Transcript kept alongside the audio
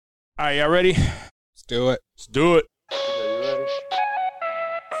All right, y'all ready? Let's do it. Let's do it. Okay, you ready?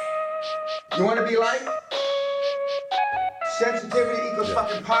 You want to be like? Sensitivity equals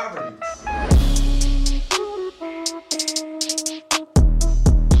fucking poverty.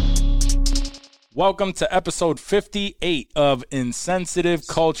 Welcome to episode 58 of Insensitive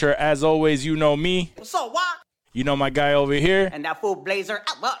Culture. As always, you know me. So what? You know my guy over here. And that fool Blazer,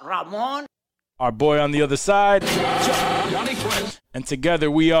 Ramon. Our boy on the other side. And together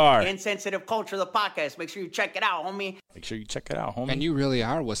we are. Insensitive Culture, the podcast. Make sure you check it out, homie. Make sure you check it out, homie. And you really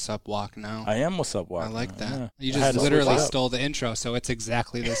are What's Up Walk now. I am What's Up Walk. I like that. Yeah. You just literally stole the intro, so it's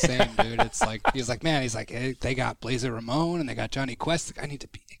exactly the same, dude. It's like, he's like, hey, they got Blazer Ramon and they got Johnny Quest. I need to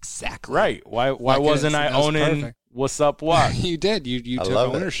be exactly right. Why like wasn't I owning perfect. What's Up Walk? You did. You took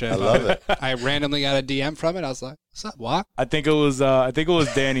ownership. I love it. I randomly got a DM from it. I was like, what's up, Walk? I think it was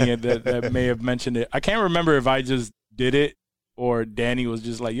Danny that may have mentioned it. I can't remember if I just did it or Danny was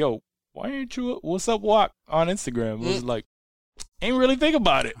just like, yo, why aren't you What's Up Walk on Instagram? It was like, ain't really think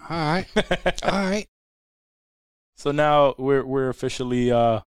about it. All right. All right. So now we're officially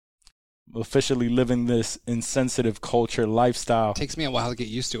living this insensitive culture lifestyle. It takes me a while to get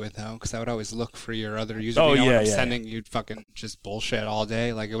used to it, though, because I would always look for your other username. Oh, when yeah, I'm yeah. sending you fucking just bullshit all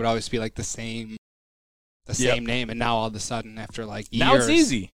day. Like, it would always be like the same name. And now all of a sudden, after like years. Now it's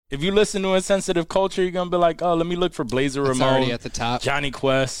easy. If you listen to Insensitive Culture, you're going to be like, oh, let me look for Blazer Ramon. Already at the top. Johnny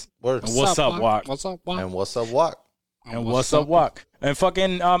Quest. Works. And What's Up Walk. What's up, Walk? And What's Up Walk. And What's Up Walk. And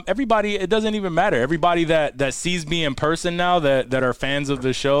fucking everybody, it doesn't even matter. Everybody that sees me in person now that are fans of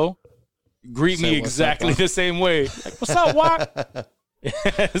the show greet me exactly the same way. Like, what's up, Walk?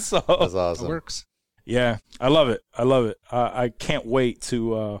 So, That's awesome. It works. Yeah, I love it. I can't wait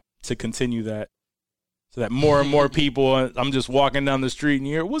to continue that. So that more and more people, I'm just walking down the street and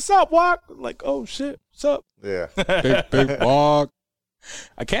you hear, what's up, Walk? Like, oh, shit, what's up? Yeah. Big Walk.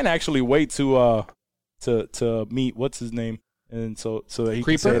 I can't actually wait to meet, what's his name? And so that he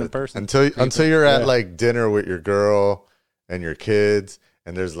can say it in person. Until you're at like dinner with your girl and your kids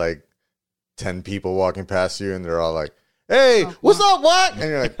and there's like 10 people walking past you and they're all like, hey, what's up, Walk? And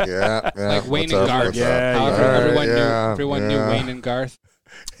you're like, yeah. Like Wayne what's and up, Garth. what's Yeah, up? yeah. Everyone knew Wayne and Garth.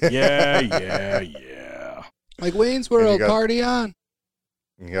 Yeah. Like Wayne's World, party on.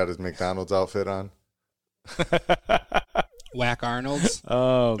 He got his McDonald's outfit on. Whack Arnold's.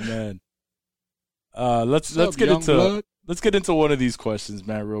 Oh man. Let's get into one of these questions,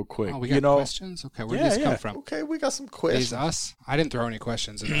 man, real quick. Oh, we got questions? Okay, where did these come from? Okay, we got some questions. These us? I didn't throw any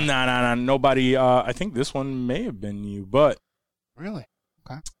questions in there. Nah. Nobody. I think this one may have been you, but really?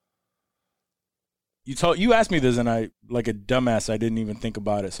 Okay. You asked me this, and I, like a dumbass, I didn't even think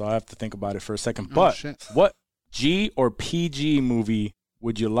about it, so I have to think about it for a second. But what G or PG movie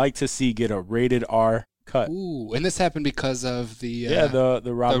would you like to see get a rated R cut? Ooh, and this happened because of the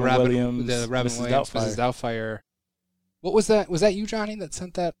Robin Williams, Mrs. Doubtfire. What was that? Was that you, Johnny, that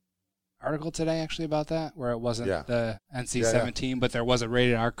sent that article today? Actually, about that, where it wasn't the NC-17, but there was a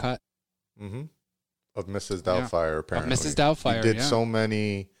rated R cut. Mm-hmm. Of Mrs. Doubtfire, apparently. Of Mrs. Doubtfire, he did so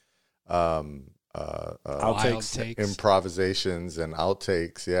many outtakes, improvisations and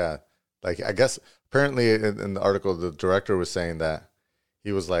outtakes. Yeah, like I guess apparently in the article, the director was saying that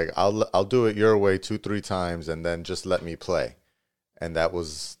he was like, "I'll do it your way 2-3 times, and then just let me play," and that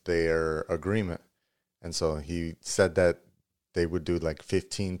was their agreement. And so he said that they would do like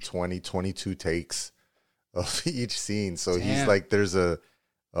 15, 20, 22 takes of each scene. So he's like, there's a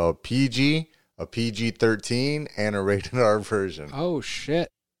PG, a PG-13, and a rated R version. Oh,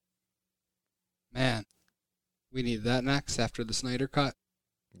 shit. Man, we need that next after the Snyder cut.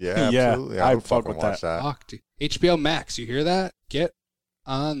 Yeah, absolutely. I would fuck with that. Fuck, dude. HBO Max, you hear that? Get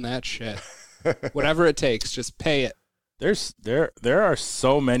on that shit. Whatever it takes, just pay it. There are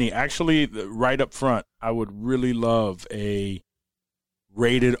so many. Actually, right up front, I would really love a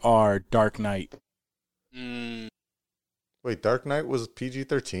rated R Dark Knight. Wait, Dark Knight was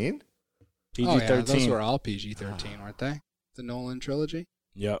PG-13? PG-13. Oh, yeah, those were all PG-13, weren't they? The Nolan trilogy?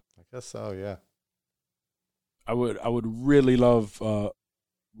 Yep. I guess so, yeah. I would really love a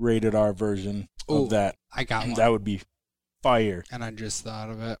rated R version of that. I got one. That would be fire. And I just thought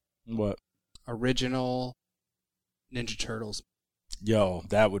of it. What? Original Ninja Turtles. Yo,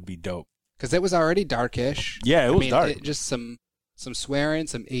 that would be dope. Because it was already darkish. Yeah, it was dark. Just some swearing,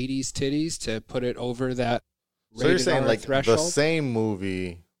 some 80s titties to put it over that so you're saying R like threshold. The same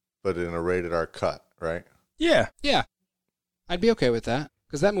movie, but in a rated R cut, right? Yeah. Yeah. I'd be okay with that.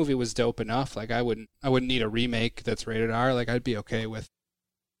 Because that movie was dope enough. Like I wouldn't need a remake that's rated R. Like I'd be okay with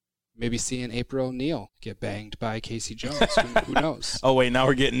maybe seeing April O'Neil get banged by Casey Jones. Who knows? Oh wait, now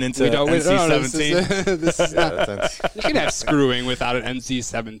we're getting into NC-17. This is not, you can have screwing without an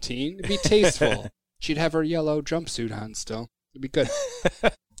NC-17. It'd be tasteful. She'd have her yellow jumpsuit on still. It'd be good.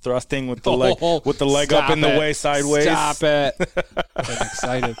 Thrusting with the leg up in the way sideways. Stop it. I'm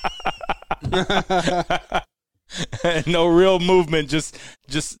excited. No real movement, just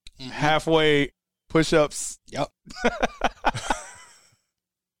halfway push-ups. Yep.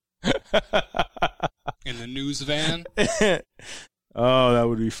 In the news van. Oh, that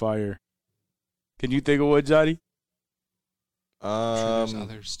would be fire. Can you think of what, Johnny? I'm sure there's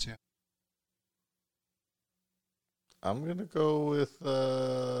others too. I'm gonna go with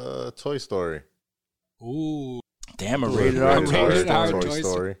Toy Story. Ooh, damn, a rated R Toy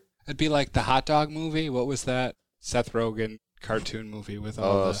Story. It'd be like the hot dog movie. What was that? Seth Rogen cartoon movie with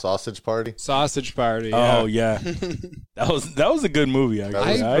all the Sausage Party. Sausage Party. Yeah. Oh yeah, that was a good movie.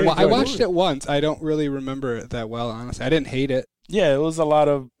 I watched it once. I don't really remember it that well, honestly. I didn't hate it. Yeah, it was a lot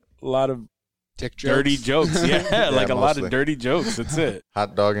of dick jokes. Dirty jokes. Yeah, like a lot of dirty jokes. That's it.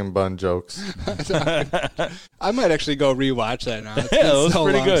 Hot dog and bun jokes. I might actually go rewatch that now. Yeah, it was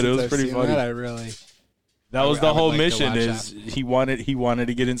pretty good. It was pretty funny. That was the whole mission. Is he wanted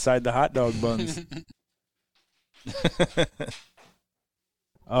to get inside the hot dog buns.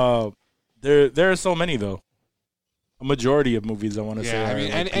 There are so many though. A majority of movies I want to say. I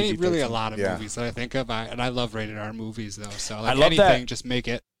mean, like really a lot of movies that I think of. And I love rated R movies though. So like I love anything, that. just make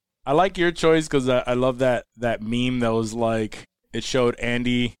it. I like your choice because I love that meme that was like it showed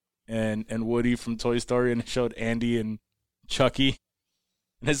Andy and Woody from Toy Story and it showed Andy and Chucky.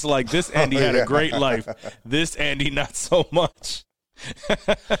 And it's like this Andy had a great life. This Andy not so much.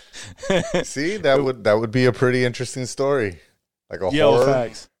 See, that would be a pretty interesting story. Like a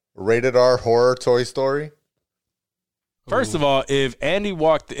facts. Rated R horror Toy Story. First of all, if Andy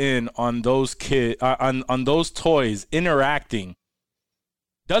walked in on those on those toys interacting,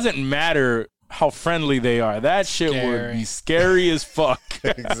 doesn't matter how friendly they are. That shit would be scary as fuck.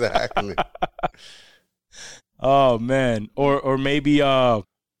 Exactly. Oh man, or maybe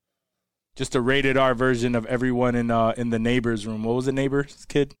just a rated R version of everyone in the neighbor's room. What was the neighbor's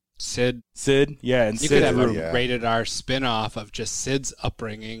kid? Sid. Yeah, and you could have a rated R spin-off of just Sid's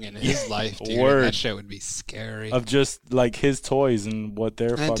upbringing and his life, dude. That shit would be scary. Of just like his toys and what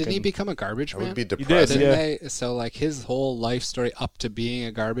they're fucking. Didn't he become a garbage man? That would be depressing. He did, So like his whole life story up to being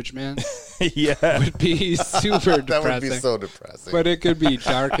a garbage man yeah, would be super depressing. That would be so depressing. But it could be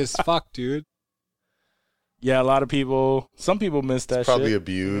dark as fuck, dude. Yeah, a lot of people. Some people missed that. Probably shit.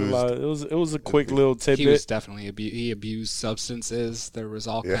 abused. It was a quick little tidbit. He was definitely he abused substances. There was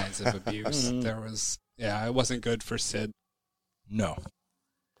all kinds of abuse. There was it wasn't good for Sid. No.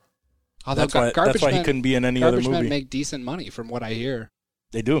 Although that's why he couldn't be in any other movie. Garbage men make decent money, from what I hear.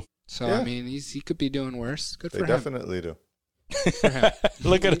 They do. So I mean, he could be doing worse. Good for him. They definitely do.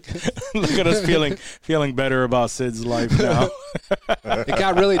 Look at us feeling better about Sid's life now. It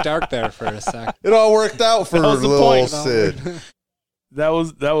got really dark there for a sec. It all worked out for little Sid. That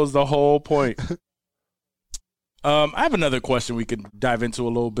was the whole point. I have another question we could dive into a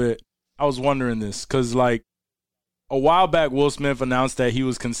little bit. I was wondering this because like a while back, Will Smith announced that he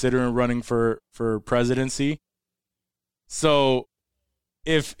was considering running for presidency. So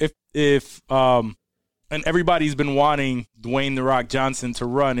if and everybody's been wanting Dwayne "The Rock" Johnson to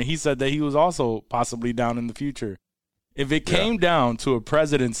run, and he said that he was also possibly down in the future. If it came down to a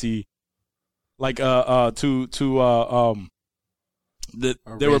presidency, like they were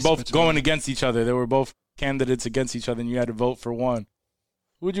both going against each other. They were both candidates against each other, and you had to vote for one.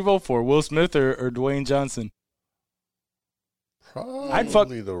 Who would you vote for, Will Smith or Dwayne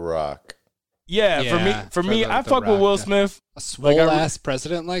Probably The Rock. Yeah, for me, I fuck with Will Smith. A swole-ass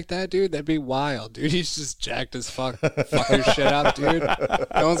president like that, dude, that'd be wild, dude. He's just jacked as fuck. Fuck your shit up, dude.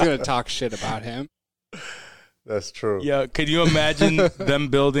 No one's going to talk shit about him. That's true. Yeah, could you imagine them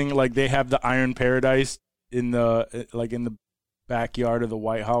building, like they have the Iron Paradise in the backyard of the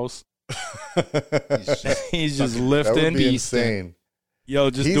White House? He's just lifting. That would be insane. Yo,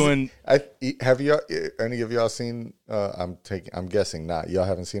 doing. Have you any of y'all seen? I'm guessing not. Y'all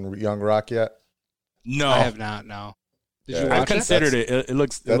haven't seen Young Rock yet. No, I have not. No. Did you watch I've considered it? It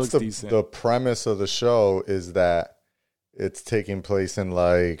looks decent. The premise of the show is that it's taking place in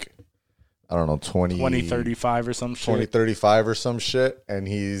like I don't know 2035 or some shit. 2035 or some shit, and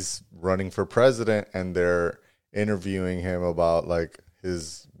he's running for president, and they're interviewing him about like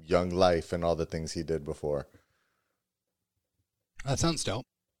his young life and all the things he did before. That sounds dope.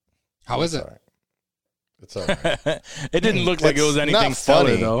 How is it? It's all right. It didn't look like it was anything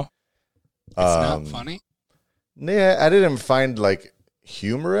stellar, though. It's not funny? Yeah, I didn't find like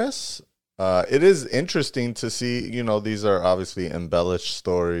humorous. It is interesting to see, these are obviously embellished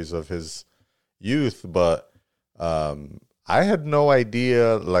stories of his youth, but I had no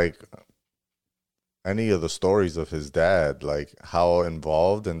idea, like, any of the stories of his dad, like how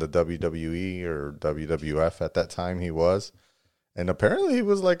involved in the WWE or WWF at that time he was. And apparently he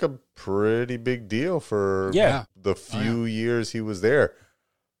was like a pretty big deal for the few years he was there.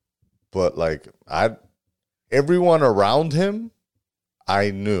 But like everyone around him, I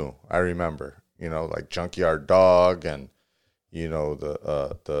remember, like Junkyard Dog and,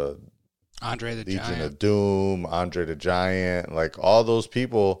 the Andre the Legion Giant of Doom, Andre the Giant, like all those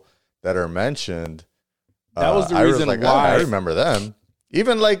people that are mentioned. That was the reason why I remember them.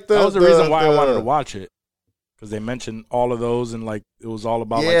 Even like that was the reason why I wanted to watch it, because they mentioned all of those and like it was all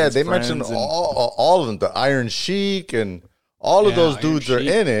about his they mentioned all of them, the Iron Sheik and all of those dudes are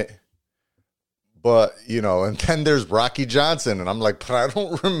in it. But and then there's Rocky Johnson, and I'm like, but I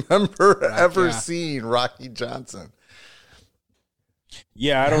don't remember ever seeing Rocky Johnson.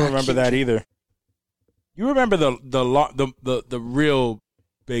 Yeah, I don't remember that either. You remember the real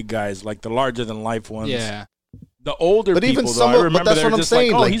big guys, like the larger than life ones. Yeah. The older but people, even some though, I remember that's what I'm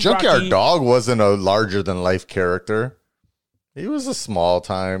saying. Like Junkyard Rocky. Dog wasn't a larger than life character. He was a small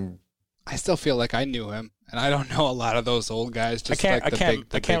time. I still feel like I knew him, and I don't know a lot of those old guys. Just I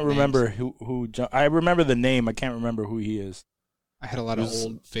can't remember who. I remember the name. I can't remember who he is. I had a lot of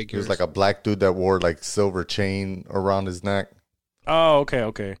old figures. He was like a black dude that wore like silver chain around his neck. Oh,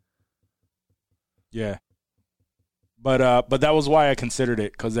 okay. Yeah. But that was why I considered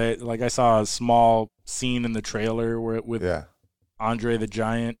it, because I saw a small scene in the trailer with Andre the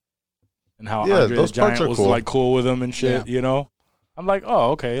Giant and how Andre the Giant was cool. Like cool with him and shit. I'm like,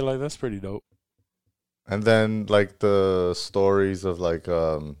 oh, okay, like that's pretty dope. And then like the stories of like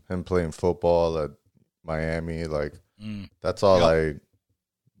him playing football at Miami, like that's all I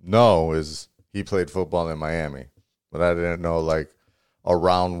know is he played football in Miami, but I didn't know like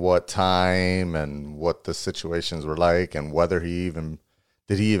around what time and what the situations were like and whether he even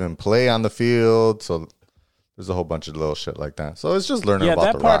play on the field. So there's a whole bunch of little shit like that. So it's just learning about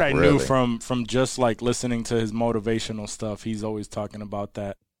that the part Rock, I really. knew from just like listening to his motivational stuff. He's always talking about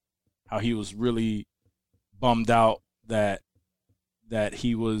that, how he was really bummed out that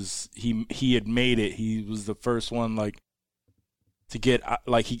he had made it. He was the first one to get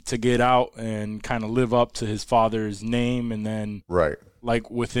out and kind of live up to his father's name, and then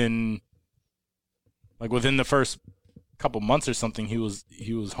within the first couple months or something, he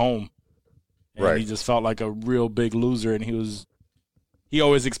was home, and he just felt like a real big loser. And he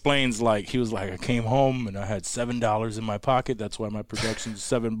always explains I came home and I had $7 in my pocket. That's why my production's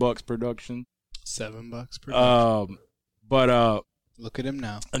 $7 production. $7 production. But look at him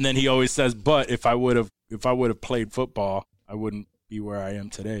now. And then he always says, "But if I would have played football, I wouldn't be where I am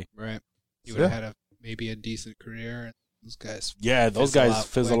today." Right. You would have had maybe a decent career. Those guys. Yeah, those guys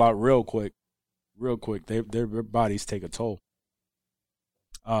fizzle out real quick. Real quick. Their bodies take a toll.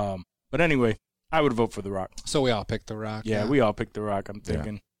 But anyway, I would vote for The Rock. So we all picked The Rock. Yeah, we all picked The Rock. I'm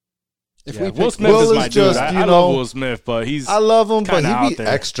thinking. Will Smith is my dude. I love Will Smith, but I love him, but he be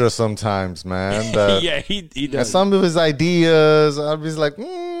extra sometimes, man. Yeah, he does. Some of his ideas, I'd be like,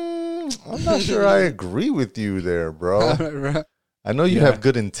 I'm not sure I agree with you there, bro. I know you have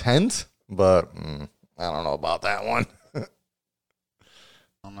good intent, but I don't know about that one.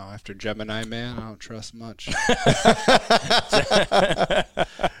 I don't know. After Gemini Man, I don't trust much.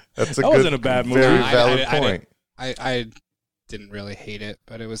 That wasn't a bad movie. Very valid point. I didn't really hate it,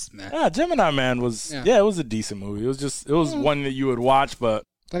 but it was meh. Yeah, Gemini Man was it was a decent movie. It was one that you would watch, but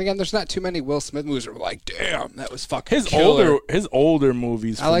then again, there's not too many Will Smith movies where we're like, damn, that was fucking killer. His older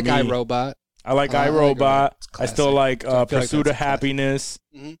movies. I like iRobot. I like iRobot. I still like Pursuit of Happiness.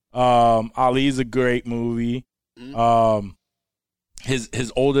 Ali's a great movie.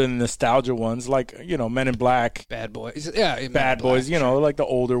 His older nostalgia ones, like Men in Black, Bad Boys, Bad Boys, like the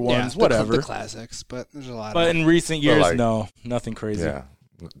older ones, whatever, the classics. But there's a lot. But in recent years, no, nothing crazy. Yeah,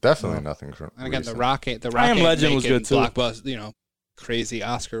 definitely nothing. And again, the Rock I Am Legend was good too. Blockbuster, crazy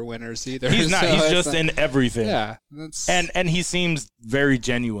Oscar winners either. He's not. He's just in everything. Yeah, and he seems very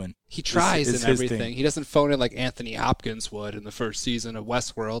genuine. He tries in everything. He doesn't phone it like Anthony Hopkins would in the first season of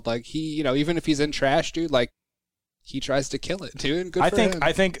Westworld. Like he, even if he's in trash, dude, like. He tries to kill it, dude. Good for him.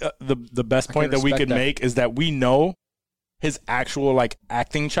 I think the best point that we could make is that we know his actual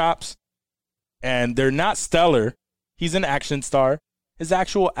acting chops, and they're not stellar. He's an action star. His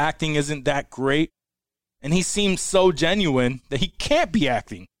actual acting isn't that great, and he seems so genuine that he can't be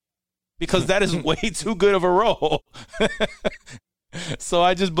acting because that is way too good of a role. So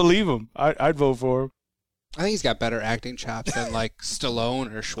I just believe him. I'd vote for him. I think he's got better acting chops than like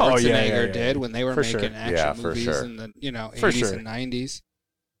Stallone or Schwarzenegger did when they were making action movies in the 80s and 90s.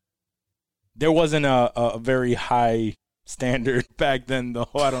 There wasn't a very high standard back then, though.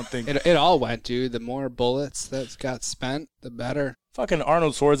 I don't think it all went, dude. The more bullets that got spent, the better. Fucking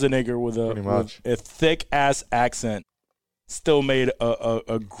Arnold Schwarzenegger with a thick ass accent still made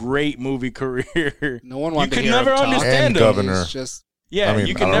a great movie career. No one wanted to hear him never understand him. Governor.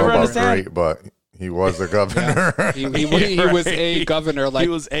 You can never understand. Great, but he was a governor. He was a governor. Like he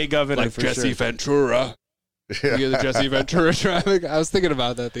was a governor, like Jesse Ventura. Yeah. The Jesse Ventura traffic. I was thinking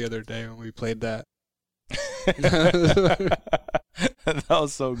about that the other day when we played that. That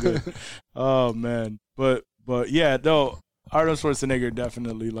was so good. Oh man, but yeah, no, Arnold Schwarzenegger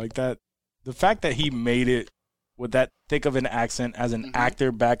definitely like that. The fact that he made it with that thick of an accent as an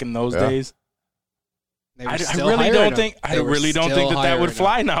actor back in those days, I really don't think that would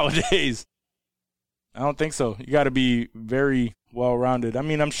fly nowadays. I don't think so. You got to be very well-rounded. I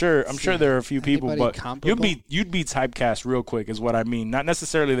mean, I'm sure there are a few people, but you'd be typecast real quick, is what I mean. Not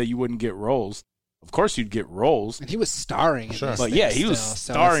necessarily that you wouldn't get roles. Of course, you'd get roles. And he was starring in these but he was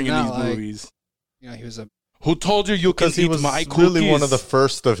starring in these movies. He was a. Who told you can eat my cookies? Really one of the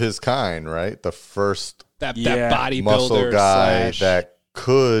first of his kind, right? The first that bodybuilder muscle guy that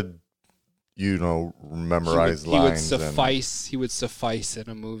could, memorize lines. He would suffice in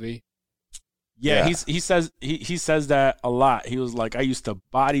a movie. Yeah, he says that a lot. He was like, I used to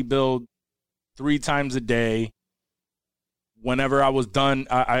bodybuild 3 times a day. Whenever I was done,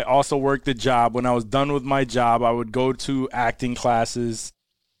 I also worked a job. When I was done with my job, I would go to acting classes.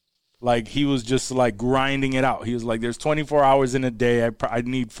 Like, he was just, like, grinding it out. He was like, there's 24 hours in a day. I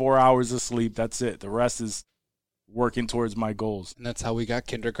need 4 hours of sleep. That's it. The rest is working towards my goals. And that's how we got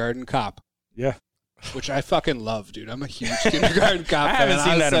Kindergarten Cop. Yeah. Which I fucking love, dude. I'm a huge Kindergarten Cop fan. I haven't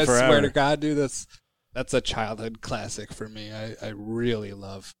seen that in forever. I swear to God, dude, that's a childhood classic for me. I really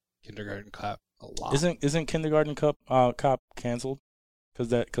love Kindergarten Cop a lot. Isn't Kindergarten Cop canceled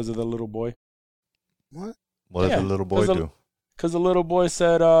because of the little boy? What? What did the little boy do? Because the little boy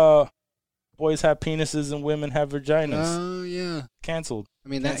said boys have penises and women have vaginas. Oh, yeah. Canceled. I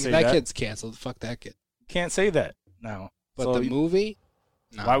mean, that kid's canceled. Fuck that kid. Can't say that now. But the movie?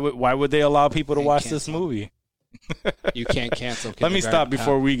 No. Why would they allow people to watch this movie? You can't cancel. Let me stop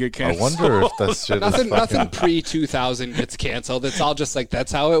before we get canceled. I wonder if that shit nothing pre-2000 gets canceled. It's all just like,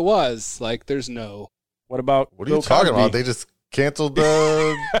 that's how it was. Like, there's no. What are you talking about? They just canceled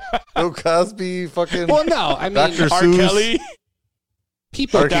the Bill Cosby fucking. Well, no, I mean, Dr. R. Seuss. Kelly.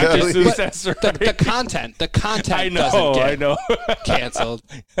 People, Dr. Seuss, that's right. the content I know. Canceled.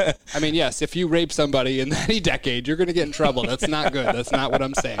 I mean, yes, if you rape somebody in any decade, you're going to get in trouble. That's not good. That's not what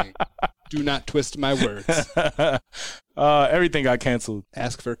I'm saying. Do not twist my words. Everything got canceled.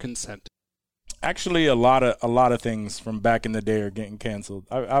 Ask for consent. Actually, a lot of things from back in the day are getting canceled.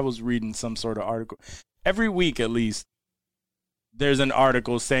 I was reading some sort of article. Every week, at least, there's an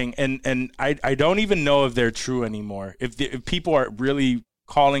article saying, and I don't even know if they're true anymore. If people are really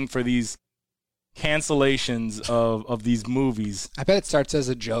calling for these cancellations of these movies. I bet it starts as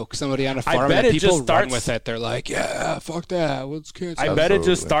a joke. Somebody on a forum and people run with it. They're like, yeah, fuck that. Let's cancel. I bet it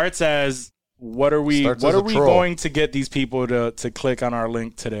just starts as, what are we going to get these people to click on our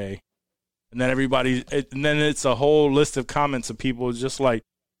link today? And then and then it's a whole list of comments of people just like,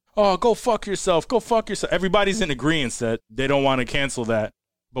 oh, go fuck yourself. Go fuck yourself. Everybody's in agreement that they don't want to cancel that,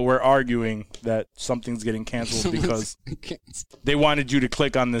 but we're arguing that something's getting canceled because they wanted you to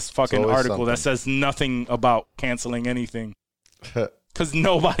click on this fucking article that says nothing about canceling anything. Because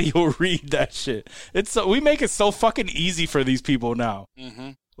nobody will read that shit. We make it so fucking easy for these people now.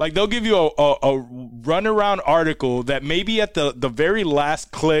 Mm-hmm. Like, they'll give you a runaround article that maybe at the very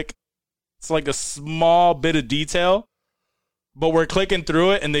last click, it's like a small bit of detail. But we're clicking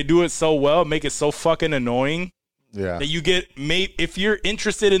through it, and they do it so well, make it so fucking annoying. Yeah. That you get if you're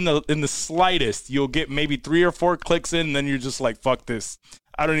interested in the slightest, you'll get maybe 3 or 4 clicks in, and then you're just like, fuck this.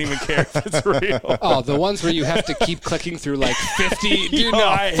 I don't even care if it's real. Oh, the ones where you have to keep clicking through like 50. Dude, no,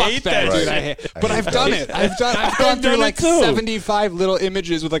 I hate that. Dude, right. But I've done it. I've gone through like 75 little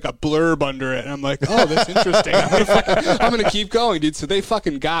images with like a blurb under it, and I'm like, oh, that's interesting. I'm gonna keep going, dude. So they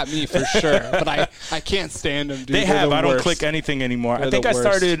fucking got me for sure. But I can't stand them, dude. They have. I don't click anything anymore. I think I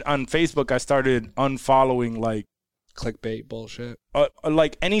started on Facebook. I started unfollowing like clickbait bullshit.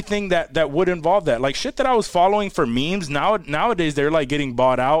 Like anything that would involve that. Like shit that I was following for memes. Nowadays they're like getting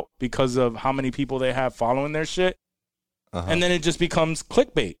bought out because of how many people they have following their shit. And then it just becomes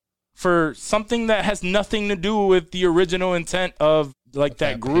clickbait for something that has nothing to do with the original intent of like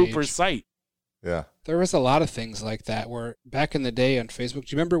that group page or site. Yeah. There was a lot of things like that where back in the day on Facebook,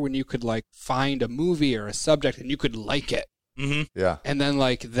 do you remember when you could like find a movie or a subject and you could like it? Mm-hmm. Yeah. And then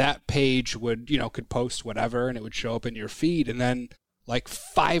like that page would, could post whatever and it would show up in your feed. And then like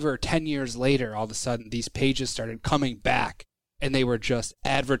 5 or 10 years later, all of a sudden these pages started coming back and they were just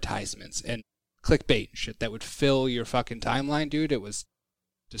advertisements and clickbait and shit that would fill your fucking timeline, dude. It was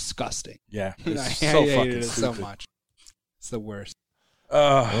disgusting. Yeah. I hated it so much. It's the worst.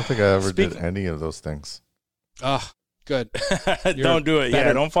 I don't think I ever did any of those things. Oh, good. Don't do it.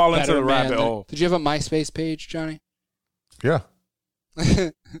 Yeah, don't fall into the rabbit hole. Did you have a MySpace page, Johnny? Yeah.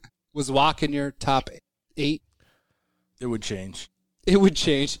 Was Walk in your top 8? It would change. It would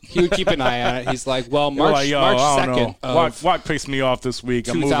change. He would keep an eye on it. He's like, well, March 2nd. Walk pissed me off this week.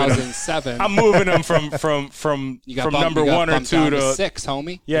 2007. I'm moving him from number 1 or 2 to 6,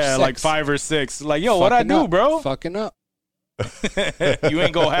 homie. Yeah, like 5 or 6. Like, yo, what I do, bro? Fucking up. You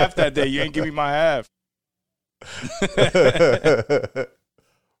ain't go half that day. You ain't give me my half.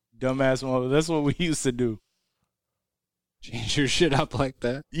 Dumbass mother. That's what we used to do. Change your shit up like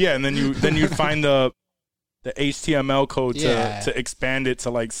that. Yeah, and then you'd find the HTML code to expand it to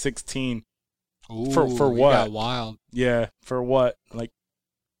like 16. Ooh, for what? Got wild. Yeah, for what? Like,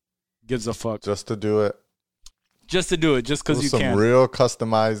 gives a fuck. Just to do it. Just to do it, just because you can. Some real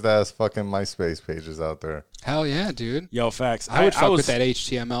customized ass fucking MySpace pages out there. Hell yeah, dude. Yo, facts. I would fuck with that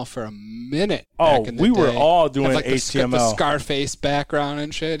HTML for a minute. Oh, back in the we were day. all doing like HTML. The Scarface background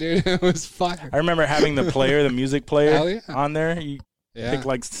and shit, dude. It was fire. I remember having the player, the music player, Hell yeah. on there. You pick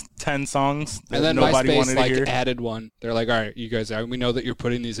like 10 songs that and then nobody MySpace wanted to hear. added one. They're like, all right, you guys, we know that you're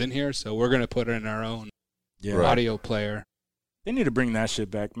putting these in here, so we're gonna put it in our own audio player. They need to bring that shit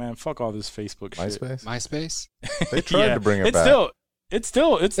back, man. Fuck all this Facebook shit. MySpace? They tried to bring it back. It's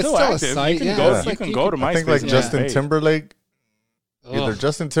still active. A site, you can go to MySpace. I think like Justin Timberlake, either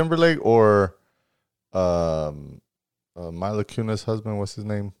Justin Timberlake or Mila Kunis' husband, what's his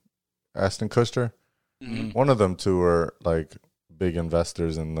name? Ashton Kutcher. Mm-hmm. One of them two are like big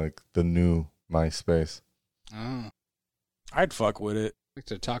investors in like the new MySpace. Oh. I'd fuck with it. I'd like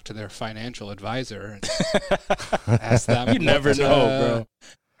to talk to their financial advisor and ask them. You never know, bro.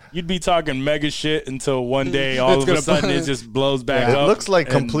 You'd be talking mega shit until one day all of a sudden it just blows back up. It looks like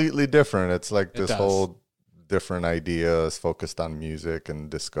completely different. It's like this whole different idea is focused on music and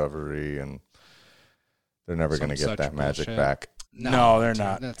discovery, and they're never going to get that magic back. No, they're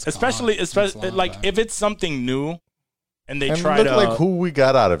not. Especially like if it's something new and they try look to like who we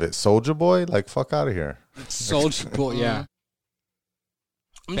got out of it. Soulja Boy? Like, fuck out of here. Soulja Boy, yeah.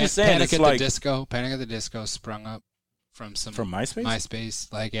 I'm just saying, Panic at the Disco sprung up from MySpace?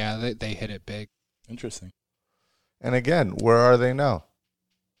 MySpace. Like, yeah, they hit it big. Interesting. And again, where are they now?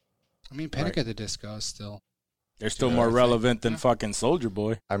 I mean, Panic at the Disco is still... They're still more relevant than fucking Soulja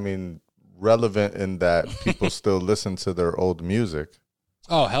Boy. I mean, relevant in that people still listen to their old music.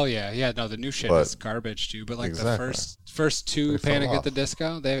 Oh, hell yeah. Yeah, no, the new shit is garbage, too. But, like, the first two Panic at the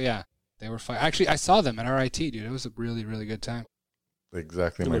Disco, they were fine. Actually, I saw them at RIT, dude. It was a really, really good time.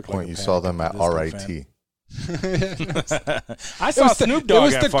 Exactly my point. You saw them at RIT. I saw Snoop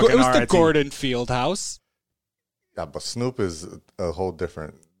Dogg at fucking RIT. It was the Gordon Field House. Yeah, but Snoop is a whole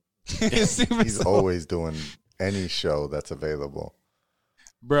different... He's always doing any show that's available.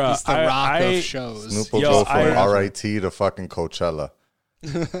 Bruh, he's the rock of shows. Snoop will go from RIT to fucking Coachella.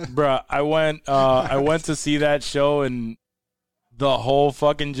 Bruh, I went to see that show and the whole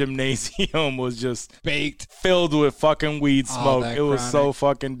fucking gymnasium was just baked, filled with fucking weed smoke. It was so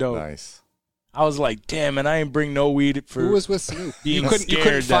fucking dope. Nice. I was like, damn, and I ain't bring no weed for. Who was with Snoop? You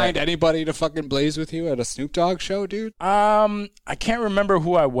couldn't find anybody to fucking blaze with you at a Snoop Dogg show, dude. I can't remember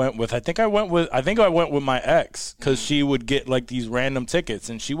who I went with. I think I went with my ex because she would get like these random tickets,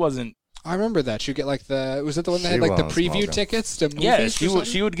 and she wasn't. I remember that. She'd get like was it the one that had like the preview tickets to movies? Yeah,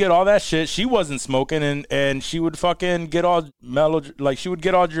 she would get all that shit. She wasn't smoking, and she would fucking get all mellow, like she would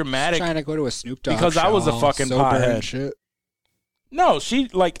get all dramatic. Trying to go to a Snoop Dogg because show, I was a fucking pothead. Shit. No, she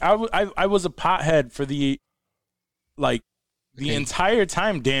like I was a pothead for the entire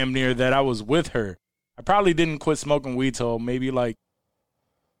time, damn near that I was with her. I probably didn't quit smoking weed till maybe like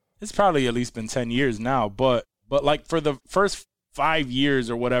it's probably at least been 10 years now, but like for the first 5 years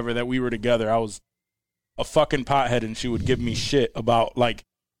or whatever that we were together, I was a fucking pothead, and she would give me shit about like,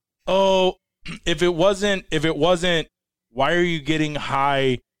 oh, if it wasn't, why are you getting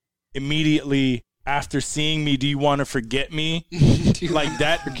high immediately after seeing me? Do you want to forget me? Like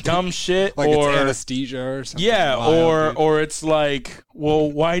that dumb shit, like or it's anesthesia or something. Yeah, or it's like,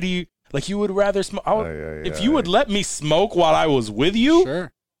 well, why do you like? You would rather smoke. If you would let me smoke while I was with you,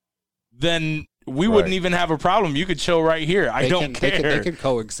 sure. then we wouldn't even have a problem. You could chill right here. I don't care. They can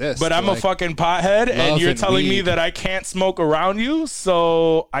coexist. But I'm a fucking pothead, and you're telling me that I can't smoke around you,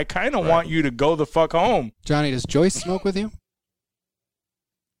 so I kind of want you to go the fuck home. Johnny, does Joyce smoke with you?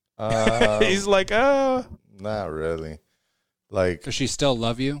 He's like, not really. Like, does she still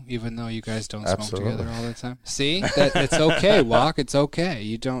love you, even though you guys don't smoke together all the time? See, that it's okay, Walk. It's okay.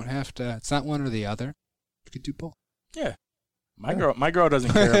 You don't have to. It's not one or the other. You could do both. Yeah, my girl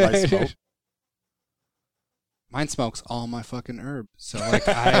doesn't care if I smoke. Mine smokes all my fucking herbs. So like,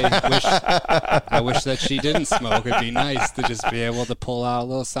 I wish that she didn't smoke. It'd be nice to just be able to pull out a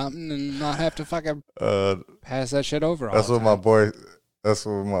little something and not have to fucking pass that shit over. All that's the what time.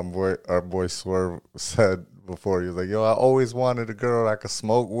 our boy Swerve said before. He was like, "Yo, I always wanted a girl I could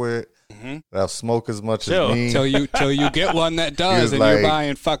smoke with. That'll smoke as much as me till you get one that does, and like, you're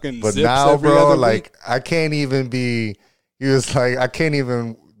buying fucking but zips now, every bro, other like week. I can't even be." He was like, "I can't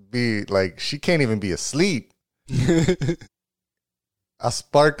even be like she can't even be asleep." I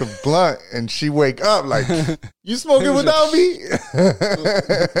spark a blunt and she wake up like, "You smoking without me?"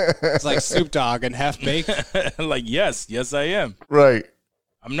 It's like Soup Dog and Half Baked. Like, yes, I am. Right.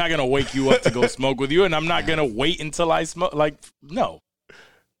 I'm not gonna wake you up to go smoke with you, and I'm not gonna wait until I smoke. Like, no.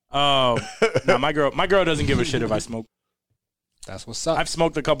 No, my girl doesn't give a shit if I smoke. That's what's up. I've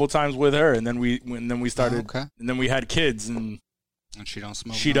smoked a couple times with her, and then we started, and then we had kids, and she don't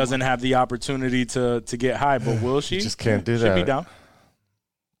smoke. She doesn't have the opportunity to get high, but will she? You just can't do She'd that. be down.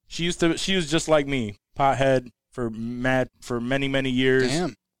 She was just like me, pothead for many years.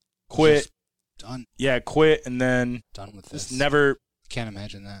 Damn. Quit. Done. Yeah, quit, and then done with this. Never. Can't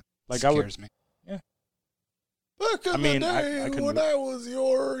imagine that. Like, scares me. Yeah. Back in the day when I was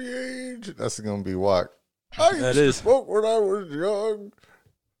your age. That's gonna be what. I used to smoke when I was young.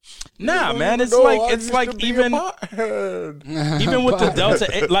 Nah, man, it's like even with the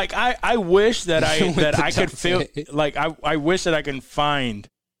Delta, like I wish that I could feel like I wish that I can find.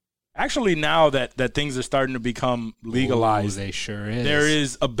 Actually, now that things are starting to become legalized, they sure is. There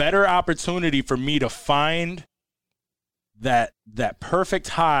is a better opportunity for me to find that perfect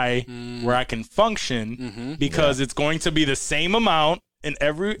high where I can function because it's going to be the same amount in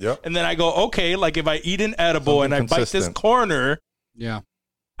every. Yep. And then I go, okay, like if I eat an edible and I bite this corner, yeah,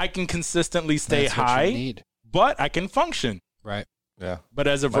 I can consistently stay high, but I can function. Right. Yeah. But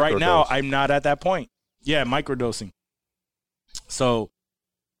as of right now, I'm not at that point. Yeah, microdosing. So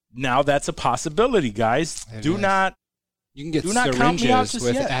now that's a possibility, guys. You can get syringes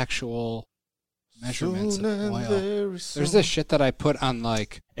with actual measurements of oil. There's this shit that I put on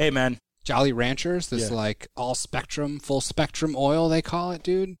like, hey man, Jolly Ranchers. This like all spectrum, full spectrum oil they call it,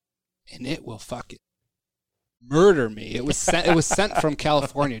 dude, and it will fucking murder me. It was sent from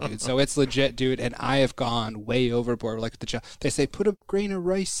California, dude. So it's legit, dude. And I have gone way overboard. Like they say, put a grain of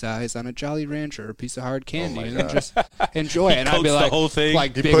rice size on a Jolly Rancher, a piece of hard candy, and then just enjoy it. And I'd be like, the whole thing.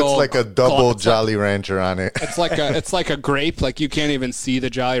 Like he big puts old like a double Jolly Rancher on it. It's like a grape. Like you can't even see the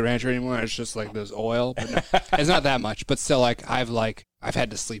Jolly Rancher anymore. It's just like this oil. But no, it's not that much. But still, like I've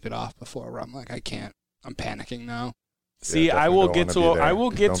had to sleep it off before. Where I'm like, I can't. I'm panicking now. See, I will get to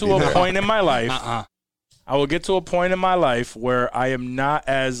a point in my life. I will get to a point in my life where I am not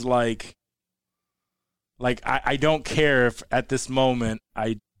as like I don't care if at this moment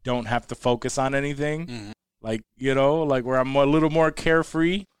I don't have to focus on anything. Mm-hmm. Like, you know, like where I'm a little more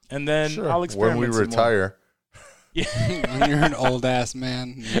carefree, and then I'll experiment when we retire. Yeah. When you're an old ass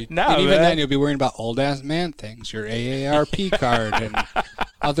man. And even then you'll be worrying about old ass man things, your AARP card and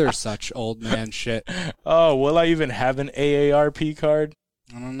other such old man shit. Oh, will I even have an AARP card?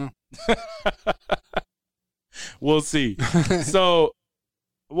 I don't know. We'll see. So,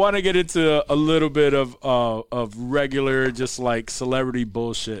 want to get into a little bit of regular, just like celebrity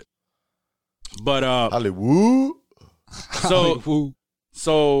bullshit. But Hollywood.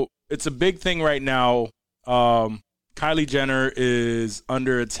 So it's a big thing right now. Kylie Jenner is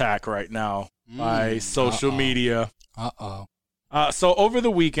under attack right now by social media. So over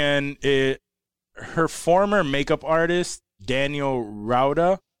the weekend, her former makeup artist Daniel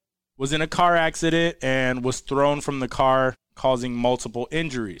Rauda was in a car accident and was thrown from the car, causing multiple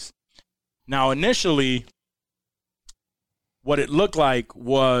injuries. Now, initially, what it looked like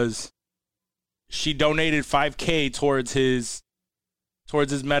was she donated $5,000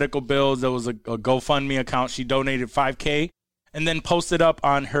 towards his medical bills. There was a GoFundMe account. She donated $5,000 and then posted up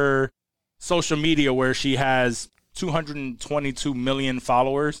on her social media where she has 222 million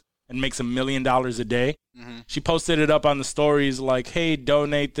followers and makes $1 million a day. Mm-hmm. She posted it up on the stories like, hey,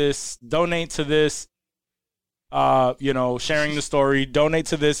 donate to this, sharing the story, donate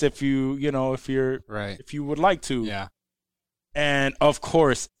to this if you would like to. Yeah. And of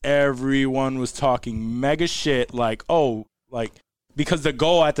course, everyone was talking mega shit like, oh, like, because the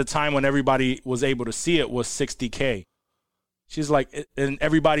goal at the time when everybody was able to see it was $60K. She's like, and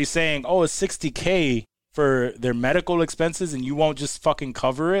everybody's saying, oh, it's $60K for their medical expenses and you won't just fucking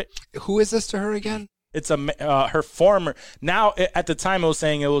cover it. Who is this to her again? It's her former. Now, at the time, it was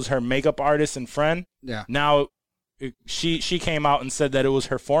saying it was her makeup artist and friend. Yeah. Now, she came out and said that it was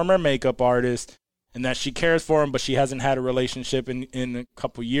her former makeup artist and that she cares for him, but she hasn't had a relationship in a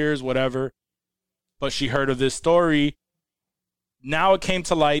couple years, whatever. But she heard of this story. Now it came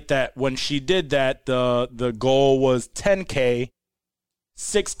to light that when she did that, the goal was $10K.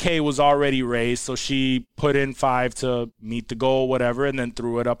 $6K was already raised, so she put in $5 to meet the goal, whatever, and then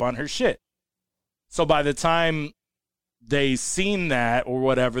threw it up on her shit. So by the time they seen that or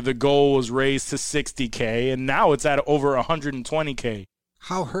whatever, the goal was raised to $60K, and now it's at over $120K.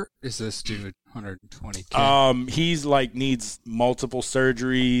 How hurt is this dude? $120K. He's like needs multiple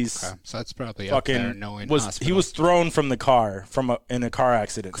surgeries. Okay, so that's probably up there. He was thrown from the car in a car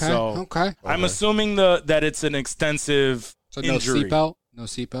accident. Okay. So okay. I'm assuming that it's an extensive injury. No seatbelt. No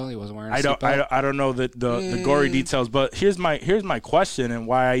seatbelt. He wasn't wearing a seatbelt. I don't know the gory details, but here's my question and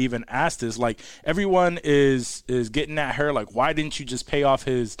why I even asked this. Like, everyone is getting at her like, why didn't you just pay off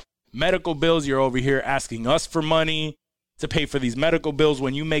his medical bills? You're over here asking us for money to pay for these medical bills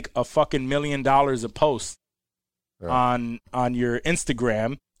when you make a fucking $1 million a post on your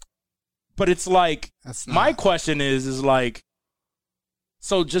Instagram. But it's like, my question is like,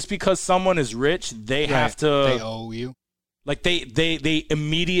 so just because someone is rich, they have to, they owe you. Like they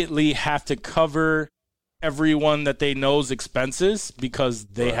immediately have to cover everyone that they know's expenses because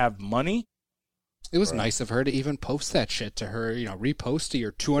they have money. It was nice of her to even post that shit to her, repost to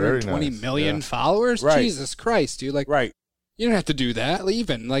your 220 million followers. Right. Jesus Christ, dude. Like, right. You don't have to do that.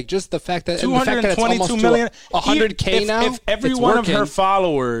 Even like just the fact that 222 million, $100K now. If every one of her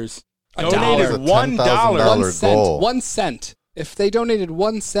followers $1 donated $1, $1 cent. If they donated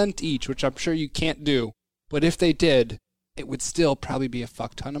 1 cent each, which I'm sure you can't do, but if they did, it would still probably be a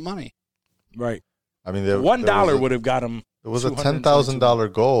fuck ton of money. Right. I mean, $1 would have got him. It was a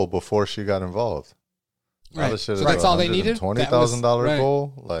 $10,000 goal before she got involved. Right. So that's all they needed? $20,000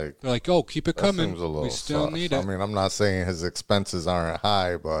 goal? Like, they're like, oh, keep it coming. We still need it. I mean, I'm not saying his expenses aren't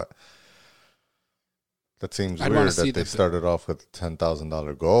high, but that seems weird that they started off with a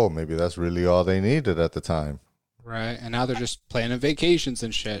 $10,000 goal. Maybe that's really all they needed at the time. Right, and now they're just planning vacations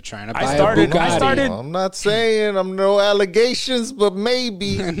and shit, trying to buy a Bugatti. I'm not saying I'm no allegations, but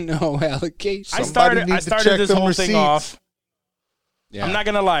maybe. No allegations. I started this whole thing off. Yeah. I'm not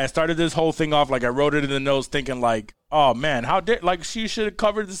going to lie. I started this whole thing off like I wrote it in the notes thinking like, oh, man, like she should have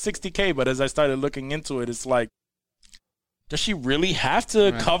covered the $60K. But as I started looking into it, it's like, does she really have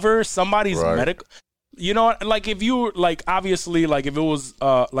to cover somebody's medical? You know, like if you like, obviously, like if it was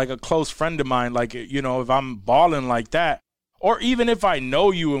like a close friend of mine, like, if I'm balling like that, or even if I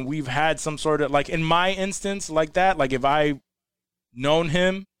know you and we've had some sort of like in my instance like that, like if I knew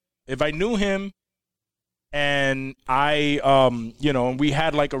him and I, and we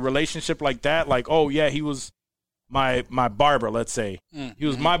had like a relationship like that, like, oh yeah, he was my barber, let's say. He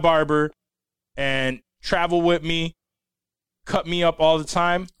was my barber and travel with me, cut me up all the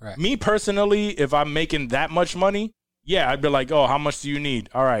time. Right. Me personally, if I'm making that much money, yeah, I'd be like, oh, how much do you need?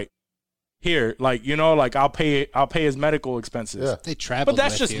 All right, here, like, like I'll pay his medical expenses. Yeah. They traveled, but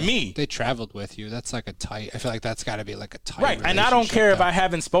that's with just you. Me. They traveled with you. That's like a tight. I feel like that's got to be like a tight. Right, and I don't care if I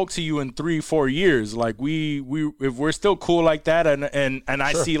haven't spoke to you in 3-4 years. Like if we're still cool like that, and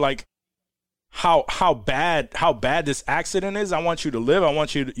I see like how bad this accident is. I want you to live. I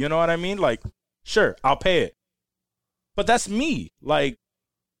want you to, you know what I mean? Like, sure, I'll pay it. But that's me. Like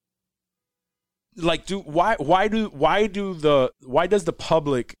why does the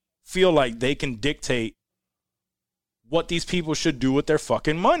public feel like they can dictate what these people should do with their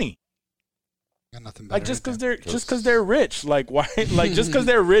fucking money? Got nothing better. Like just because they're rich, like why? Like just because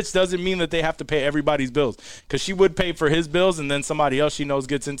they're rich doesn't mean that they have to pay everybody's bills. Because she would pay for his bills, and then somebody else she knows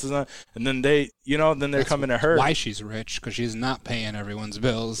gets into something, and then they're coming to her. Why she's rich? Because she's not paying everyone's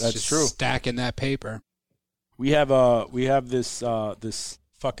bills. That's just true. Stacking that paper. We have this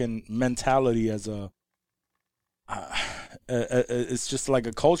fucking mentality as it's just like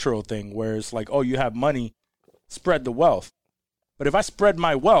a cultural thing where it's like, oh, you have money, spread the wealth. But if I spread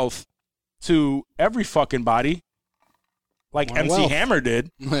my wealth to every fucking body, like MC Hammer did,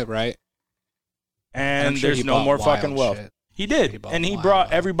 right? And there's no more fucking wealth. Shit. He did, and he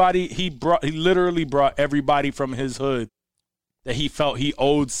brought everybody. He literally brought everybody from his hood that he felt he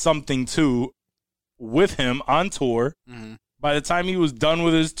owed something to with him on tour. Mm-hmm. By the time he was done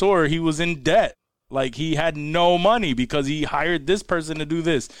with his tour, he was in debt. Like, he had no money because he hired this person to do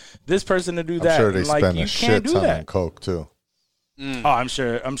this person to do that. I'm sure they and, like, spend you a can't shit do ton that. on coke too. Oh, I'm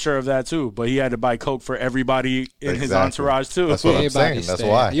sure of that too. But he had to buy coke for everybody in his entourage too. That's what I'm saying. That's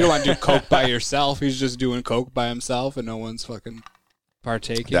why. You don't want to do coke by yourself. He's just doing coke by himself, and no one's fucking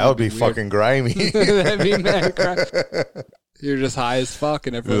partaking. That would be fucking grimy. That'd be mad grimy. You're just high as fuck,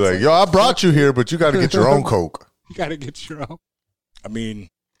 and everyone's like, yo, I brought you here, but you got to get your own coke. You got to get your own. I mean,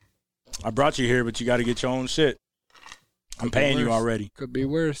 I brought you here, but you got to get your own shit. I'm paying you already. Could be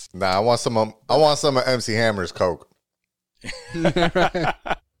worse. Nah, I want some of MC Hammer's coke. He's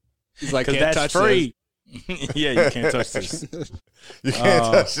like, can't that's touch free. Yeah, you can't touch this. You can't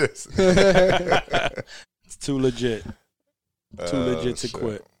touch this. It's too legit. Too legit to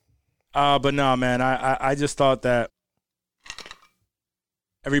quit. But no, man, I just thought that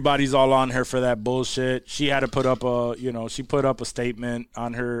everybody's all on her for that bullshit. She had to put up she put up a statement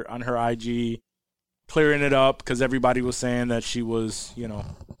on her IG clearing it up because everybody was saying that she was,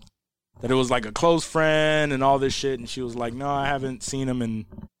 that it was like a close friend and all this shit. And she was like, no, I haven't seen him in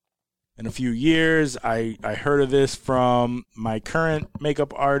a few years. I heard of this from my current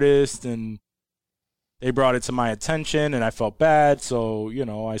makeup artist and they brought it to my attention and I felt bad. So,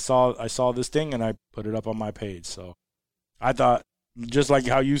 I saw this thing and I put it up on my page. So I thought, just like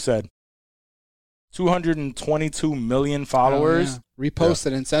how you said, 222 million followers. Oh, yeah. Repost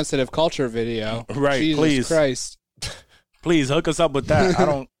an insensitive culture video. Right, Jesus please. Christ. Please hook us up with that. I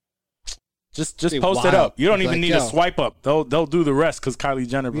don't. Just post it up. You don't even need a swipe up. They'll do the rest because Kylie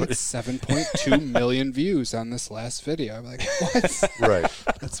Jenner. We had 7.2 million views on this last video. I'm like, what? Right.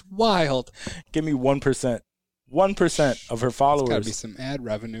 That's wild. Give me 1%. 1% of her followers. Got to be some ad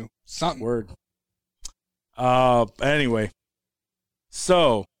revenue. Something. Word. Anyway.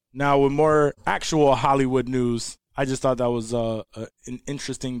 So now with more actual Hollywood news, I just thought that was an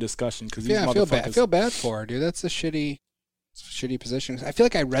interesting discussion because I feel bad for her, dude. That's a shitty position. I feel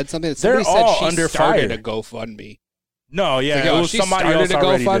like I read something that somebody said she started a GoFundMe. No, yeah, like, it was somebody else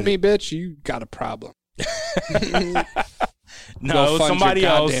already. GoFundMe, bitch. You got a problem. No, it was somebody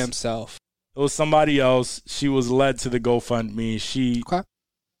else. Goddamn self. It was somebody else. She was led to the GoFundMe. She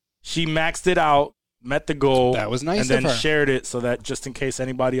maxed it out. Met the goal. That was nice and then of her. Shared it so that just in case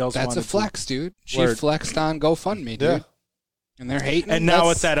anybody else wanted to. That's a flex, dude. She flexed on GoFundMe, dude. Yeah. And they're hating. And now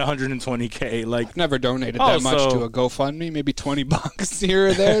it's at 120K. Like, I've never donated that much to a GoFundMe. Maybe $20 here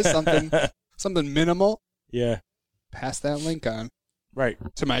or there. Something minimal. Yeah. Pass that link on. Right.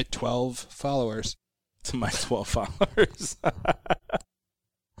 To my 12 followers. To my 12 followers.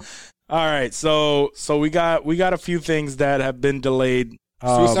 All right. So we got a few things that have been delayed.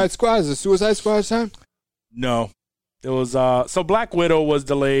 Suicide Squad? Is it Suicide Squad time? No. It was so Black Widow was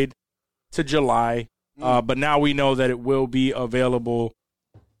delayed to July, but now we know that it will be available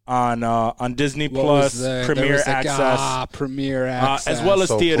on Disney Plus Premier Access. Premier Access. As well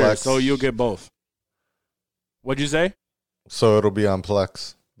as theaters, Plex. so you'll get both. What'd you say? So it'll be on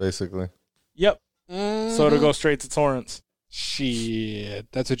Plex, basically. Yep. So it'll go straight to torrents. Shit.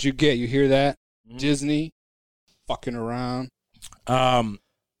 That's what you get. You hear that? Disney fucking around.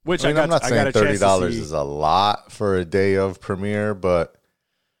 Which I'm not saying $30 is a lot for a day of premiere, but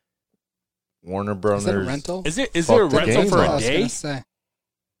Warner Brothers. Is it a rental? Is it a rental for a day?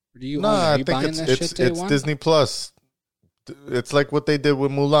 I think it's Disney Plus. It's like what they did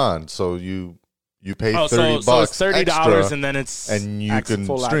with Mulan. So you pay $30 so it's $30 extra, and then it's and you can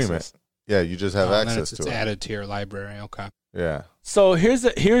stream it. Yeah, you just have access to it. It's added to your library. Okay. Yeah. So here's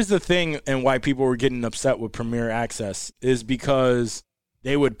the thing, and why people were getting upset with Premier Access is because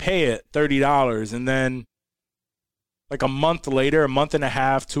they would pay it $30, and then like a month later, a month and a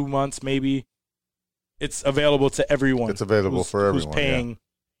half, 2 months maybe, it's available to everyone. It's available for everyone who's paying,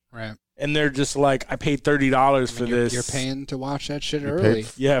 right? And they're just like, I paid $30 for this. You're paying to watch that shit early.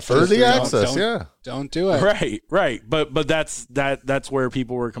 For early access. Don't do it. Right. But that's where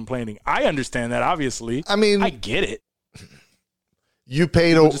people were complaining. I understand that. Obviously, I mean, I get it. You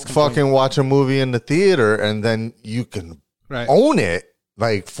pay to fucking watch a movie in the theater, and then you can own it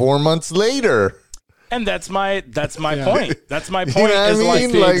like 4 months later. And that's my point. That's my point. You know It's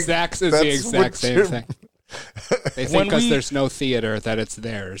the exact same thing. They think because there's no theater that it's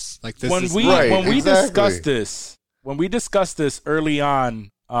theirs. Like this when we discussed this early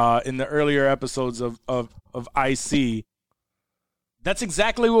on in the earlier episodes of IC, that's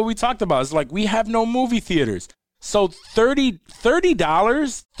exactly what we talked about. It's like we have no movie theaters. So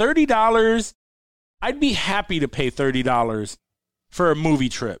 $30, I'd be happy to pay $30 for a movie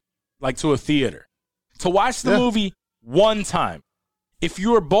trip, like to a theater, to watch the movie one time. If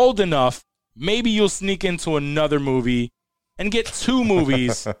you're bold enough, maybe you'll sneak into another movie and get two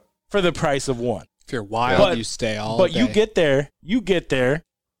movies for the price of one. If you're wild, you stay all day. But you get there,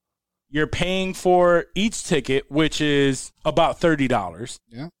 you're paying for each ticket, which is about $30.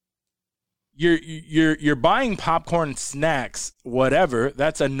 Yeah. You're buying popcorn, snacks, whatever.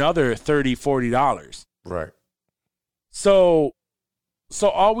 That's another $30, $40. Right. So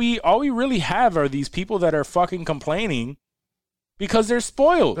all we really have are these people that are fucking complaining because they're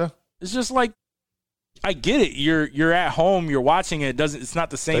spoiled. Yeah. It's just like, I get it. You're at home, you're watching it. It's not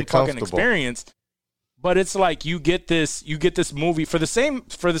the same fucking experience. But it's like you get this movie for the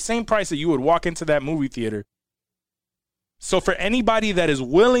same price that you would walk into that movie theater. So for anybody that is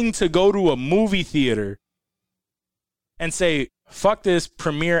willing to go to a movie theater and say, fuck this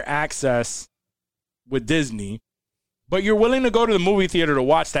premiere access with Disney, but you're willing to go to the movie theater to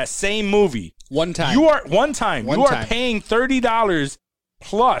watch that same movie. One time. You are paying $30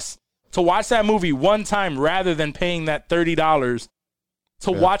 plus to watch that movie one time rather than paying that $30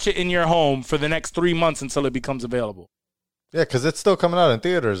 to watch it in your home for the next 3 months until it becomes available. Yeah, because it's still coming out in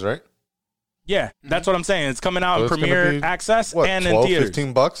theaters, right? Yeah, that's what I'm saying. It's coming out in premiere access and 12, in theaters.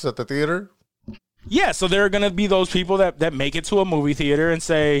 $15 at the theater? Yeah, so there are going to be those people that make it to a movie theater and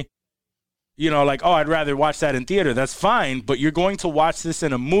say, like, oh, I'd rather watch that in theater. That's fine, but you're going to watch this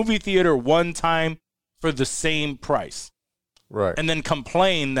in a movie theater one time for the same price. Right. And then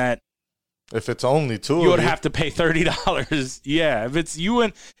complain that if it's only two, you would have to pay $30. Yeah, if it's you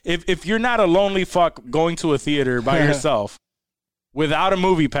and if you're not a lonely fuck going to a theater by yourself without a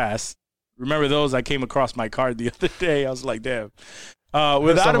movie pass. Remember those? I came across my card the other day. I was like, damn.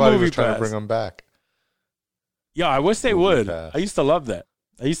 Without a movie pass, trying to bring them back. Yeah, I wish they would. I used to love that.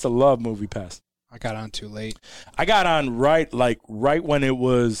 I used to love Movie Pass. I got on too late. I got on right when it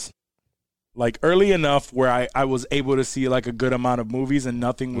was like early enough where I was able to see like a good amount of movies and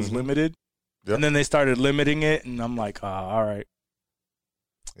nothing was limited. Yep. And then they started limiting it, and I'm like, all right.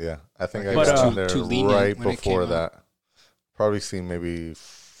 Yeah, I think I got on there right before that. Probably seen maybe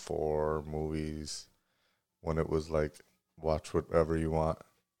 4 movies when it was like, watch whatever you want.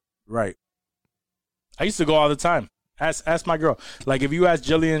 Right. I used to go all the time. Ask my girl. Like, if you ask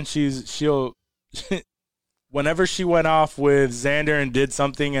Jillian, she'll whenever she went off with Xander and did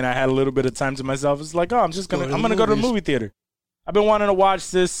something and I had a little bit of time to myself, it's like, oh, I'm going to go to the movie theater. I've been wanting to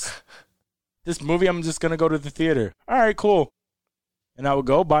watch this movie. I'm just going to go to the theater. All right, cool. And I would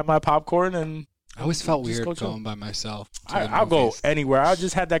go buy my popcorn and I always felt weird going by myself. I'll go anywhere. I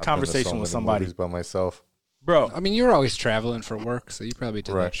just had that conversation with somebody. By myself. Bro. I mean, you were always traveling for work, so you probably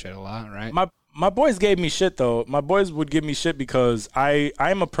did that shit a lot, right? My boys gave me shit, though. My boys would give me shit because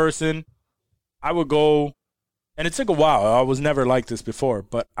I'm a person, I would go, and it took a while. I was never like this before,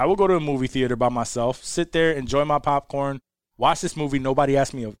 but I would go to a movie theater by myself, sit there, enjoy my popcorn, watch this movie. Nobody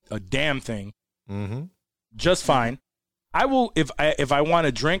asked me a damn thing. Mm-hmm. Just fine. I will, if I want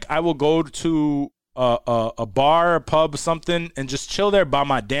to drink, I will go to a bar, a pub, something, and just chill there by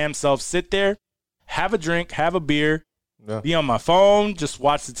my damn self. Sit there, have a drink, have a beer, be on my phone, just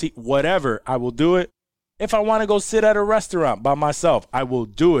watch the TV, whatever. I will do it. If I want to go sit at a restaurant by myself, I will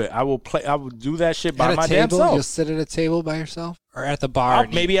do it. I will do that shit by my damn self. You'll sit at a table by yourself, or at the bar?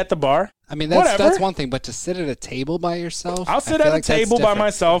 Maybe at the bar. I mean, that's one thing, but to sit at a table by yourself, I'll sit at a table by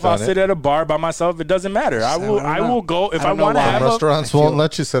myself. I'll sit at a bar by myself. It doesn't matter. I will go if I want to have. Restaurants won't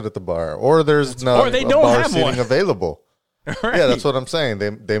let you sit at the bar, or there's no, or they don't bar have seating one available. Right. Yeah, that's what I'm saying.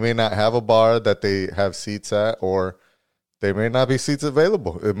 They may not have a bar that they have seats at, or they may not be seats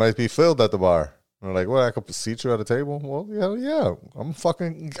available. It might be filled at the bar. They're like, well, I could seat you at a table. Well, yeah.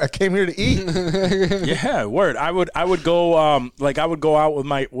 I came here to eat. Yeah, word. I would go. I would go out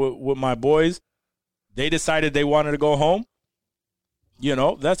with my boys. They decided they wanted to go home.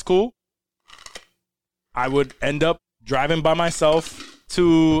 That's cool. I would end up driving by myself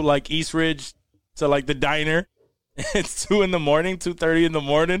to like East Ridge to like the diner. It's 2:30 in the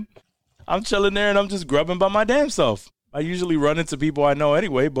morning. I'm chilling there and I'm just grubbing by my damn self. I usually run into people I know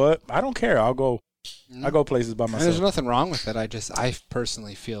anyway, but I don't care. I'll go. I go places by myself. And there's nothing wrong with it. I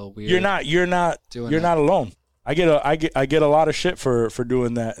personally feel weird. You're not alone. I get a lot of shit for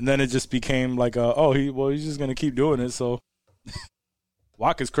doing that, and then it just became like he's just gonna keep doing it. So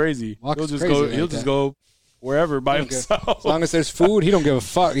Walk is crazy. He'll just go wherever by himself. As long as there's food, he don't give a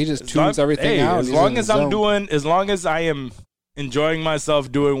fuck. He just tunes everything out. As long as I am enjoying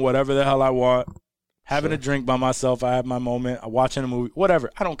myself, doing whatever the hell I want, having a drink by myself, I have my moment, I'm watching a movie,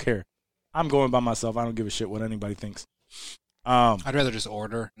 whatever. I don't care. I'm going by myself. I don't give a shit what anybody thinks. I'd rather just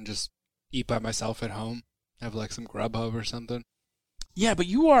order and just eat by myself at home. Have like some Grubhub or something. Yeah, but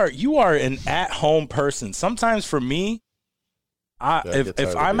you are an at-home person. Sometimes for me,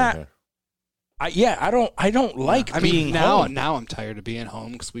 if I'm I don't like being home. Now I'm tired of being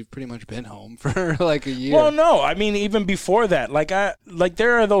home because we've pretty much been home for like a year. Well, no, I mean even before that, like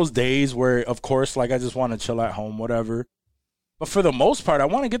there are those days where, of course, like I just want to chill at home, whatever. But for the most part, I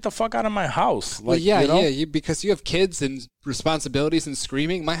want to get the fuck out of my house. Like, well, yeah, you know? yeah, because you have kids and responsibilities and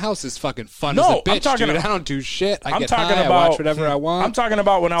screaming. My house is fucking fun as a bitch, dude. I don't do shit. I watch whatever I want. I'm talking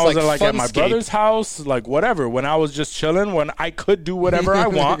about when I was at my brother's house, like whatever. When I was just chilling, when I could do whatever I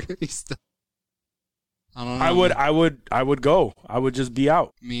want. I don't know. I would go. I would just be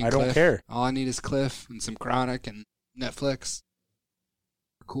out. I don't care. All I need is Cliff and some Chronic and Netflix.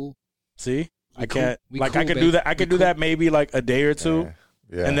 Cool. See? I can't. I could do that. I could do that maybe like a day or two,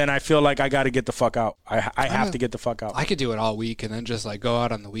 and then I feel like I got to get the fuck out. I have to get the fuck out. I could do it all week and then just like go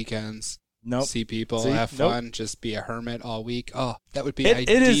out on the weekends. Nope. See people, have fun, just be a hermit all week. Oh, that would be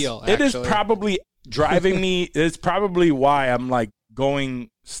ideal. It is probably driving me. It's probably why I'm like going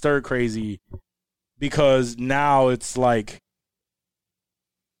stir crazy, because now it's like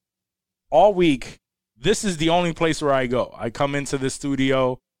all week. This is the only place where I go. I come into the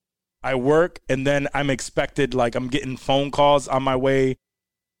studio. I work, and then I'm expected, like, I'm getting phone calls on my way,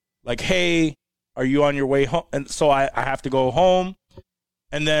 like, hey, are you on your way home? And so I have to go home,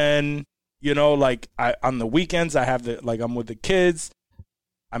 and then, you know, like, on the weekends, I have I'm with the kids,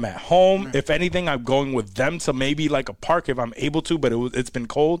 I'm at home. If anything, I'm going with them to maybe, like, a park if I'm able to, but it's been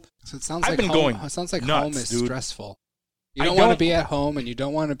cold. So it sounds like home is stressful. You don't want to be at home, and you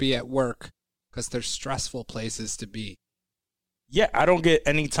don't want to be at work, because they're stressful places to be. Yeah, I don't get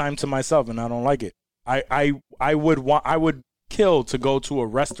any time to myself, and I don't like it. I would kill to go to a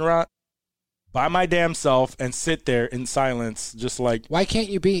restaurant by my damn self and sit there in silence, just like. Why can't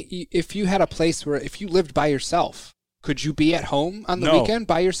you be? If you had a place where, if you lived by yourself, could you be at home on the weekend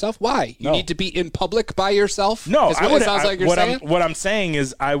by yourself? Why? You need to be in public by yourself? No, it sounds like you're saying. What I'm saying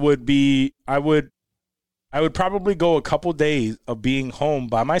is, I would probably go a couple days of being home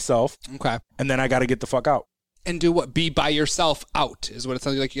by myself. Okay, and then I got to get the fuck out. And do what? Be by yourself out is what it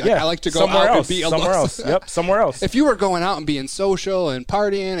sounds like. Yeah, I like to go somewhere out else, and be somewhere alone. else. Yep, somewhere else. If you were going out and being social and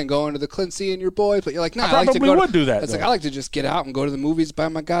partying and going to the Clincy and your boys, but you're like, nah, I like to go would do that. It's like I like to just get out and go to the movies by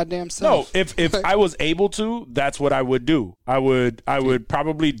my goddamn self. No, if I was able to, that's what I would do. I would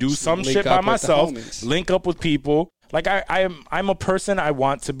probably do some shit by myself, link up with people. Like I'm a person. I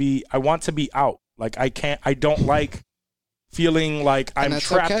want to be out. Like I don't like feeling like I'm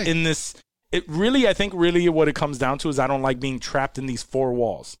trapped in this. I think what it comes down to is I don't like being trapped in these four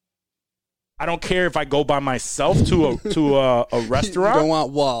walls. I don't care if I go by myself to a restaurant. You don't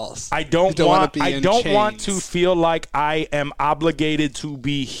want walls. I don't want to feel like I am obligated to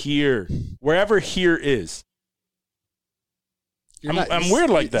be here, wherever here is. I'm weird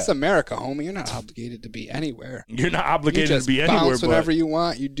like that. It's America, homie. You're not obligated to be anywhere. You're not obligated to be anywhere. You bounce whenever you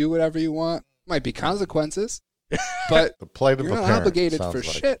want. You do whatever you want. Might be consequences, but you're not obligated for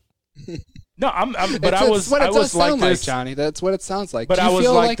shit. No, I was like this, Johnny. That's what it sounds like. But I was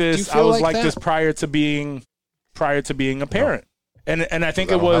like this. I was like this prior to being a parent, and I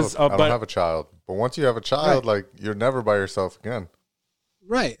think it was. I don't have a child, but once you have a child, like you're never by yourself again.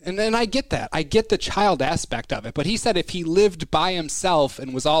 Right, and I get that. I get the child aspect of it. But he said if he lived by himself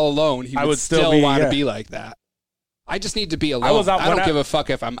and was all alone, he would still want to be like that. I just need to be alone. I don't give a fuck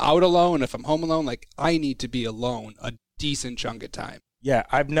if I'm out alone, if I'm home alone. Like I need to be alone a decent chunk of time. Yeah,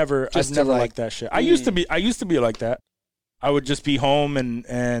 I've never liked that shit. I used to be like that. I would just be home and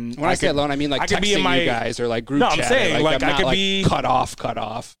when I say alone, I mean like texting you guys or like group chat. No, I'm saying like I could be cut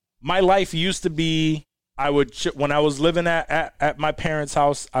off. My life used to be when I was living at my parents'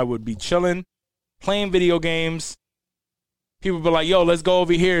 house, I would be chilling, playing video games. People would be like, "Yo, let's go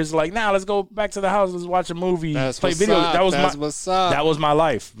over here." It's like, "Nah, let's go back to the house. Let's watch a movie, play video." That was my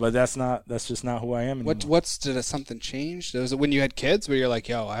life, but that's just not who I am anymore. Did something change? Was it when you had kids where you're like,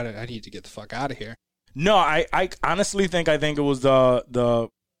 "Yo, I need to get the fuck out of here"? No, I honestly think it was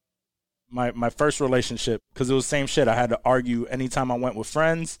my first relationship, because it was the same shit. I had to argue anytime I went with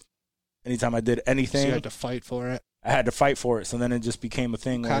friends, anytime I did anything. So you had to fight for it. I had to fight for it. So then it just became a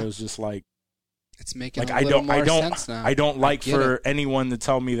thing where it was just like. It's making a little more sense now. I don't like for anyone to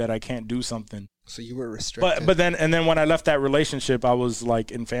tell me that I can't do something. So you were restricted. But then when I left that relationship, I was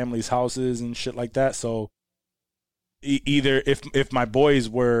like in families' houses and shit like that. So either if my boys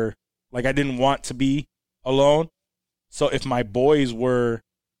were like, I didn't want to be alone. So if my boys were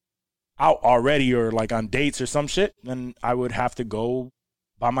out already or like on dates or some shit, then I would have to go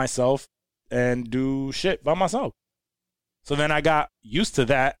by myself and do shit by myself. So then I got used to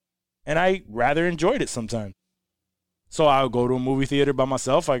that. And I rather enjoyed it sometimes. So I'll go to a movie theater by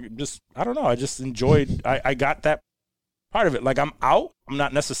myself. I just enjoyed. I got that part of it. Like, I'm out. I'm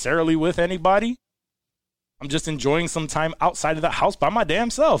not necessarily with anybody. I'm just enjoying some time outside of the house by my damn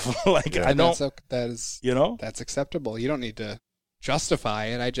self. Like, I don't. That is, that's acceptable. You don't need to justify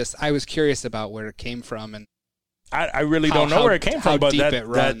it. I was curious about where it came from, and I really don't know where it came from, but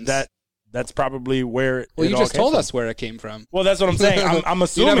that's probably where. Well, you just told us where it came from. Well, that's what I'm saying. I'm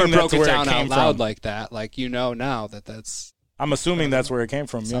assuming you never that's broke where it down it came out loud from. like that. Like, now that's. I'm assuming that's where it came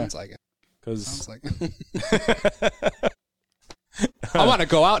from. Sounds like it. Sounds like it. I want to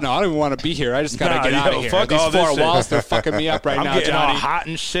go out now. I don't even want to be here. I just got to get out of here. Fuck These all four this walls, shit. they're fucking me up right I'm now, getting Johnny. all hot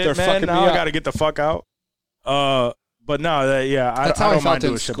and shit, They're man. fucking Now me I got to get the fuck out. But no, that's how I I don't felt mind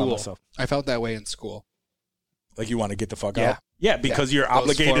doing in shit by school. myself. I felt that way in school. Like, you want to get the fuck Yeah. out? Yeah, because you're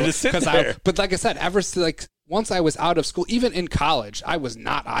obligated to sit there. But like I said, once I was out of school, even in college, I was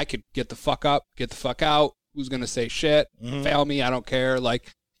not. I could get the fuck up, get the fuck out. Who's gonna say shit? Fail me? I don't care.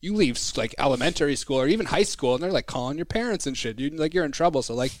 Like, you leave like elementary school or even high school, and they're like calling your parents and shit. Dude, like, you're in trouble.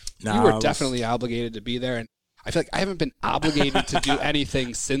 So like, you were definitely obligated to be there, and I feel like I haven't been obligated to do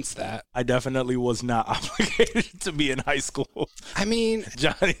anything since that. I definitely was not obligated to be in high school. I mean,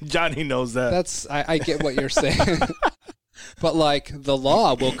 Johnny knows that. I get what you're saying. But like, the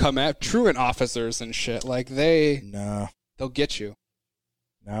law will come at truant officers and shit. Like, they'll get you.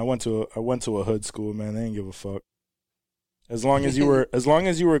 Nah, I went to a hood school, man. They didn't give a fuck. As long as you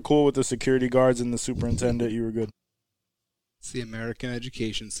were cool with the security guards and the superintendent, you were good. It's the American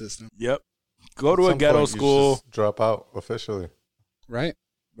education system. Yep. Go to a ghetto school. Just drop out officially. Right.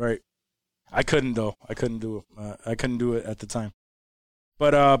 I couldn't though. I couldn't do it. I couldn't do it at the time.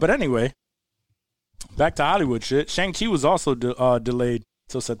 But anyway, back to Hollywood shit. Shang-Chi was also delayed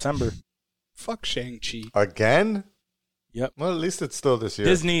till September. Fuck Shang-Chi. Again? Yep. Well, at least it's still this year.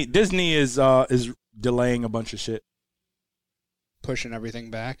 Disney is delaying a bunch of shit. Pushing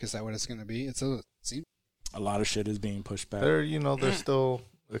everything back. Is that what it's going to be? A lot of shit is being pushed back. They're still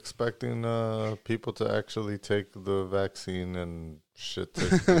expecting people to actually take the vaccine and shit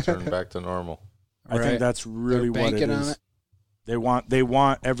to return back to normal. I think that's really what it is. They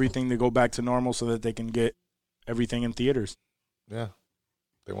want everything to go back to normal so that they can get everything in theaters. Yeah.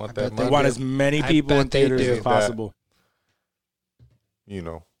 They want that money. They want as many people in theaters as possible.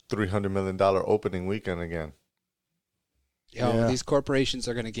 $300 million opening weekend again. These corporations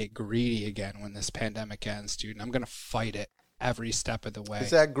are going to get greedy again when this pandemic ends, dude. And I'm going to fight it every step of the way.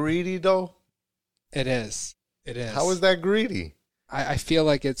 Is that greedy, though? It is. How is that greedy? I feel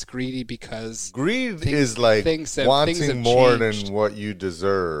like it's greedy because greed is like wanting more than what you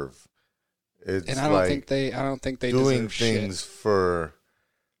deserve. It's and I don't think they doing deserve things shit. for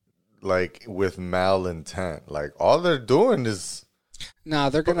like with malintent. Like, all they're doing is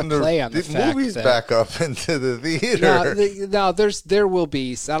they're going to play on the fact movies that back up into the theater. There will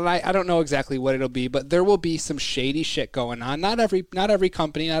be. I don't know exactly what it'll be, but there will be some shady shit going on. Not every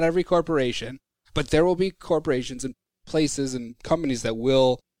company, not every corporation, but there will be corporations and places and companies that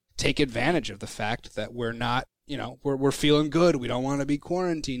will take advantage of the fact that we're not, we're feeling good. We don't want to be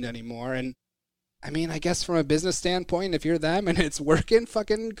quarantined anymore. And I mean, I guess from a business standpoint, if you're them and it's working,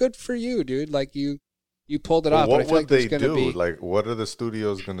 fucking good for you, dude. Like, you pulled it off. What would they do? Like, what are the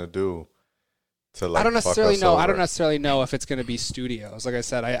studios gonna do to like? I don't necessarily know. Over? I don't necessarily know if it's gonna be studios. Like I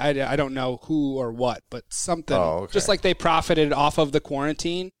said, I don't know who or what, but something. Oh, okay. Just like they profited off of the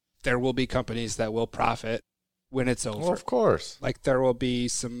quarantine, there will be companies that will profit when it's over. Well, of course. Like, there will be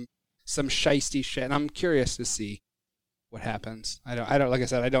some shiesty shit, and I'm curious to see what happens. I don't. Like I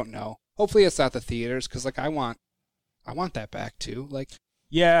said, I don't know. Hopefully, it's not the theaters, because like I want that back too. Like,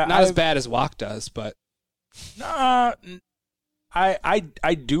 yeah, not as bad as Walk does, but. Nah,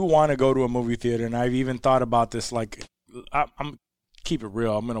 I do want to go to a movie theater, and I've even thought about this. Like, I'm keep it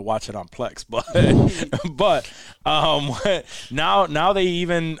real. I'm gonna watch it on Plex, but now they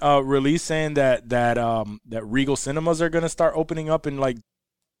even release saying that Regal Cinemas are gonna start opening up in like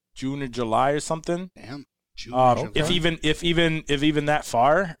June or July or something. Damn, June or July. If even that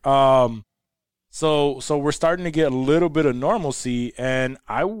far. So we're starting to get a little bit of normalcy, and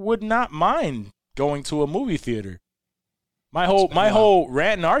I would not mind going to a movie theater. My whole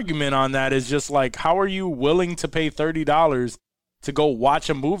rant and argument on that is just like, how are you willing to pay $30 to go watch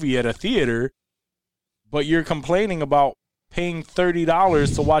a movie at a theater, but you're complaining about paying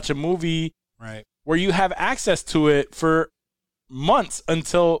 $30 to watch a movie where you have access to it for months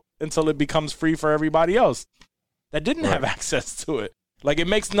until it becomes free for everybody else that didn't have access to it. Like, it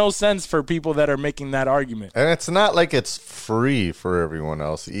makes no sense for people that are making that argument. And it's not like it's free for everyone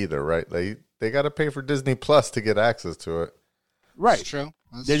else either, right? They got to pay for Disney Plus to get access to it. Right. That's true.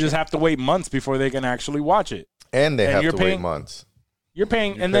 They just have to wait months before they can actually watch it. And they have to wait months. You're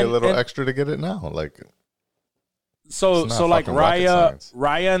paying, and then a little extra to get it now. Like, So It's not like fucking rocket science.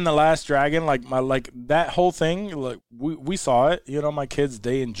 Raya and the Last Dragon, like that whole thing, like we saw it. You know, my kids,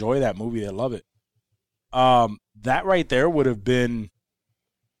 they enjoy that movie, they love it. That right there would have been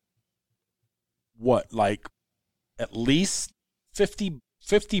what, like at least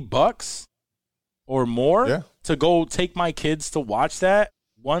 $50 or more to go take my kids to watch that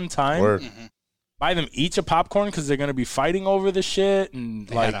one time. Word. Buy them each a popcorn because they're gonna be fighting over the shit, and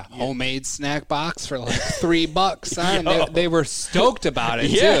They like had a homemade snack box for like $3, huh? And they were stoked about it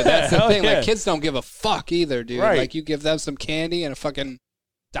too. That's the thing. Yeah. Like kids don't give a fuck either, dude. Right. Like you give them some candy and a fucking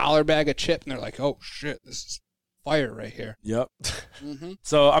 $1 bag of chip, and they're like, "Oh shit, this is fire right here." Yep.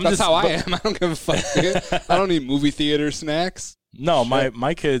 So That's how I am. I don't give a fuck, dude. I don't need movie theater snacks. No,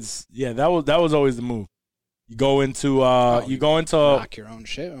 my kids, that was always the move. You go into rock your own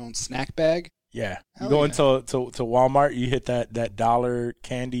shit, your own snack bag. Yeah. Hell You go yeah. into Walmart, you hit that dollar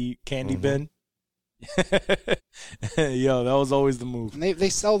candy bin. Yo, that was always the move. And they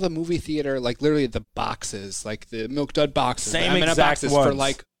sell the movie theater like literally the boxes, like the Milk Dud boxes, Same the M&M exact boxes ones. for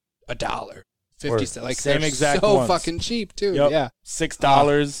like $1, 50 cents. Like Same they're exact so ones. fucking cheap too. Yep. Yeah,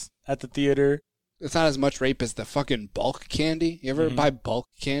 $6 at the theater. it's not as much rape as the fucking bulk candy. You ever buy bulk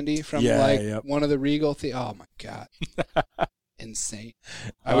candy from Yep. one of the Regal Oh my god, insane!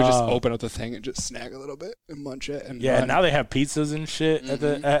 I would just open up the thing and just snag a little bit and munch it. And Yeah, run. now they have pizzas and shit at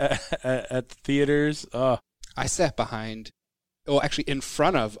the theaters. I sat actually in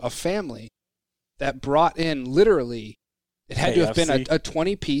front of a family that brought in literally, it had to have been a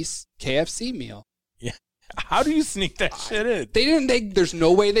 20-piece KFC meal. Yeah. How do you sneak that shit in? They didn't. There's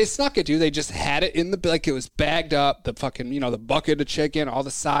no way they snuck it, dude. They just had it in like it was bagged up. The fucking, the bucket of chicken, all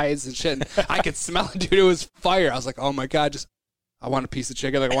the sides and shit. And I could smell it, dude. It was fire. I was like, oh my god, I want a piece of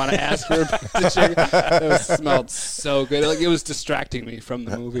chicken. Like I want to ask for a piece of chicken. It smelled so good. Like it was distracting me from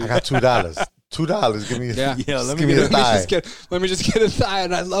the movie. I got $2. $2. Give me let give me a thigh. Let me just get a thigh,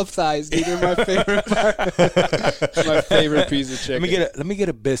 and I love thighs, dude. They're my favorite part. It's my favorite piece of chicken. Let me get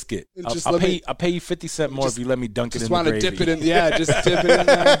a biscuit. I'll pay you 50 cents more if you let me dunk it in the gravy. Just want to dip it in, just dip it in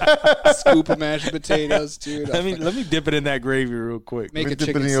there. Scoop of mashed potatoes, dude. Let me dip it in that gravy real quick. Make a Dip it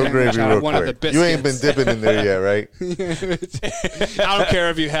chicken in your sandwich gravy out real of one of the quick. biscuits. You ain't been dipping in there yet, right? I don't care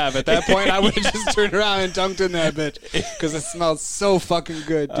if you have. At that point, I would have just turned around and dunked in that bitch because it smells so fucking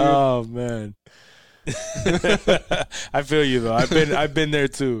good, dude. Oh man. I feel you though. I've been there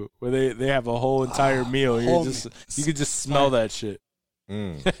too, where they have a whole entire meal. You can just smell that shit.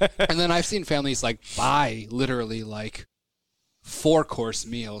 And then I've seen families like buy literally like 4-course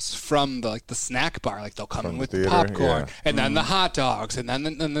meals from the snack bar. Like they'll come in with the popcorn and then the hot dogs, and then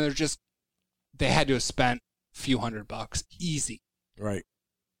they had to have spent a few $100 easy. Right.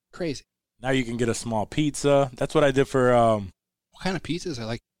 Crazy. Now you can get a small pizza. That's what I did for. What kind of pizzas are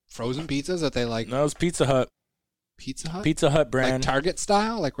like frozen pizzas that they like? No, it's Pizza Hut. Pizza Hut? Pizza Hut brand. Like Target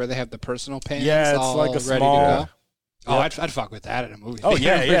style, like where they have the personal pans. Yeah, it's all like a ready small. to go. Oh, I'd fuck with that at a movie. Oh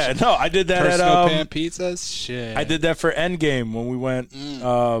theater. yeah. No, I did that personal at pan pizzas. Shit. I did that for Endgame when we went.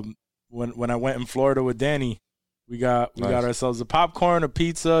 When I went in Florida with Danny, we got ourselves a popcorn, a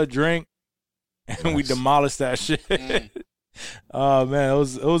pizza, a drink, and we demolished that shit. Oh man, it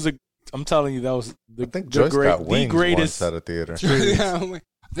was a. I'm telling you, that was I think Joyce got wings once at a theater.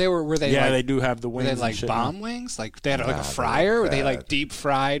 Were they yeah, like, they do have the wings. were they like and shit bomb now. wings? Like they had like a fryer? Were they like deep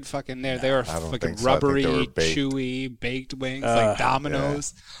fried? Fucking there. They were fucking so. I think rubbery, they were baked. chewy, baked wings like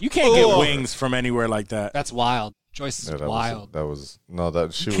Domino's. You can't get wings from anywhere like that. That's wild. Joyce is wild. She was not.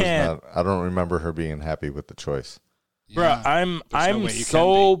 I don't remember her being happy with the choice. Bro, I'm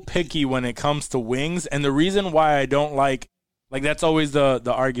so picky when it comes to wings, and the reason why I don't like that's always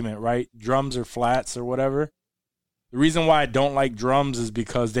the argument, right? Drums or flats or whatever. The reason why I don't like drums is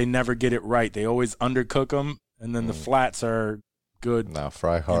because they never get it right. They always undercook them, and then the flats are good. Nah,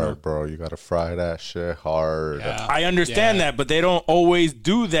 fry hard, bro. You gotta fry that shit hard. Yeah. I understand that, but they don't always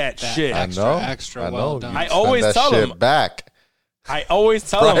do that shit. Extra well done. I always tell them back. I always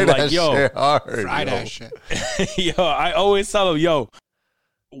tell them like, yo, shit hard, fry that shit. yo, I always tell them, yo,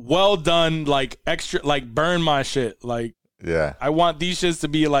 well done, like extra, like burn my shit, like. Yeah, I want these shits to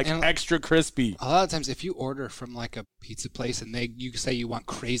be like extra crispy. A lot of times, if you order from like a pizza place and you say you want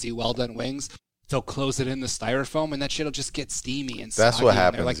crazy well done wings, they'll close it in the styrofoam and that shit'll just get steamy and that's soggy what in there.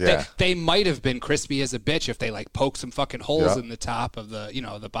 happens. Like they might have been crispy as a bitch if they like poke some fucking holes in the top of the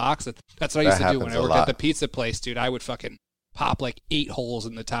the box. That's what I used to do when I worked at the pizza place, dude. I would fucking pop like 8 holes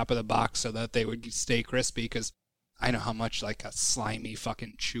in the top of the box so that they would stay crispy because I know how much like a slimy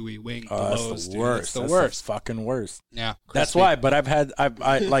fucking chewy wing blows, that's the dude. worst. It's the that's worst. the fucking worst. Yeah, that's why. But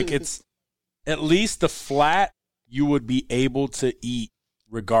I like it's at least the flat you would be able to eat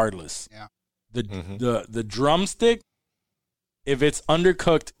regardless. Yeah, the drumstick, if it's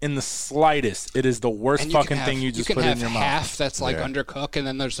undercooked in the slightest, it is the worst fucking thing you just put in your mouth. Half that's like undercooked, and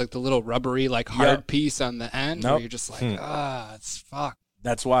then there's like the little rubbery, like hard piece on the end where you're just like, it's fuck.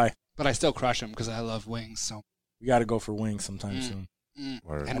 That's why. But I still crush them because I love wings. So we got to go for wings sometime soon.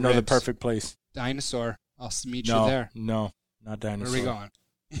 And I know the ribs. Perfect place. Dinosaur. I'll meet you there. No, not dinosaur. Where are we going?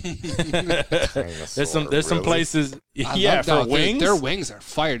 There's some places. For wings. Their wings are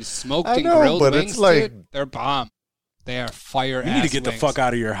fired. Smoked and grilled wings, dude. They're bomb. They are fire. You need to get the fuck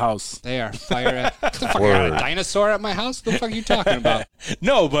out of your house. They are fire. What the fuck? I got a dinosaur at my house? What the fuck are you talking about?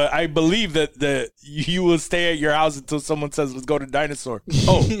 No, but I believe that you will stay at your house until someone says, "Let's go to dinosaur."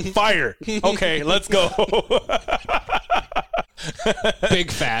 Oh, fire! Okay, let's go.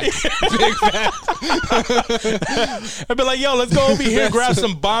 Big fat. Big fat. I'd be like, yo, let's go over here, grab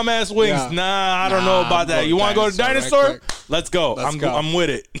some bomb ass wings. Yeah. Nah, I don't know about that. You want to go to dinosaur? Right, let's go. I'm with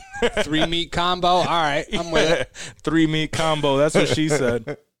it. 3 meat combo. All right, I'm with it. 3 meat combo. That's what she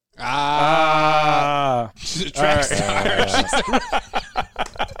said. She's a track star.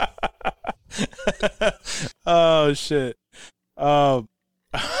 Oh shit.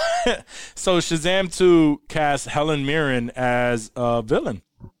 So Shazam 2 cast Helen Mirren as a villain.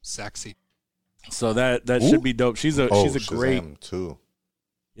 Sexy. So that should be dope. She's a great Shazam 2.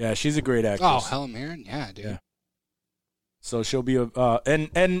 Yeah, she's a great actress. Oh, Helen Mirren, yeah, dude. Yeah. So she'll be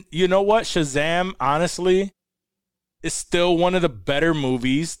and you know what? Shazam, honestly, is still one of the better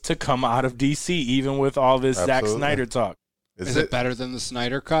movies to come out of DC, even with all this Zack Snyder talk. Is it better than the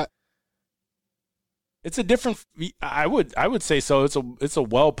Snyder cut? It's a different. I would say so. It's a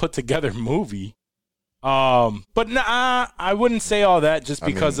well put together movie. But nah, I wouldn't say all that just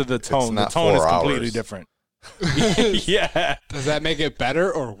because of the tone. The tone is completely different. Yeah. Does that make it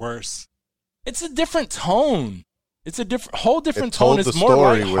better or worse? It's a different tone. It's a whole different tone. It's the more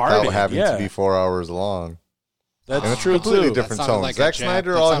story lighthearted. without having to be 4 hours long. That's true completely too. Different tone. Like Zack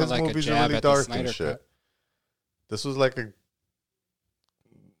Snyder, all his like movies are really dark and shit. Cut. This was like a.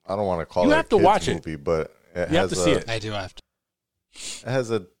 I don't want to call you it have a to kids watch movie, but you have to see it. I do have to. It has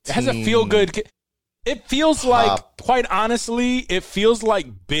a feel good. It feels like, quite honestly, it feels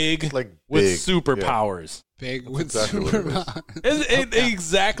like Big with superpowers. Big with exactly superpowers.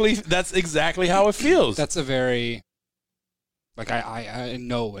 Exactly. That's exactly how it feels. That's a very. Like I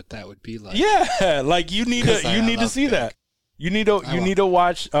know what that would be like. Yeah, like you need to see Big. that. You need to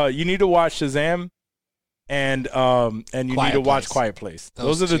watch Shazam, and you need to watch Quiet Place.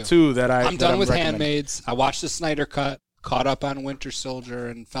 Those are the two that I'm done with recommending. Handmaids. I watched the Snyder cut, caught up on Winter Soldier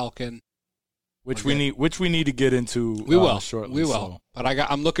and Falcon, which we need to get into. We will shortly. We will. So. But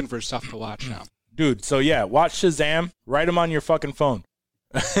I'm looking for stuff to watch now, dude. So yeah, watch Shazam. Write them on your fucking phone.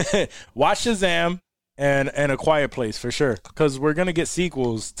 Watch Shazam. And A Quiet Place for sure, because we're gonna get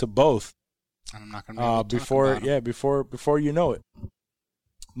sequels to both. And I'm not gonna be before you know it.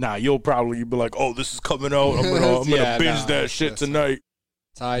 Nah, you'll probably be like, "Oh, this is coming out. I'm gonna binge that shit tonight."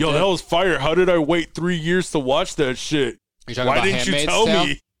 Yo, that was fire. How did I wait 3 years to watch that shit? Why didn't you tell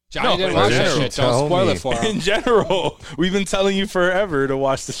me? Johnny didn't watch that shit. Don't spoil it for him. In general, we've been telling you forever to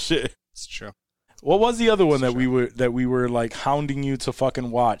watch the shit. It's true. What was the other one that we were like hounding you to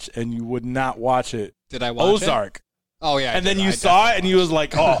fucking watch and you would not watch it? Did I watch Ozark. It? Oh yeah. And then you saw it and you was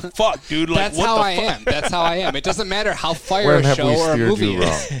like, "Oh fuck, dude!" Like, that's what how the I fuck? am. That's how I am. It doesn't matter how fire a show or a movie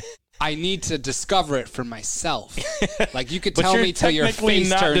is. I need to discover it for myself. Like you could tell me till your face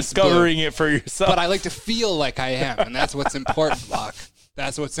not turns discovering blue. it for yourself. But I like to feel like I am, and that's what's important, Buck.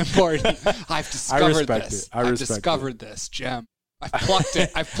 That's what's important. I've discovered this. I've discovered this gem. I plucked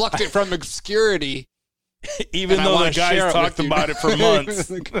it. I plucked it from obscurity. Even though the guys talked about it for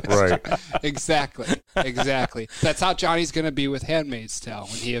months. Right. Exactly. That's how Johnny's going to be with Handmaid's Tale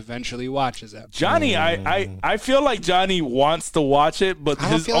when he eventually watches it. Johnny, I feel like Johnny wants to watch it, but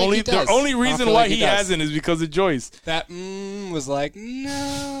the only reason why he hasn't is because of Joyce. That was like, no,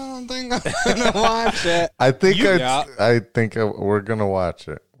 I don't think I'm going to watch it. I think we're going to watch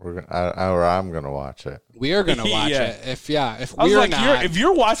it. I'm going to watch it. We are going to watch it. If I was like, if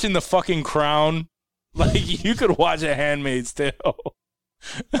you're watching The fucking Crown, like, you could watch A Handmaid's Tale.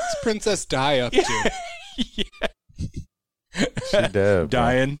 What's Princess Di up to? She dead.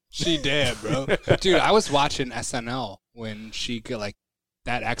 Dying. She dead, bro. Dude, I was watching SNL when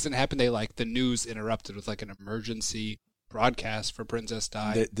that accident happened. The news interrupted with like an emergency broadcast for Princess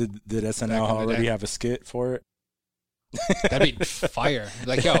Di. Did SNL already have a skit for it? That'd be fire.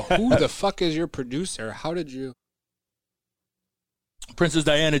 Like, yo, who the fuck is your producer? How did you... Princess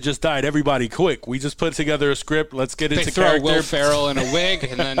Diana just died. Everybody, quick! We just put together a script. Let's get into throw character. Will Ferrell in a wig,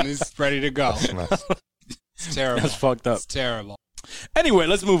 and then he's ready to go. It's terrible. That's fucked up. It's terrible. Anyway,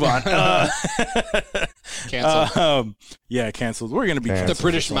 let's move on. Canceled. Yeah, canceled. We're gonna be The canceled.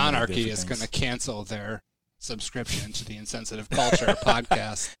 British for so many monarchy different is things. going to cancel their subscription to the Insensitive Culture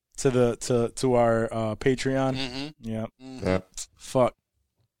podcast. to our Patreon. Mm-hmm. Yeah. Yeah. Fuck.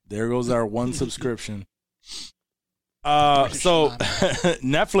 There goes our one subscription. British So monarchy.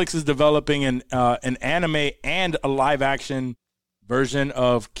 Netflix is developing an anime and a live action version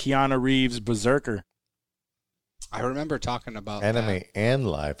of Keanu Reeves' Berserker. I remember talking about Anime that. and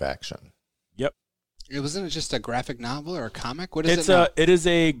live action. Yep. It wasn't it just a graphic novel or a comic? What is It's it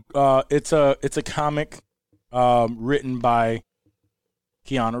now? it's a comic written by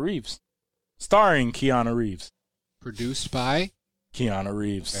Keanu Reeves, starring Keanu Reeves. Produced by? Keanu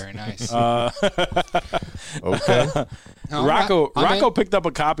Reeves. Very nice. Okay. No, Rocco I'm in. picked up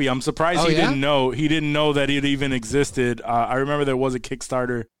a copy. I'm surprised Oh, he yeah? didn't know that it even existed. I remember there was a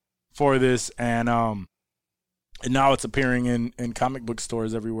Kickstarter for this, and now it's appearing in comic book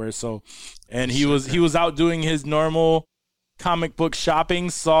stores everywhere. So, and he was out doing his normal comic book shopping,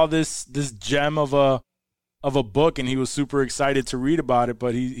 saw this gem of a book, and he was super excited to read about it.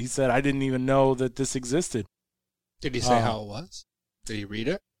 But he said, I didn't even know that this existed. Did he say how it was? Did he read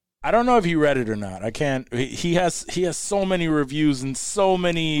it? I don't know if he read it or not. I can't. He has so many reviews and so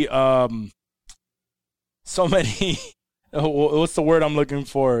many. What's the word I'm looking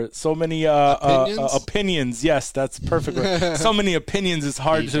for? So many Opinions? opinions. Yes, that's perfect. So many opinions. It's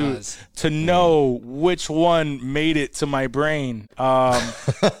hard He to does. know which one made it to my brain.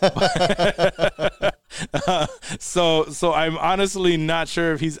 So I'm honestly not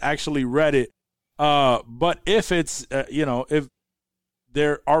sure if he's actually read it. But if it's if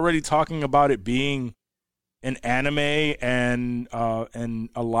they're already talking about it being an anime and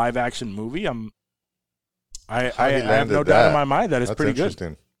a live action movie, I have no doubt in my mind that it's That's pretty good.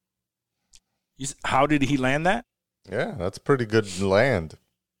 interesting. How did he land that? Yeah, that's pretty good land.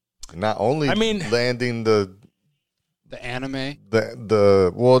 Not only landing The anime?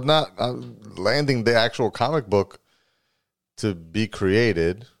 landing the actual comic book to be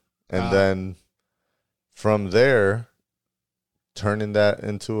created, and then from there turning that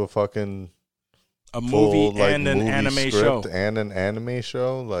into a fucking movie full, and an movie anime script show. and an anime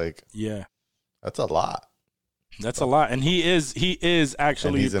show. Like, Yeah, that's a lot. that's a lot, and he is And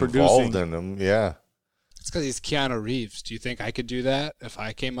actually he's producing. involved in them. Yeah. It's because he's Keanu Reeves. Do you think I could do that? If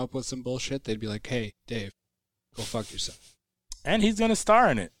I came up with some bullshit, they'd be like, hey, Dave, go fuck yourself. And he's gonna star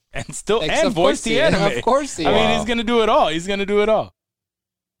in it, and Of voice course the he is. anime. Of course he I mean, is. he's gonna do it all. He's gonna do it all.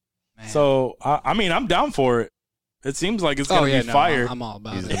 Man. So I'm down for it. It seems like it's gonna be fire. I'm all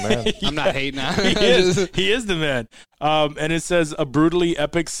about He's it. the man. I'm not hating on he it. is the man. And it says a brutally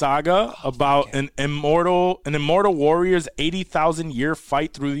epic saga about an immortal warrior's 80,000 year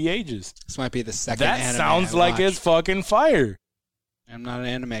fight through the ages. This might be the second That anime sounds I like watched. it's fucking fire. I'm not an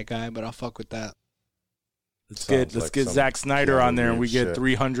anime guy, but I'll fuck with that. Let's Sounds get like some Zack Snyder Keanu on there, and we Reeves get shit.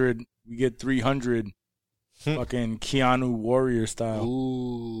 300. We get 300 fucking Keanu Warrior style.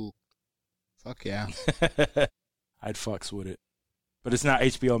 Ooh. Fuck yeah. I'd fucks with it, but it's not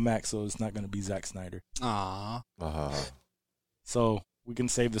HBO Max, so it's not gonna be Zack Snyder. Aw. So we can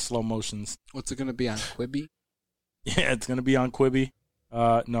save the slow motions. What's it going to be on Quibi? Yeah, it's gonna be on Quibi.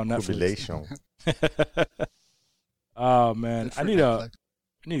 No, Netflix. Jubilation. Oh man, Good for I need Netflix.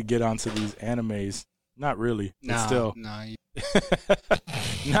 to get onto these animes. Not really, but still,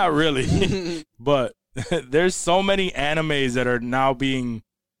 not really. But there's so many animes that are now being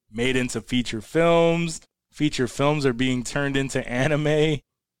made into feature films. Feature films are being turned into anime.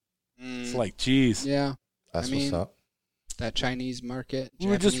 It's like, geez. Yeah. That's I mean, what's up. That Chinese market. We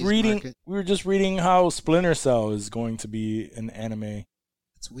were just reading how Splinter Cell is going to be an anime.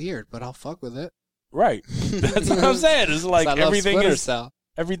 It's weird, but I'll fuck with it. Right. That's what I'm saying. It's like I love everything Splinter is Cell.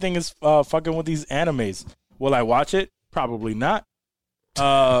 everything is fucking with these animes. Will I watch it? Probably not.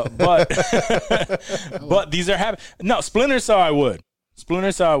 But but these are happening. No, Splinter Cell I would.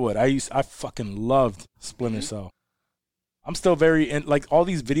 Splinter Cell I would. I fucking loved Splinter Cell. I'm still very in, like all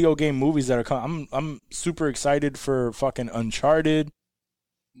these video game movies that are coming. I'm super excited for fucking Uncharted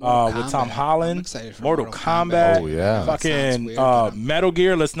with Tom Holland. I'm excited for Mortal Kombat. Oh yeah. That sounds Fucking weird, but I'm- Metal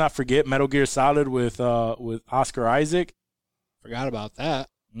Gear. Let's not forget Metal Gear Solid with Oscar Isaac. Forgot about that.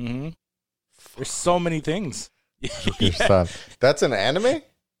 Mm-hmm. There's so many things. Your son. That's an anime?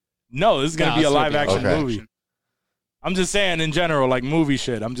 No, this is gonna No, be a it's gonna live be a action live movie. action. I'm just saying in general, like movie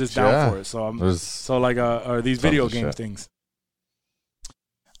shit. I'm just down Yeah. for it. So I'm There's these tons video of game shit. things.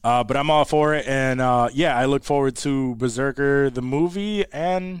 But I'm all for it, and yeah, I look forward to Berserker the movie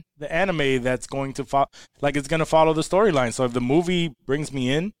and the anime that's going to follow. Like it's gonna follow the storyline. So if the movie brings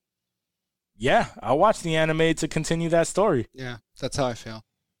me in, Yeah, I'll watch the anime to continue that story. Yeah, that's how I feel.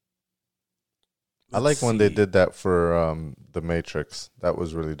 I like when they did that for the Matrix. That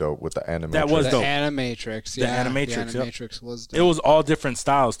was really dope with the Animatrix. That was dope. The Animatrix. Yeah, The Animatrix, The Animatrix was dope. It was all different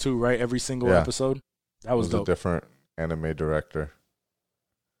styles too, right? Every single episode. That was dope. A different anime director.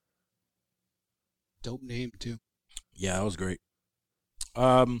 Dope name too. Yeah, that was great.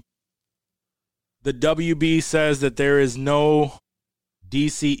 The WB says that there is no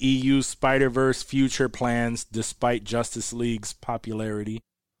DCEU Spider-Verse future plans despite Justice League's popularity.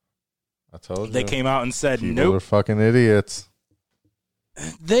 I told you. They came out and said, People nope. are fucking idiots.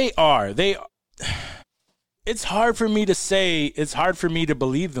 They are. It's hard for me to say. It's hard for me to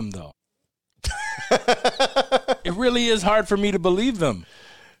believe them, though. It really is hard for me to believe them.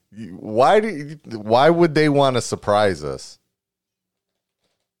 Why would they want to surprise us?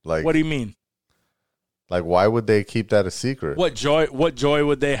 Like, what do you mean? Like, why would they keep that a secret? What joy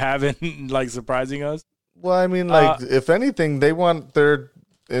would they have in like surprising us? Well, I mean, like, if anything, they want their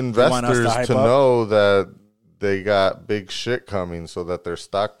investors to know that they got big shit coming so that their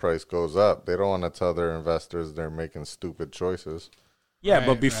stock price goes up. They don't want to tell their investors they're making stupid choices. Yeah, right,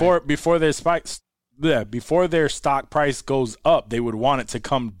 but before their spikes, before their stock price goes up, they would want it to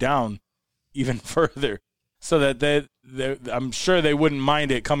come down even further, so that I'm sure they wouldn't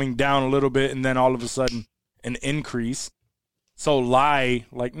mind it coming down a little bit and then all of a sudden an increase. So lie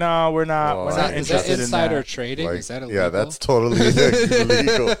like, no, we're not. We're not interested in that. Insider trading? Like, is that illegal? Yeah, that's totally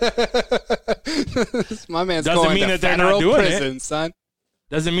illegal. My man's doesn't going mean to that they're not doing prison, it, son.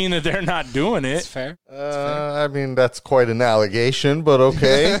 Doesn't mean that they're not doing it. It's fair. I mean, that's quite an allegation, but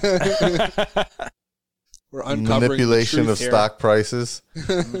okay. We're uncovering manipulation the of truth stock prices.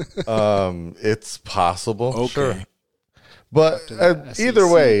 It's possible, okay. Sure. But either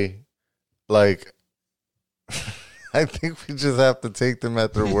way, like, I think we just have to take them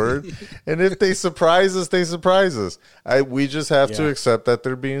at their word. And if they surprise us, they surprise us. We just have to accept that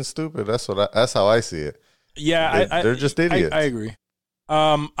they're being stupid. That's how I see it. Yeah, they're just idiots. I agree.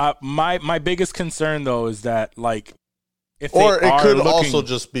 My biggest concern though is that, like, if or they it are could looking, also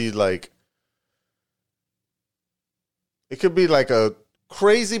just be like, it could be like a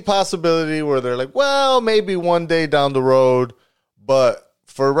crazy possibility where they're like, well, maybe one day down the road, but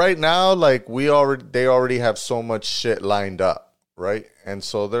for right now, like, they already have so much shit lined up, right? And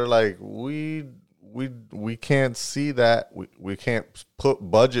so they're like, we can't see that. We can't put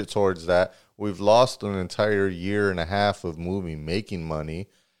budget towards that. We've lost an entire year and a half of making money,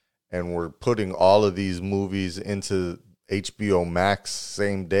 and we're putting all of these movies into HBO Max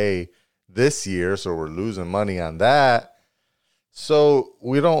same day this year, so we're losing money on that. So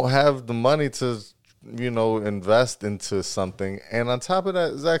we don't have the money to, invest into something. And on top of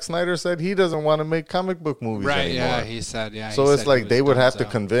that, Zack Snyder said he doesn't want to make comic book movies anymore. Yeah, he said, So it's like they would have to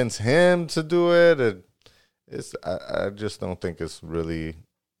convince him to do it. And I just don't think it's really.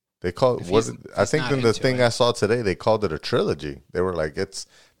 They call it. I think in the thing I saw today, they called it a trilogy. They were like,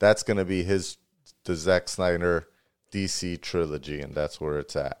 that's going to be the Zack Snyder DC trilogy, and that's where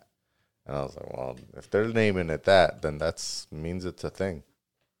it's at. And I was like, well, if they're naming it that, then that means it's a thing.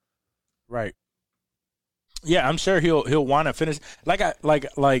 Right. Yeah, I'm sure he'll want to finish.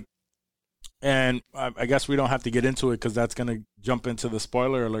 And I guess we don't have to get into it because that's going to jump into the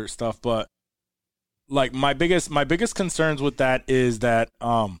spoiler alert stuff. But like my biggest concerns with that is that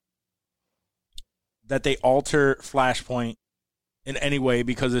that they alter Flashpoint in any way,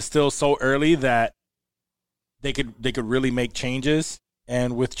 because it's still so early that they could really make changes.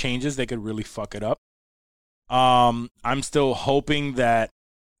 And with changes, they could really fuck it up. I'm still hoping that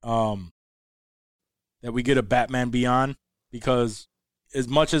that we get a Batman Beyond, because as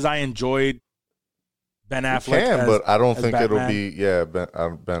much as I enjoyed Ben Affleck, but I don't think Batman, it'll be Ben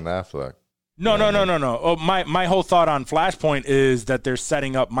Affleck. No. Oh, my whole thought on Flashpoint is that they're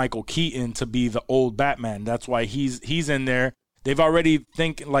setting up Michael Keaton to be the old Batman. That's why he's in there. They've already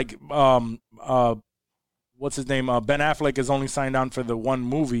what's his name? Ben Affleck is only signed on for the one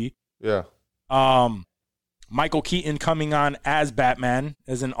movie. Yeah. Michael Keaton coming on as Batman,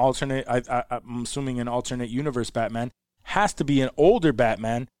 as an alternate, I'm assuming an alternate universe Batman, has to be an older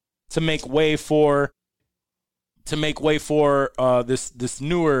Batman to make way for this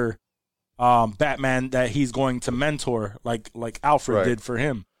newer Batman that he's going to mentor, like Alfred did for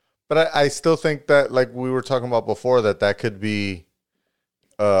him. But I still think that, like we were talking about before, that could be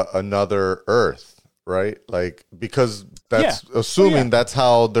another Earth. Right? like, because that's assuming that's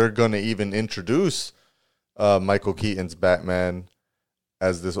how they're going to even introduce Michael Keaton's Batman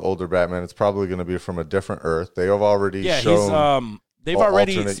as this older Batman. It's probably going to be from a different Earth. They have already shown they've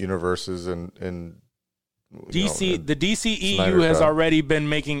already alternate universes in The DCEU Snyder has Cut. already been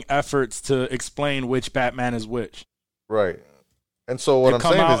making efforts to explain which Batman is which. Right. And so what They I'm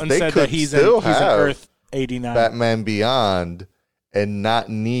come saying out is and they said could that he's still in have Earth 89. Batman Beyond and not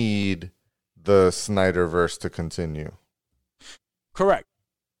need the Snyderverse to continue. Correct.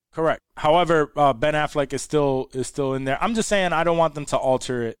 However, Ben Affleck is still in there. I'm just saying I don't want them to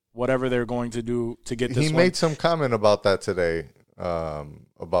alter it, whatever they're going to do to get this. He made some comment about that today,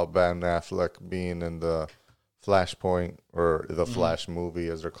 about Ben Affleck being in the Flashpoint or the Flash movie,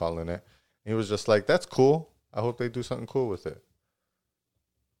 as they're calling it. He was just like, "That's cool. I hope they do something cool with it."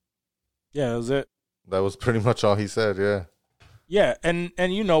 Yeah, that was it. That was pretty much all he said. Yeah. Yeah, and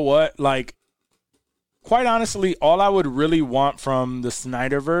you know what? Like, quite honestly, all I would really want from the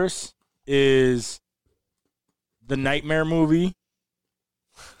Snyderverse is the Nightmare movie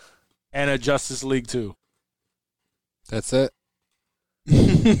and a Justice League 2. That's it.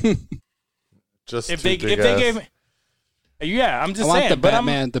 Just If they gave me, yeah, I'm just I want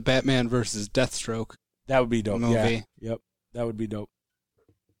saying. the Batman versus Deathstroke That would be dope. movie. Yeah. Yep, that would be dope.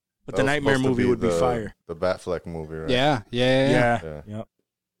 But That the was Nightmare supposed to movie would be the fire. The Batfleck movie, right? Yeah. Yeah. Yep.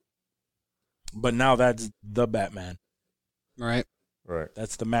 But now that's the Batman. Right. Right.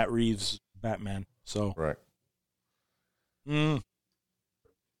 That's the Matt Reeves Batman. So Right. I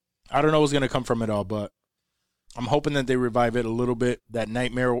don't know what's gonna come from it all, but I'm hoping that they revive it a little bit. That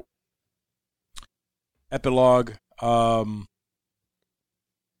Nightmare epilogue. We'll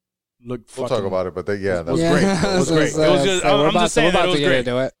talk about it, but that was was great. It was great. It was just. I'm just saying that it was great.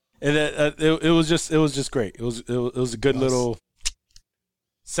 Into it. It was just great. It was a good little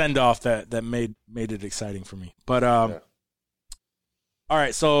send off that made it exciting for me. But all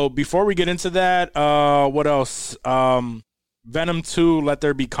right. So before we get into that, what else? Venom 2: Let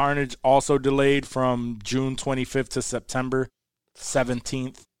There Be Carnage also delayed from June 25th to September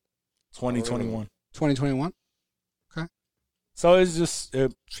 17th, 2021. 2021. So it's just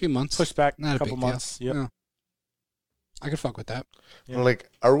A few months. pushed back Not a couple big deal. months. Yep. Yeah. I could fuck with that. Yeah. Like,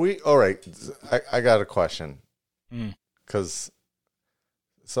 are we all right? I got a question because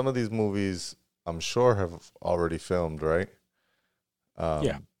some of these movies I'm sure have already filmed, right?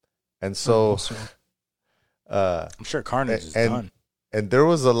 Yeah. And so, I'm sure Carnage is done. And there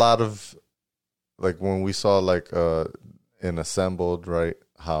was a lot of, like, when we saw like in Assembled, right?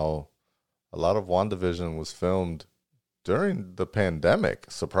 How a lot of WandaVision was filmed during the pandemic,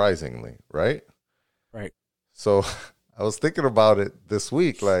 surprisingly, right? Right. So I was thinking about it this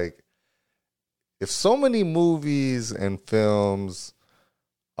week, like, if so many movies and films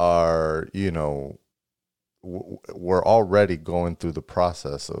are, we're already going through the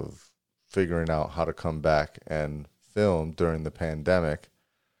process of figuring out how to come back and film during the pandemic,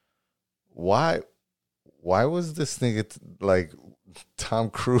 why was this thing like Tom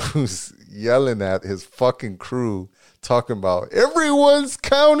Cruise yelling at his fucking crew, talking about everyone's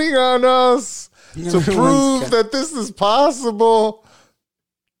counting on us to prove that this is possible?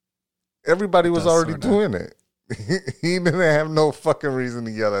 Everybody was already doing it. He didn't have no fucking reason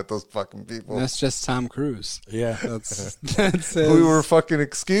to yell at those fucking people. That's just Tom Cruise. Yeah. That's We were fucking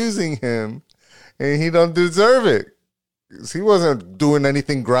excusing him, and he don't deserve it. 'Cause he wasn't doing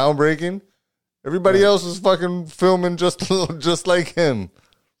anything groundbreaking. Everybody else was fucking filming just like him.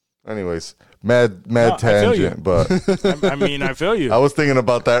 Anyways, mad tangent, but I mean, I feel you. I was thinking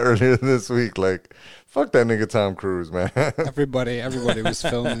about that earlier this week. Like, fuck that nigga Tom Cruise, man. everybody was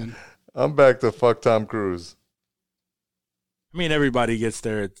filming. I'm back to fuck Tom Cruise. I mean, everybody gets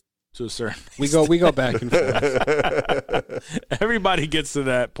there to a certain. We go back and forth. Everybody gets to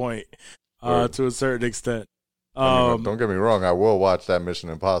that point to a certain extent. Don't get me wrong. I will watch that Mission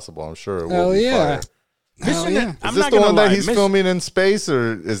Impossible. I'm sure it will Hell be yeah. fire. Hell yeah. Is this the one that he's filming in space,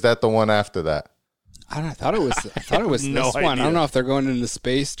 or is that the one after that? I thought it was No this one. I idea. don't know if they're going into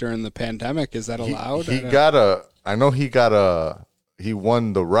space during the pandemic. Is that allowed? He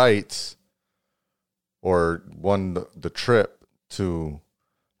won the rights or won the trip to,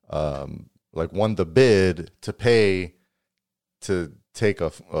 won the bid to pay to take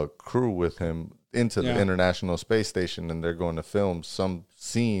a crew with him into the International Space Station, and they're going to film some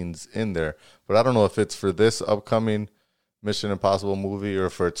scenes in there. But I don't know if it's for this upcoming Mission Impossible movie or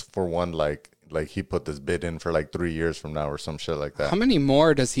if it's for one like he put this bid in for like 3 years from now or some shit like that. How many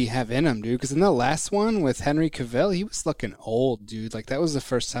more does he have in him, dude? Because in the last one with Henry Cavill, he was looking old, dude. Like, that was the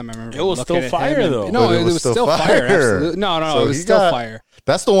first time I remember. It was looking still at fire, him. though. No, But it was still fire. Absolutely. No, So it was still fire.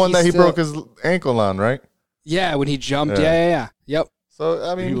 That's the one that he still- broke his ankle on, right? Yeah, when he jumped. Yeah. Yep. So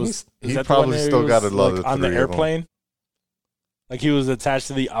I mean, Is he that the probably one that still got a was, lot like, of on the three of them. airplane. Like he was attached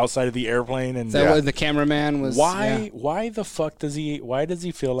to the outside of the airplane, and That was, the cameraman was. why the fuck does he? Why does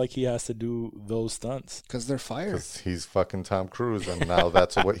he feel like he has to do those stunts? Because they're fired, Because he's fucking Tom Cruise, and now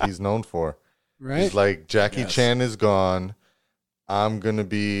that's what he's known for. right? He's like, Jackie Chan is gone. I'm gonna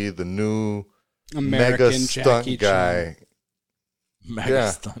be the new American mega stunt Jackie guy. Chan.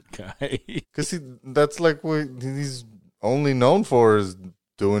 Mega stunt guy. Because that's like what he's only known for is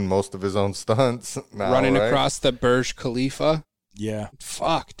doing most of his own stunts now, Running right? across the Burj Khalifa. Yeah,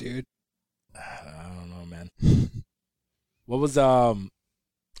 Fuck, dude. I don't know, man. What was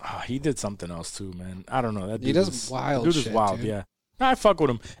he did something else too, man. I don't know. That dude He does is, wild Dude is shit, wild, dude. yeah. No, I fuck with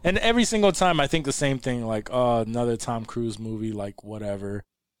him, and every single time I think the same thing. Like, another Tom Cruise movie, like whatever,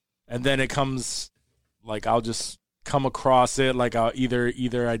 and then it comes, like I'll just come across it, like I'll either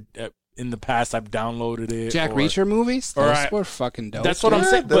in the past I've downloaded it. Jack or, Reacher movies? or Those were fucking dope. That's what I'm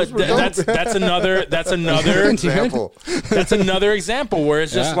saying. But that's another Example. that's another example where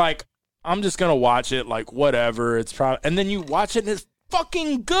it's just Yeah. like I'm just gonna watch it, like whatever. It's probably, and then you watch it and it's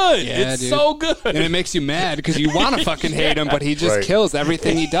fucking good. Yeah, it's dude. so good. And it makes you mad because you want to fucking hate him, but he just Right. kills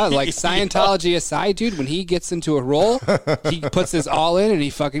everything he does. Like Scientology aside, dude, when he gets into a role, he puts his all in and he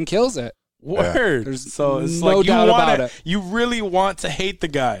fucking kills it. Word. There's So it's no like doubt you about want it. you really want to hate the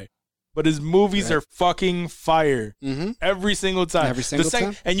guy, but his movies are fucking fire every single time. Every single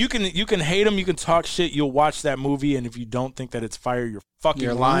time. And you can hate him, you can talk shit. You'll watch that movie, and if you don't think that it's fire, you're fucking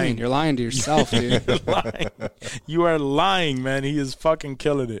You're lying. You're lying to yourself, dude. You're lying. You are lying, man. He is fucking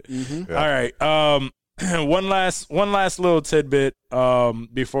killing it. Mm-hmm. All right. One last little tidbit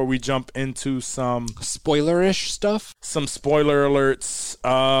before we jump into some Spoilerish stuff. spoiler alerts.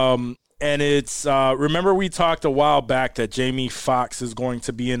 And it's remember we talked a while back that Jamie Foxx is going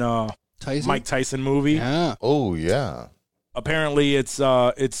to be in a Tyson? Mike Tyson movie. Yeah. Oh, yeah. Apparently, it's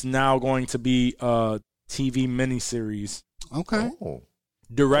now going to be a TV miniseries Okay. Oh.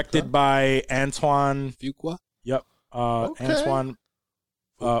 directed by Antoine. Fuqua? Yep. Okay. Antoine.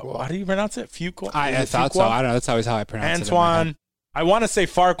 Fuqua. How do you pronounce it? Fuqua? I Is it thought Fuqua? so. I don't know. That's always how I pronounce it. in my head. Antoine. I want to say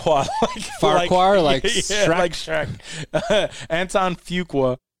Farquaad. Farquhar, like yeah, Shrek? like Shrek. Anton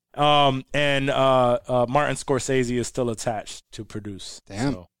Fuqua. And Martin Scorsese is still attached to produce.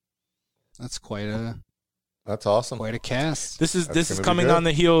 Damn. So That's quite a That's awesome. cast. this is That's gonna be coming good. on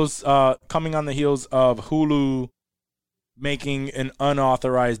the heels of Hulu making an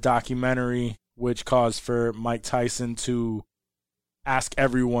unauthorized documentary, which caused for Mike Tyson to ask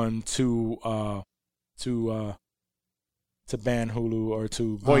everyone to ban Hulu or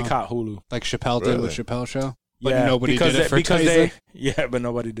to boycott Hulu. Like Chappelle did with Really? Chappelle Show. But Yeah, nobody did it for Tyson. but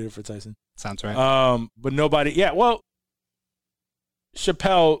nobody did it for Tyson. Sounds right. But nobody. Yeah, well,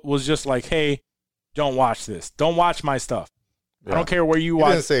 Chappelle was just like, "Hey, don't watch this. Don't watch my stuff. I don't care where you He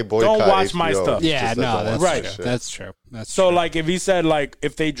watch. didn't say boycott don't watch my HBO. stuff." He Yeah, just said no, don't that's watch right. that shit. That's true. That's So, true. like, if he said, like,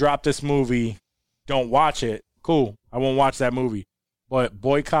 if they drop this movie, don't watch it. Cool, I won't watch that movie. But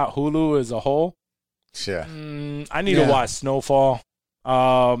boycott Hulu as a whole. Yeah. I need Yeah. to watch Snowfall.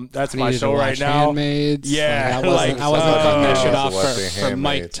 That's I my needed show to right watch now. Handmaids. Yeah, Like, I wasn't cutting that shit off watching for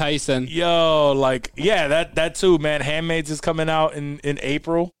Mike Handmaids. Tyson. Yo, like, yeah, that too, man. Handmaids is coming out in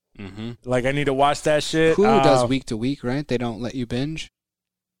April. Mm-hmm. Like, I need to watch that shit. Hulu does week to week, right? They don't let you binge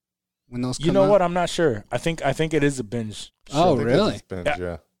when those come You know out? what? I'm not sure. I think it is a binge. Oh, I think really? it's binge, Yeah.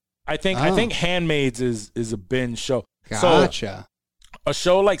 yeah. I think Handmaids is a binge show. Gotcha. So a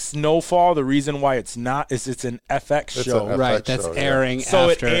show like Snowfall, the reason why it's not is it's an FX It's show. an Right, FX that's show, yeah. airing So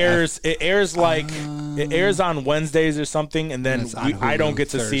after. it airs like it airs on Wednesdays or something, and then it's on I don't Hulu get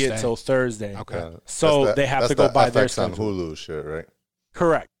to see it Thursday. till Thursday. Okay. Yeah. So That's they have that's to go the by their FX on schedule. Hulu shit, right?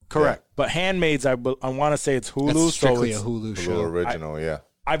 Correct. But Handmaids, I want to say it's Hulu. That's strictly so a it's, Hulu Hulu show. original, yeah.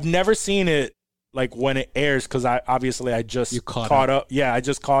 I've never seen it like when it airs because I just You caught up. Yeah, I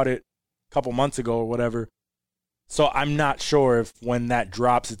just caught it a couple months ago or whatever. So I'm not sure if when that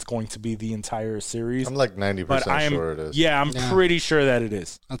drops, it's going to be the entire series. I'm like 90% but I am, sure it is. yeah, I'm Yeah. pretty sure that it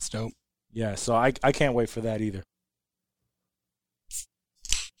is. That's dope. Yeah, so I can't wait for that either.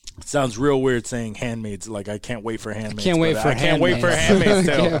 It sounds real weird saying Handmaids. Like I can't wait for Handmaids. Can't wait but for I can't wait for a Handmaid's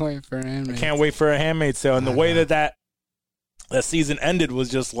I can't Tale. wait for Handmaid's. I can't wait for a Handmaid's Tale. And the way that season ended was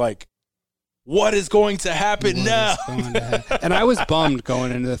just like, what is going to happen What now? is going to happen? And I was bummed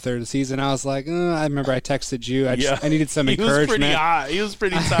going into the third season. I was like, I remember I texted you. I needed some He was pretty encouragement. hot. He was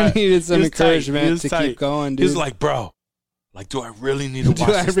pretty I tight. needed some He was tight. He encouragement was to tight. keep going, He dude. was like, bro, like, do I really need to watch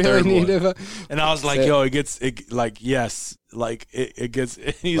Do I this really third need one? to? And I was like, yo, it gets yes, like it gets.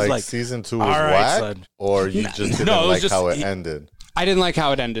 He's like, like, season 2 was all right, whack, son. or you just didn't No, it was like just- how it ended. I didn't like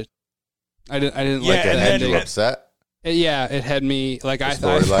how it ended. I didn't Yeah, like Like the it and had then- you ending. upset. Yeah, it had me like I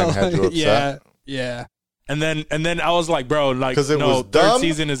storyline had you upset? Yeah. And then I was like, bro, like, because it no, was dumb, third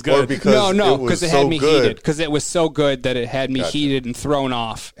season is good. No, because it had me heated. Because it was so good that it had me Gotcha. heated and thrown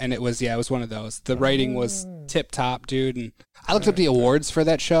off. And it was one of those. The writing was tip top, dude. And I looked up the awards for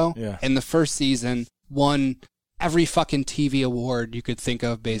that show. Yeah. And the first season won every fucking TV award you could think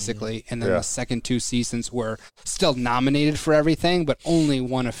of, basically. And then the second 2 seasons were still nominated for everything, but only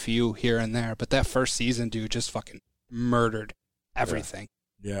won a few here and there. But that first season, dude, just fucking murdered everything.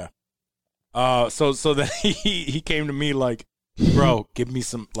 Yeah. So then he came to me like, bro, give me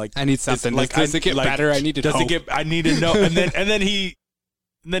some, like, I need something. Like, does it get better? I need to I need to know. And then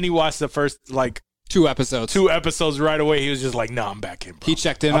he watched the first, like, 2 episodes. 2 episodes right away. He was just like, no, I'm back in, bro. He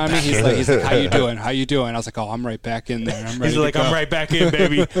checked in on me. He's like, how you doing? How you doing? I was like, oh, I'm right back in there. I'm ready. He's like, I'm right back in,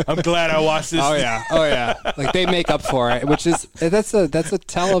 baby. I'm glad I watched this. Oh yeah. Like, they make up for it, which is that's a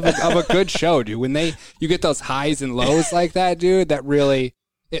tell of a good show, dude. When you get those highs and lows like that, dude, that really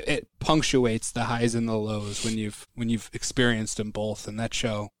it punctuates the highs and the lows when you've experienced them both, and that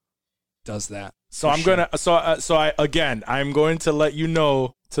show does that. So I'm going to let you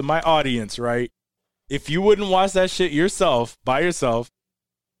know, to my audience, right? If you wouldn't watch that shit by yourself,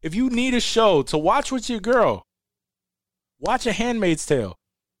 if you need a show to watch with your girl, watch A Handmaid's Tale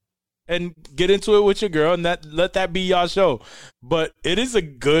and get into it with your girl, and let that be y'all show. But it is a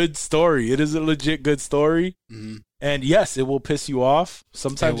good story. It is a legit good story. Mm-hmm. And yes, it will piss you off.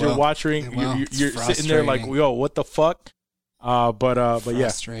 Sometimes you're watching, you're sitting there like, yo, what the fuck? But yeah.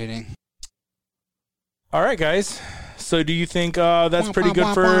 Frustrating. All right, guys. So do you think that's pretty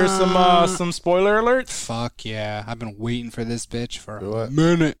good for some spoiler alerts? Fuck yeah. I've been waiting for this bitch for a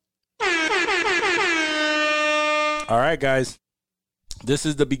minute. All right, guys. This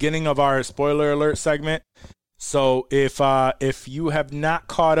is the beginning of our spoiler alert segment. So if you have not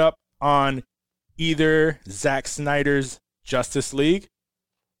caught up on either Zack Snyder's Justice League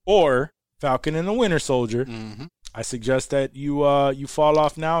or Falcon and the Winter Soldier, I suggest that you fall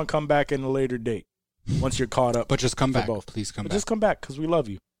off now and come back in a later date. Once you're caught up. But just come back. Both. Please come back. Just come back because we love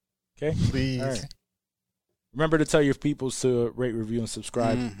you. Okay? Please. All right. Remember to tell your peoples to rate, review, and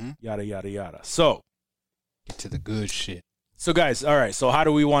subscribe. Yada, yada, yada. So. Get to the good shit. So, guys, all right. So how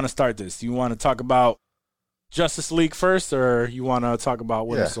do we want to start this? Do you want to talk about Justice League first, or you want to talk about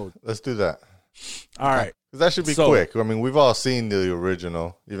Winter Soldier? Let's do that. All right. Because that should be quick. I mean, we've all seen the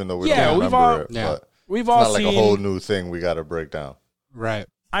original, even though we don't remember it. Yeah. But we've it's all not seen like a whole new thing we got to break down. Right.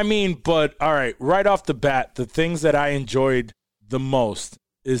 I mean, but all right, right off the bat, the things that I enjoyed the most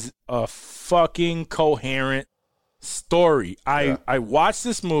is a fucking coherent story. I watched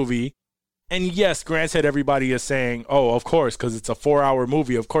this movie, and yes, granted, everybody is saying, oh, of course, because it's a 4-hour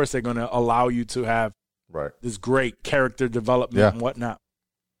movie, of course they're going to allow you to have this great character development and whatnot.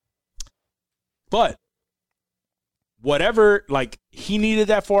 But whatever, like, he needed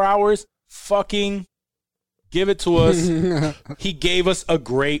that 4 hours, fucking give it to us. He gave us a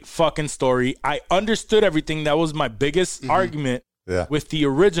great fucking story. I understood everything. That was my biggest argument with the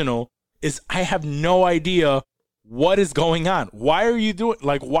original, is I have no idea what is going on. Why are you doing,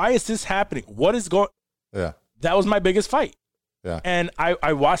 like, why is this happening? What is going? Yeah. That was my biggest fight. Yeah. And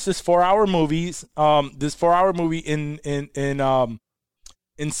I watched this 4-hour movie,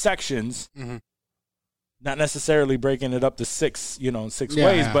 in sections. Not necessarily breaking it up to 6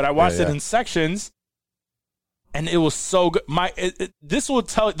 ways, but I watched it in sections. And it was so good. This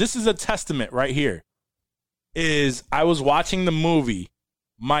is a testament right here. Is I was watching the movie,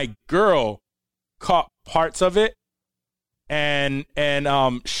 my girl caught parts of it, and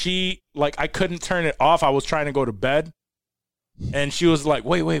she, like, I couldn't turn it off. I was trying to go to bed, and she was like,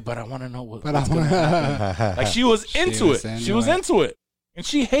 "Wait, but I want to know what's going to happen." Like, she was into it. She was into it, and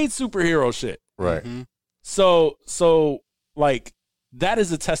she hates superhero shit. Right. So like, that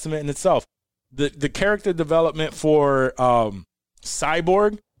is a testament in itself. The character development for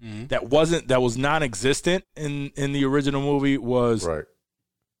Cyborg that was non-existent in the original movie was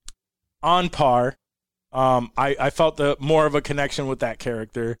on par. I felt more of a connection with that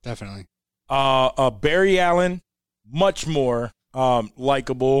character. Definitely. Barry Allen, much more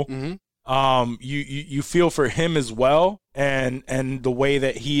likable. You feel for him as well, and the way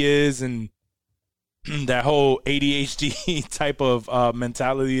that he is, and that whole ADHD type of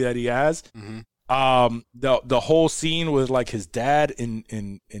mentality that he has. The whole scene with, like, his dad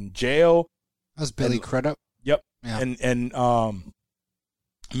in jail. That was Billy Crudup. Yep. Yeah. And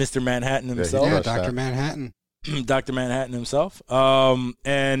Mr. Manhattan himself. Yeah, Dr. Manhattan. Dr. Manhattan himself.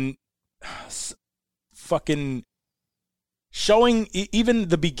 And fucking showing even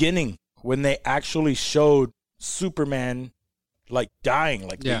the beginning when they actually showed Superman, like, dying,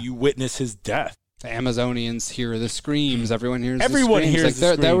 like, you witness his death. The Amazonians hear the screams. Everyone hears Everyone the screams. hears the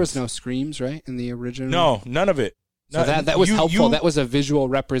screams. There was no screams, right, in the original? No, none of it. So that was helpful. That was a visual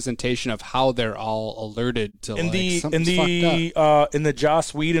representation of how they're all alerted to something's fucked up. In the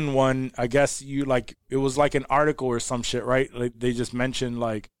Joss Whedon one, I guess it was like an article or some shit, right? Like they just mentioned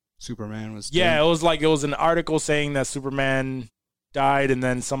like Superman was it was an article saying that Superman died, and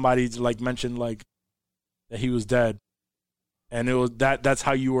then somebody like mentioned like that he was dead, and it was that's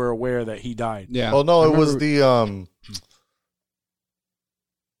how you were aware that he died. Yeah. Oh no, it was the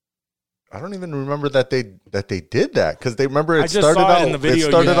I don't even remember that they did that, because they remember it started out in the video.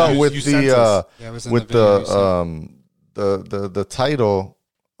 It started out with the title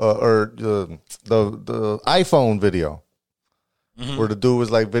or the iPhone video where the dude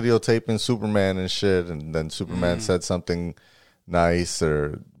was like videotaping Superman and shit, and then Superman said something nice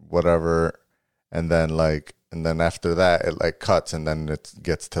or whatever, and then after that it like cuts, and then it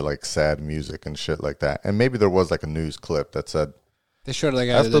gets to like sad music and shit like that. And maybe there was like a news clip that said. They showed like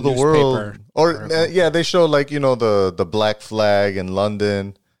after the world, or they showed like the black flag in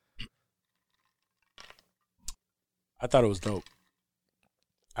London. I thought it was dope.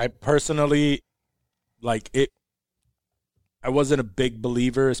 I personally like it. I wasn't a big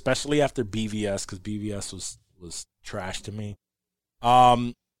believer, especially after BVS, because BVS was trash to me.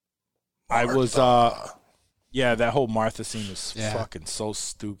 I was that whole Martha scene was fucking so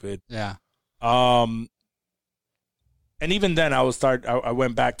stupid. Yeah. And even then, I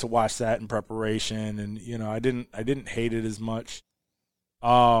went back to watch that in preparation, and I didn't hate it as much.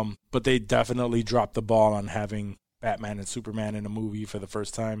 But they definitely dropped the ball on having Batman and Superman in a movie for the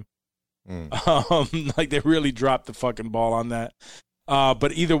first time. Like they really dropped the fucking ball on that.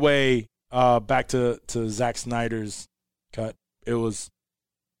 But either way, back to Zack Snyder's cut, it was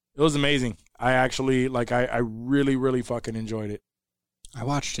amazing. I actually I really, really fucking enjoyed it. I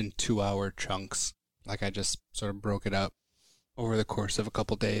watched in 2-hour chunks. Like I just sort of broke it up over the course of a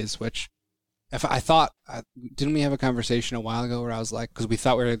couple days, which if I thought, didn't we have a conversation a while ago where I was like, because we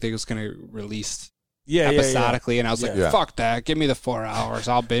thought they was going to release episodically, and I was like, fuck that, give me the 4 hours,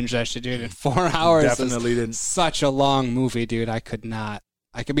 I'll binge that shit, dude. In 4 hours definitely didn't. Such a long movie, dude. I could, but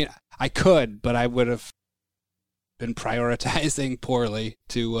I would have been prioritizing poorly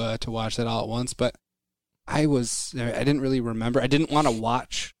to watch that all at once. But I didn't really remember. I didn't want to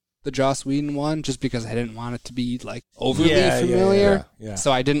watch the Joss Whedon one just because I didn't want it to be like overly familiar. Yeah.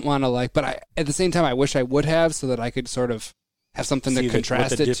 So I didn't want to but at the same time I wish I would have, so that I could sort of have something to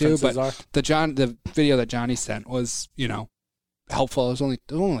contrast it to. But the video that Johnny sent was, helpful. It was only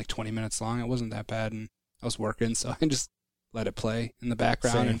like 20 minutes long. It wasn't that bad, and I was working, so I just let it play in the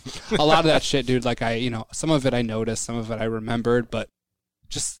background. And a lot of that shit, dude, like some of it I noticed, some of it I remembered, but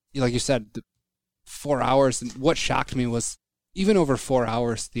just like you said, the 4 hours, and what shocked me was even over 4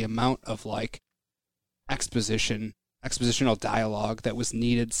 hours, the amount of like expositional dialogue that was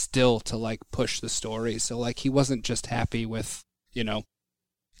needed still to like push the story. So like he wasn't just happy with, the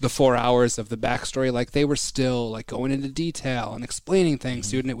 4 hours of the backstory. Like they were still like going into detail and explaining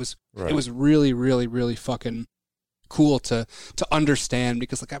things, dude. And it was really, really, really fucking cool to understand,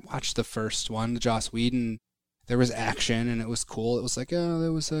 because like I watched the first one, the Joss Whedon, there was action and it was cool. It was like, oh,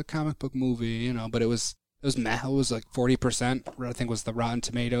 there was a comic book movie, but it was like 40%, I think, was the Rotten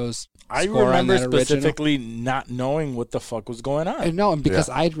Tomatoes. I remember specifically not knowing what the fuck was going on. I know, and because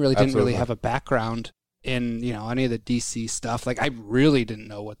I didn't really have a background in, any of the DC stuff. Like, I really didn't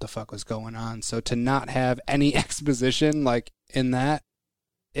know what the fuck was going on. So to not have any exposition, like, in that,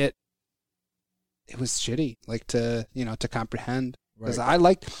 it was shitty, like, to comprehend. Because I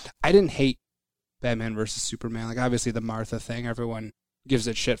didn't hate Batman versus Superman. Like, obviously the Martha thing, everyone gives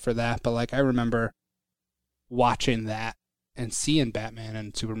it shit for that. But, like, I remember watching that and seeing Batman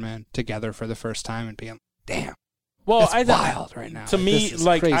and Superman together for the first time and being, damn, it's wild right now. To me,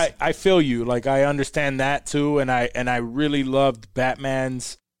 like I feel you. Like I understand that too, and I really loved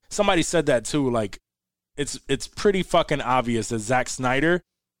Batman's. Somebody said that too. Like it's pretty fucking obvious that Zack Snyder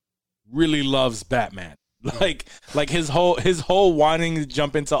really loves Batman. Like his whole wanting to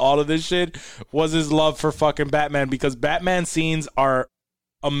jump into all of this shit was his love for fucking Batman, because Batman scenes are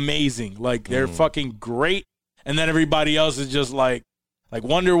amazing. Like they're fucking great. And then everybody else is just like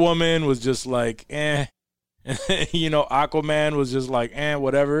Wonder Woman was just like, eh. Aquaman was just like, eh,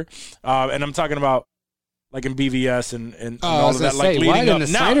 whatever. And I'm talking about like in BVS and all of that. Like leading up. In the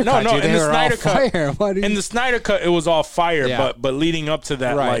Snyder cut, in the Snyder cut, it was all fire. But leading up to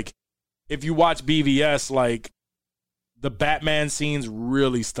that, like if you watch BVS, like the Batman scenes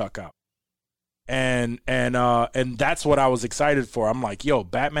really stuck out. And that's what I was excited for. I'm like, yo,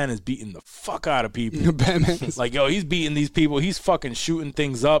 Batman is beating the fuck out of people. Batman is like, yo, he's beating these people. He's fucking shooting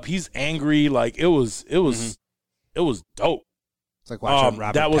things up. He's angry. Like, it was dope. It's like watching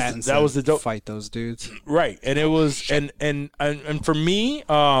Robert Pattinson that was the dope fight those dudes. Right. And it was and for me,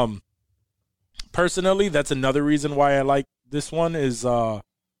 personally, that's another reason why I like this one is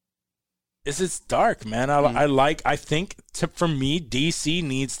it's dark, man. I think for me, DC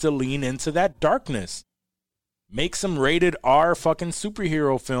needs to lean into that darkness. Make some rated R fucking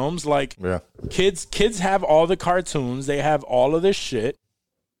superhero films. Like, kids have all the cartoons. They have all of this shit.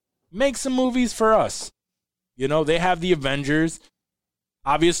 Make some movies for us. You know, they have the Avengers.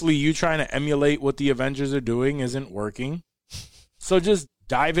 Obviously, you trying to emulate what the Avengers are doing isn't working. So just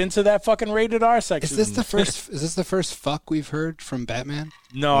dive into that fucking rated R section. Is this the first fuck we've heard from Batman?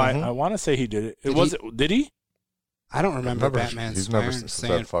 No, I want to say he did it. Did he? I don't remember Batman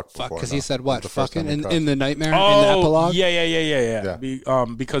saying fuck because he said what? Fucking in the nightmare in the epilogue? Yeah.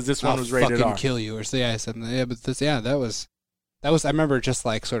 Because this one was rated R. Kill you or so I said but this that was I remember just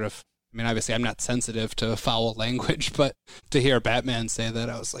like sort of. I mean, obviously, I'm not sensitive to foul language, but to hear Batman say that,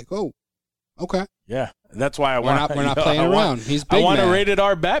 I was like, "Oh, okay." Yeah, that's why we're not playing around. He's big. I want man. a rated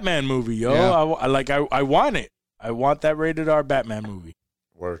R Batman movie, yo. Yeah. I want it. I want that rated R Batman movie.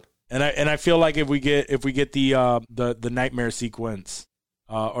 Word. And I feel like if we get the nightmare sequence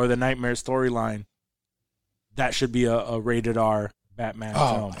or the nightmare storyline, that should be a rated R Batman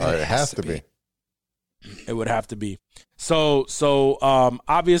film. It has to be. It would have to be. So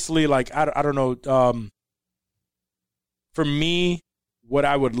obviously, like, I don't know. For me, what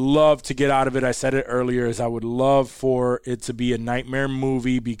I would love to get out of it, I said it earlier, is I would love for it to be a nightmare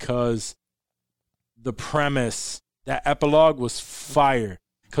movie because the premise, that epilogue was fire.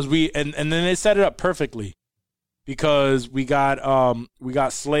 Because and then they set it up perfectly because we got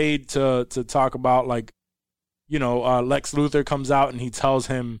Slade to talk about, like, you know, Lex Luthor comes out and he tells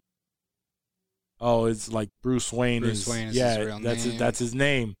him, oh, it's like Bruce Wayne is his real name. That's his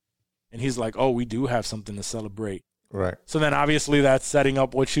name. And he's like, oh, we do have something to celebrate. Right. So then obviously that's setting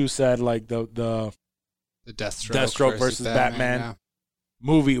up what you said, like the Deathstroke versus Batman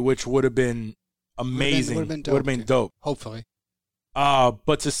movie, which would have been amazing. Would have been dope. Hopefully.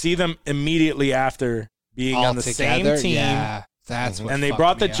 But to see them immediately after being all on the together, same team. That's what and they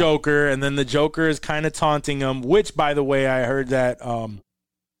brought the Joker, and then the Joker is kind of taunting him, which, by the way, I heard that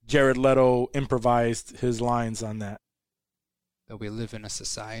Jared Leto improvised his lines on that. That we live in a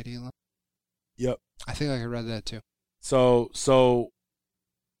society. Yep. I think I read that too. So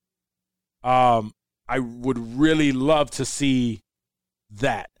I would really love to see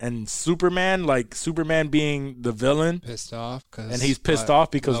that. And Superman being the villain. Pissed off. And he's pissed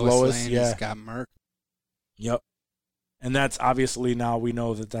off because Lois got murked. Yep. And that's obviously now we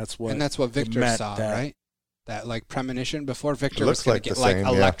know that's what. And that's what Victor saw, right? That like premonition before Victor was going to get like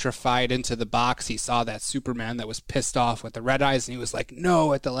electrified into the box. He saw that Superman that was pissed off with the red eyes, and he was like,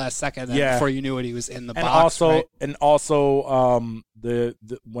 "No!" at the last second. And before you knew it, he was in the box.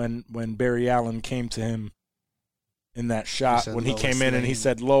 When Barry Allen came to him in that shot, when he came in and he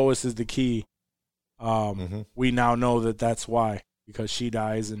said, "Lois is the key," we now know that's why, because she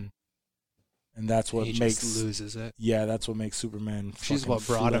dies and that's what loses it. Yeah, that's what makes Superman. She's what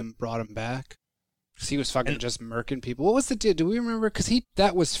brought him back. Because he was fucking just murking people. What was the deal? Do we remember? Because he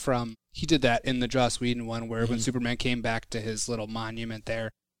did that in the Joss Whedon one where when Superman came back to his little monument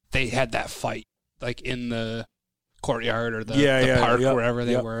there, they had that fight like in the courtyard or the park wherever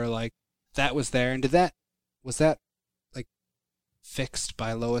they were. Like that was there. And was that like fixed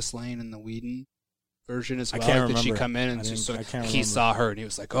by Lois Lane in the Whedon version as well? I can't remember. Did she come in and he saw her and he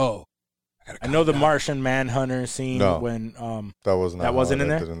was like, oh. I know the Martian Manhunter scene when that wasn't in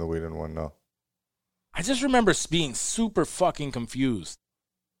there in the Whedon one. No. I just remember being super fucking confused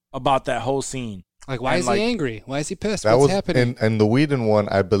about that whole scene. Like, why is he angry? Why is he pissed? What's happening? And the Whedon one,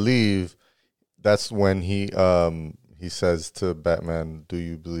 I believe, that's when he says to Batman, "Do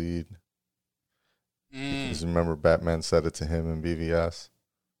you bleed?" Because remember, Batman said it to him in BVS.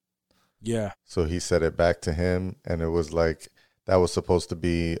 Yeah. So he said it back to him, and it was like that was supposed to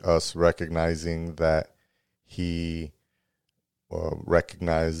be us recognizing that he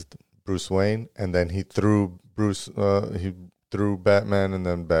recognized Bruce Wayne, and then he threw Batman, and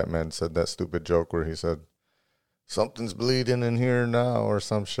then Batman said that stupid joke where he said, "Something's bleeding in here now," or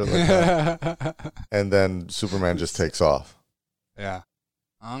some shit like that. And then Superman just takes off. Yeah.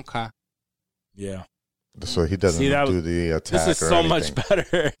 Okay. Yeah. So he doesn't do the attack. This is so much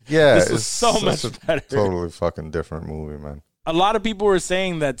better. Yeah, this is so much better. Totally fucking different movie, man. A lot of people were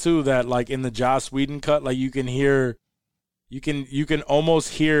saying that too. That like in the Joss Whedon cut, like you can almost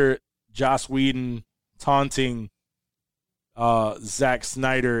hear Joss Whedon taunting Zack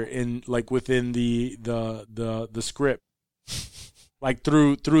Snyder in like within the script, like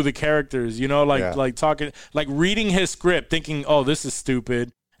through the characters, you know, like talking, like reading his script, thinking, oh, this is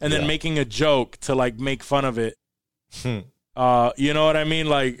stupid, and then making a joke to like make fun of it. You know what I mean?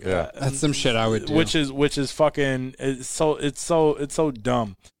 Like, that's some shit I would do. Which is fucking. It's so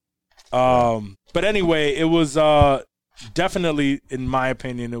dumb. But anyway, it was definitely, in my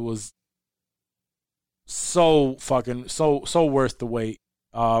opinion, it was so fucking so worth the wait.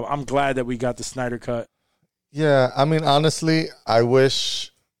 I'm glad that we got the Snyder cut. Yeah, I mean, honestly, I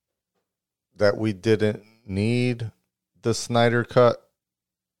wish that we didn't need the Snyder cut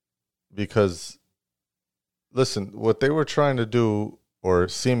because, listen, what they were trying to do, or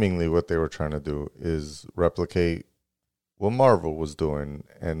seemingly what they were trying to do, is replicate what Marvel was doing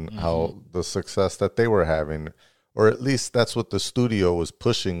and how the success that they were having, or at least that's what the studio was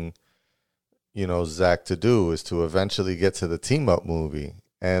pushing, you know, Zach to do, is to eventually get to the team up movie.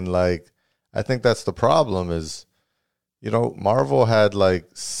 And like, I think that's the problem is, you know, Marvel had like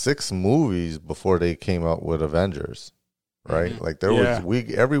 6 movies before they came out with Avengers, right? Like there was,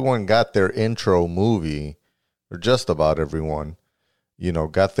 everyone got their intro movie, or just about everyone, you know,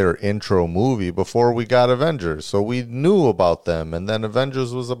 got their intro movie before we got Avengers. So we knew about them. And then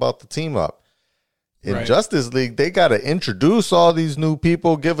Avengers was about the team up. In Justice League, they got to introduce all these new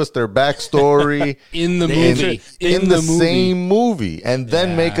people, give us their backstory in the movie, in the same movie, and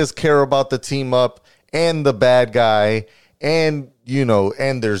then make us care about the team up and the bad guy, and you know,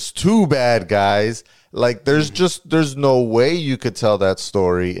 and there's 2 bad guys. Like there's no way you could tell that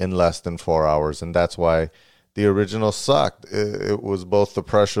story in less than 4 hours, and that's why the original sucked. It was both the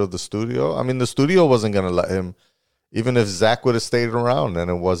pressure of the studio. I mean, the studio wasn't going to let him, even if Zach would have stayed around and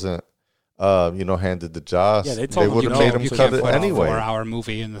it wasn't, you know, handed to Joss. Yeah, they would have made him cut it anyway. A 4-hour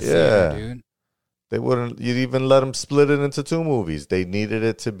movie in the theater, dude. They wouldn't. You'd even let them split it into 2 movies. They needed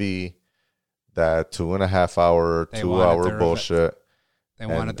it to be that 2.5 hour, 2 hour bullshit. They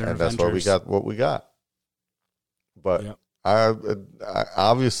wanted their and Avengers. that's why we got what we got. But I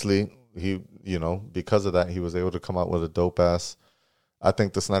obviously he, you know, because of that, he was able to come out with a dope ass. I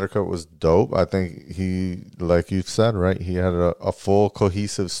think the Snyder Cut was dope. I think he, like you've said, right, he had a full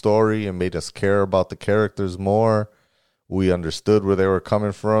cohesive story and made us care about the characters more. We understood where they were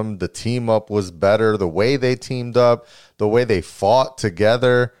coming from. The team up was better. The way they teamed up, the way they fought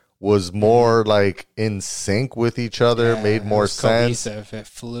together was more like in sync with each other, made more sense. Cohesive. It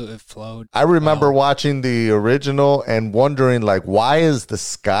flowed. I remember watching the original and wondering, like, why is the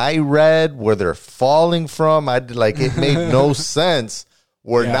sky red where they're falling from? It made no sense.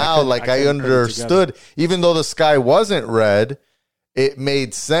 Where now, I understood, even though the sky wasn't red, it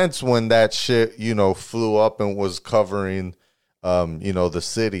made sense when that shit, you know, flew up and was covering, you know, the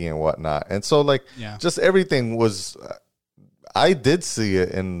city and whatnot. And so, just everything was, I did see it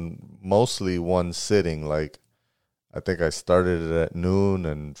in mostly one sitting. Like, I think I started it at noon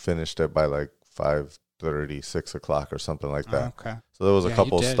and finished it by like 5:30, 6 o'clock or something like that. Okay. So there was a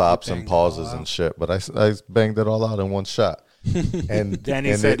couple stops and pauses and shit, but I banged it all out in one shot. And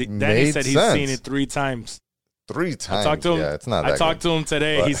Danny said he's seen it 3 times. 3 times. I talked to him. Yeah, it's not that I talked good, to him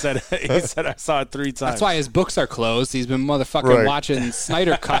today. but. He said I saw it 3 times. That's why his books are closed. He's been motherfucking watching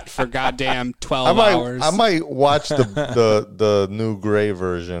Snyder Cut for goddamn 12 hours. I might watch the new gray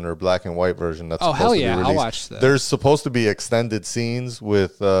version or black and white version. That's supposed to be released. I'll watch that. There's supposed to be extended scenes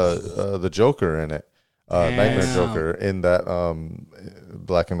with the Joker in it, Nightmare Joker in that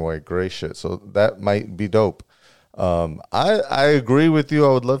black and white gray shit. So that might be dope. I agree with you.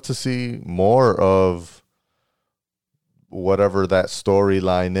 I would love to see more of whatever that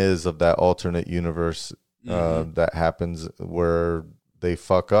storyline is of that alternate universe that happens where they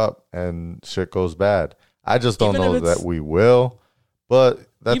fuck up and shit goes bad. I just don't know that we will, but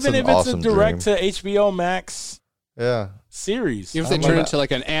that's even an if awesome it's a direct dream. to HBO Max series. If they turn it into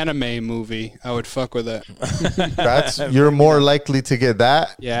like an anime movie, I would fuck with it. You're more likely to get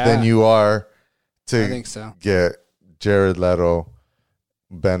that than you are to I think so. Get Jared Leto,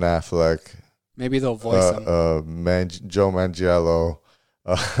 Ben Affleck, maybe they'll voice him. Joe Manganiello,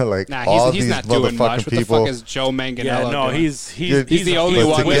 he's these not doing much. people. What the fuck is Joe Manganiello? Yeah, no, doing? he's the only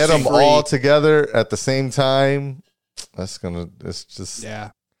one to get them all together at the same time. It's just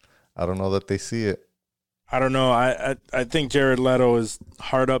I don't know that they see it. I don't know. I think Jared Leto is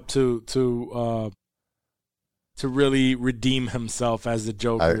hard up to really redeem himself as the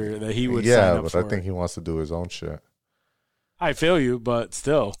Joker that he would sign up but for. I think he wants to do his own shit. I feel you, but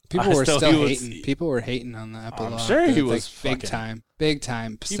still. People were still hating. People were hating on the epilogue. I'm sure he was big time.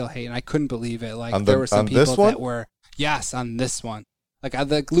 Still hating. I couldn't believe it. Like there were some people that were on this one. Like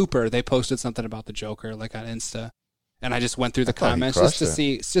the Looper, they posted something about the Joker like on Insta, and I just went through the comments just to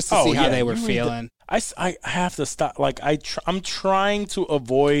see how they were feeling. I have to stop. Like I'm trying to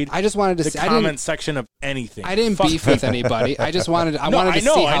avoid. I just wanted to the comment section of anything. I didn't beef with anybody. I just wanted to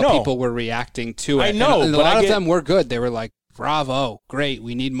see how people were reacting to it. I know, and a lot of them were good. They were like, "Bravo, great,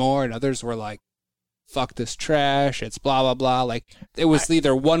 we need more," and others were like, "Fuck this trash. It's blah blah blah." Like it was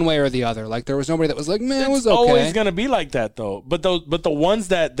either one way or the other. Like there was nobody that was like, "Man, it was okay." It's always gonna be like that though. But the ones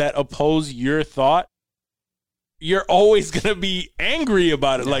that oppose your thought, you're always gonna be angry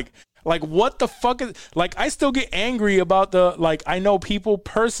about it. Yeah. Like what the fuck is like? I still get angry about I know people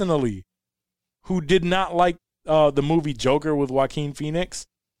personally who did not like the movie Joker with Joaquin Phoenix,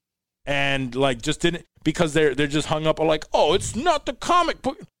 and like just didn't because they're just hung up on like, oh, it's not the comic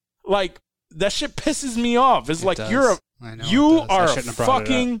book. Like that shit pisses me off. It's like you are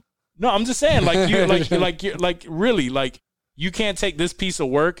fucking. No, I'm just saying like you really like you can't take this piece of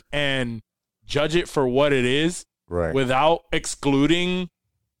work and judge it for what it is, right? Without excluding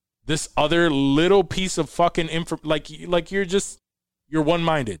this other little piece of fucking info. Like you're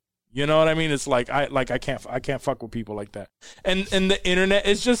one-minded. You know what I mean? It's like I can't fuck with people like that. And the internet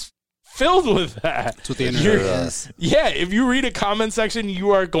is just filled with that. That's what the internet is. Yeah, if you read a comment section, you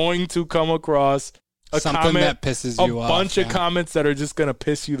are going to come across something that pisses you off. A bunch of comments that are just going to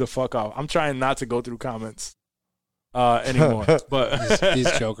piss you the fuck off. I'm trying not to go through comments anymore. But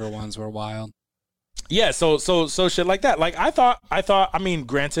these Joker ones were wild. Yeah, so shit like that. Like I thought, I mean,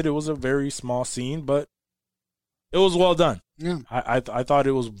 granted, it was a very small scene, but it was well done. Yeah. I thought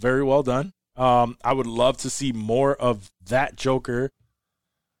it was very well done. I would love to see more of that Joker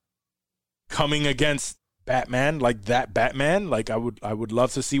coming against Batman, like that Batman. Like I would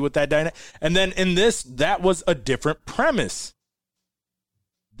love to see what that dynamic. And then in this, that was a different premise.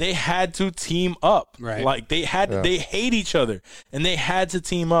 They had to team up, right? Like they hate each other, and they had to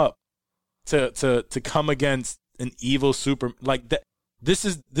team up to come against an evil super like that. This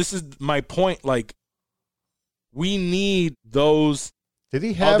is my point. Like we need those. Did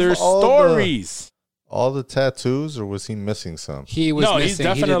he have other stories? All the tattoos, or was he missing some? He was. No, missing, he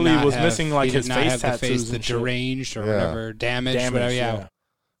definitely was missing like his face tattoos, the deranged or whatever, damaged, whatever. Yeah,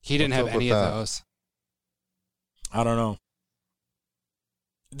 he didn't have any of those. I don't know.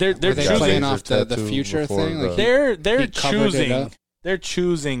 They're choosing playing off the future thing. Like they're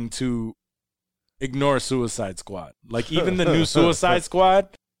choosing to ignore Suicide Squad. Like even the new Suicide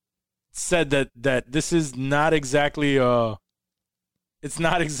Squad said that this is not exactly a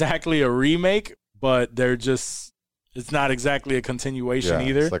remake, but it's not exactly a continuation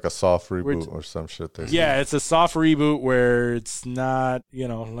either. It's like a soft reboot or some shit. It's a soft reboot where it's not,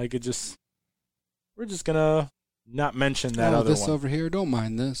 like we're just gonna not mention that other this one. Over here, don't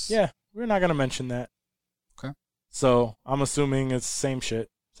mind this. Yeah, we're not gonna mention that. Okay. So I'm assuming it's same shit.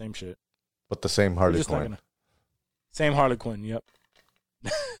 But the same Harley Quinn. Same Harley Quinn, yep.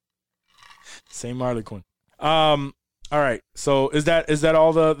 Same Harley Quinn. All right. So is that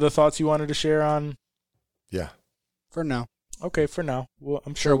all the thoughts you wanted to share on? Yeah. For now. Okay, for now. Well,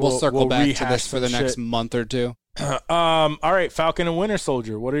 I'm sure we'll circle back to this for the next month or two. All right, Falcon and Winter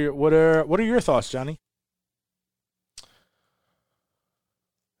Soldier. What are your thoughts, Johnny?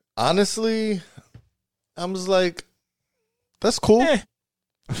 Honestly, I was like, that's cool. Yeah,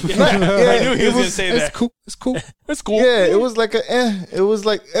 I knew he was going to say that. It's cool. It's cool. Yeah, it was like it was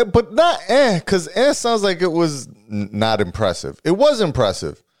like, but not because sounds like it was not impressive. It was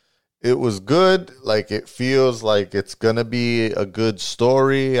impressive. It was good. Like it feels like it's going to be a good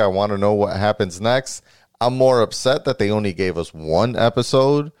story. I want to know what happens next. I'm more upset that they only gave us one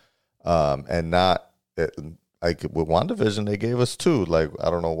episode, and not like with WandaVision they gave us two. Like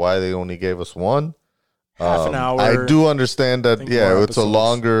I don't know why they only gave us one. Half an hour. I do understand that. Yeah, it's a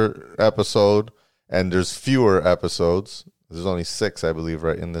longer episode, and there's fewer episodes. There's only 6, I believe,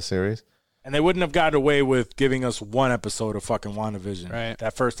 right in the series. And they wouldn't have gotten away with giving us one episode of fucking WandaVision. Right.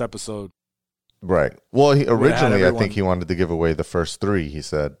 That first episode. Right. Well, originally, I think he wanted to give away the first 3. He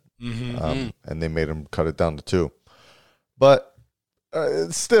said, and they made him cut it down to 2. But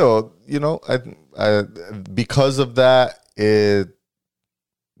still, I because of that, I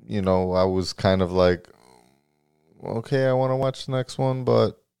was kind of like, okay, I want to watch the next one,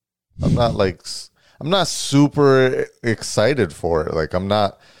 but I'm not super excited for it. Like I'm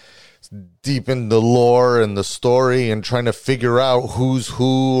not deep in the lore and the story and trying to figure out who's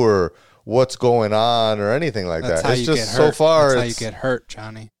who or what's going on or anything like that. It's just so far. That's how you get hurt,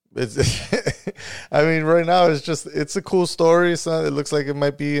 Johnny. It's. I mean, right now it's a cool story. It looks like it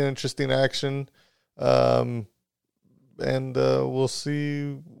might be an interesting action. And we'll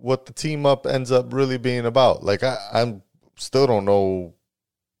see what the team up ends up really being about. Like I'm still don't know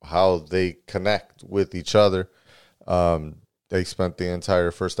how they connect with each other. They spent the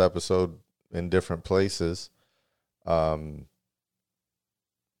entire first episode in different places.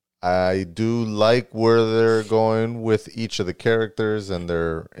 I do like where they're going with each of the characters and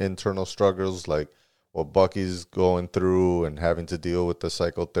their internal struggles, like what Bucky's going through and having to deal with the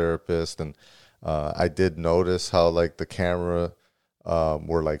psychotherapist. And I did notice how like the camera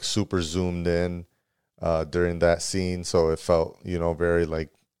were like super zoomed in during that scene, so it felt, you know, very like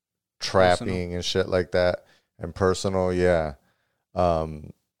trapping personal. And shit like that, and personal. Yeah.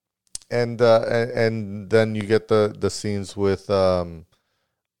 And then you get the scenes with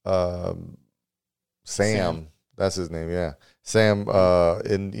Sam. That's his name. Yeah. Sam,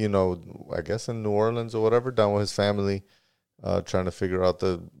 in, you know, I guess in New Orleans or whatever, down with his family, trying to figure out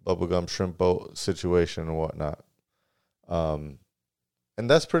the bubblegum shrimp boat situation and whatnot. And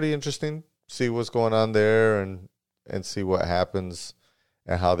that's pretty interesting. See what's going on there and see what happens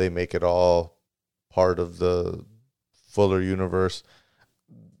and how they make it all part of the fuller universe.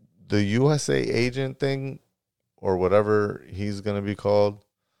 The USA agent thing, or whatever he's going to be called,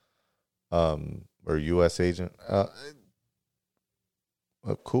 or U.S. agent,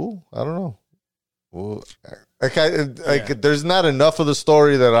 cool. I don't know. Well, there's not enough of the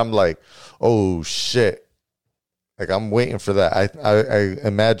story that I'm like, oh shit. Like, I'm waiting for that. I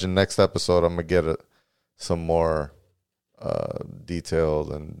imagine next episode I'm gonna get some more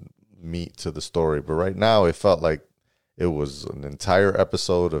detailed and meat to the story. But right now, it felt like it was an entire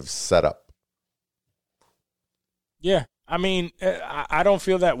episode of setup. Yeah, I mean, I don't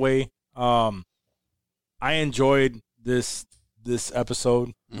feel that way. I enjoyed this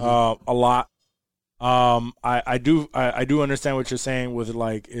episode a lot. I do understand what you're saying with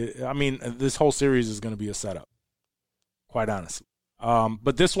like. I mean, this whole series is going to be a setup, quite honestly.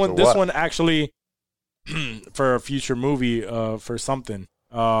 But this one actually for a future movie, for something.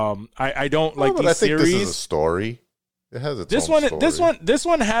 I don't like these series. I think this is a story. It has its own story. This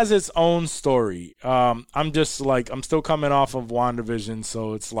one has its own story. I'm just like, I'm still coming off of WandaVision,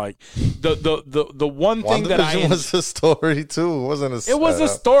 so it's like the one thing that I was a story too. It wasn't a. It was a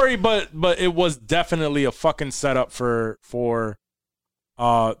story, but it was definitely a fucking setup for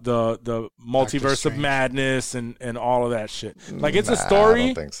the multiverse of madness and all of that shit. Like, it's a story. I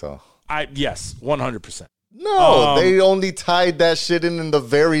don't think so. Yes, 100%. No, they only tied that shit in the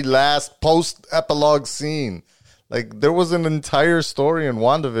very last post-epilogue scene. Like, there was an entire story in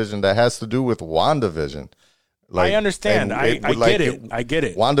WandaVision that has to do with WandaVision. Like, I understand. I get it. I get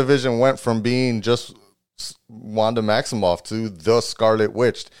it. WandaVision went from being just Wanda Maximoff to the Scarlet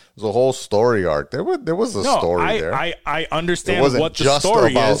Witch. It was a whole story arc. There was a story there. I understand it wasn't what the just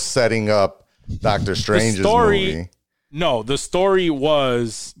story about is. Setting up Doctor Strange's movie. No, the story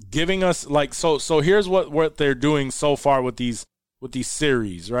was giving us like so here's what they're doing so far with these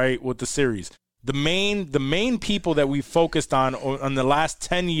series, right? With the series. The main people that we focused on the last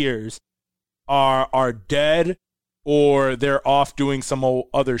 10 years are dead, or they're off doing some old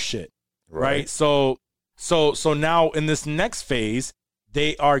other shit. Right? So now in this next phase,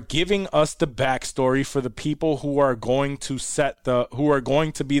 they are giving us the backstory for the people who are going to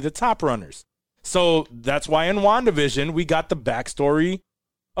be the top runners. So that's why in WandaVision we got the backstory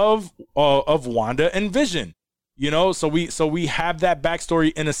of Wanda and Vision. You know, so we have that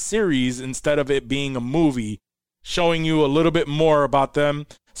backstory in a series instead of it being a movie, showing you a little bit more about them.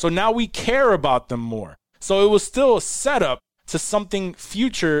 So now we care about them more. So it was still a setup to something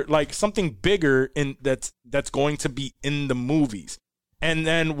future, like something bigger that's going to be in the movies. And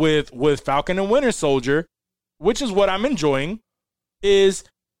then with Falcon and Winter Soldier, which is what I'm enjoying, is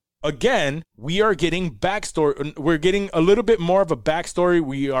again, we are getting backstory. We're getting a little bit more of a backstory.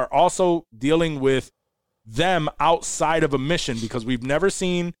 We are also dealing with them outside of a mission, because we've never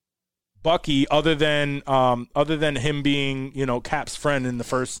seen Bucky other than him being, you know, Cap's friend in the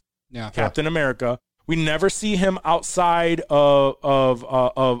first Captain America. We never see him outside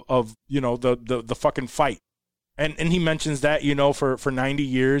of you know, the fucking fight. And he mentions that, you know, for 90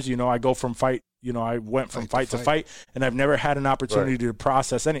 years, you know, I go from fight, you know, I went from fight to fight, and I've never had an opportunity to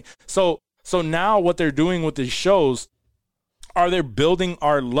process any. So now what they're doing with these shows are they're building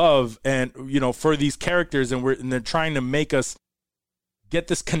our love and, you know, for these characters, and they're trying to make us get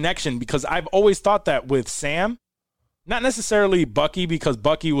this connection, because I've always thought that with Sam, not necessarily Bucky, because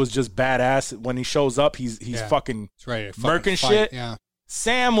Bucky was just badass when he shows up. He's fucking murking shit. Yeah.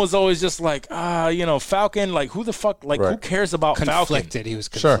 Sam was always just like, you know, Falcon, like, who the fuck, like, who cares about Falcon? He was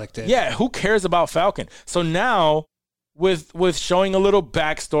conflicted. Sure. Yeah, who cares about Falcon? So now with showing a little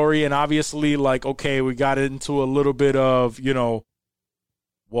backstory, and obviously, like, okay, we got into a little bit of, you know,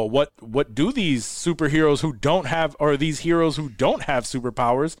 well, what do these superheroes who don't have, or these heroes who don't have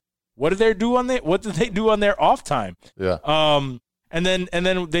superpowers, what do they do on their off time? Yeah. And then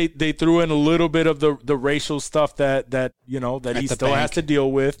they threw in a little bit of the racial stuff that he still has to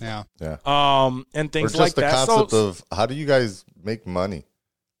deal with. Yeah. And things or just like the that. concept of how do you guys make money?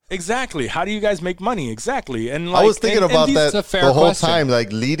 Exactly. How do you guys make money? Exactly. And I was thinking about that the whole time,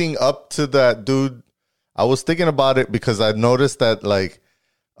 like leading up to that, dude. I was thinking about it because I noticed that like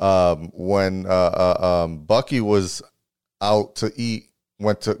when Bucky was out to eat.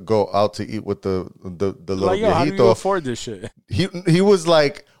 Went to go out to eat with the little like, yo, viejito. how do you afford this shit? He was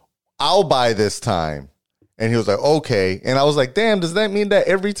like, I'll buy this time. And he was like, okay. And I was like, damn, does that mean that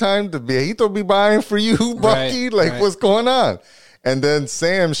every time the viejito be buying for you, Bucky? What's going on? And then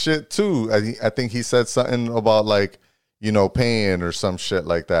Sam shit too. I think he said something about like, paying or some shit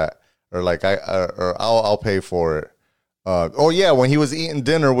like that. Or like I'll pay for it. When he was eating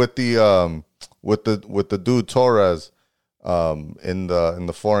dinner with the dude Torres. In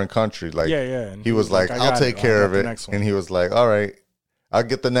the foreign country, like and he was like, I'll take care of it, and he was like, all right, I'll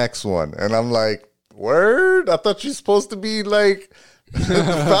get the next one, and I'm like, word, I thought you're supposed to be like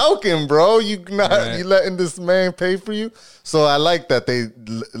Falcon, bro. You letting this man pay for you? So I like that they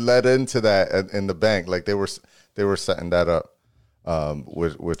led into that in the bank, like they were setting that up,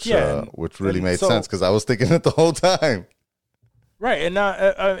 which really made sense because I was thinking it the whole time. Right,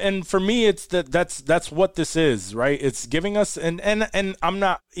 and for me, it's that's what this is, right? It's giving us, and I'm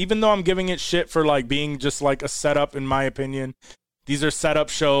not, even though I'm giving it shit for like being just like a setup, in my opinion, these are setup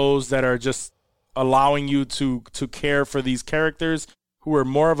shows that are just allowing you to care for these characters who are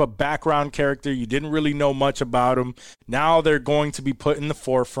more of a background character. You didn't really know much about them. Now they're going to be put in the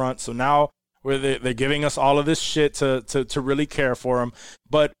forefront. So now they're giving us all of this shit to really care for them.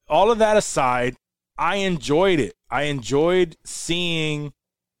 But all of that aside, I enjoyed it. I enjoyed seeing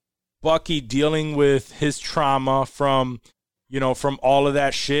Bucky dealing with his trauma from all of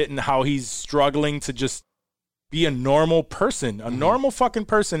that shit and how he's struggling to just be a normal person, a normal fucking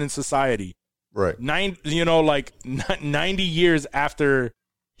person in society. Right. 90 years after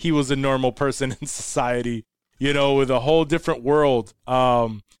he was a normal person in society, with a whole different world.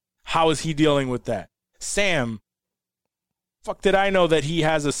 How is he dealing with that? Sam, fuck did I know that he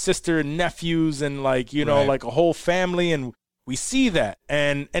has a sister and nephews and like a whole family, and we see that.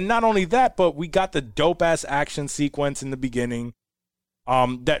 And not only that, but we got the dope ass action sequence in the beginning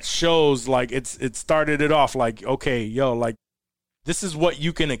that shows like it started it off like, okay, like this is what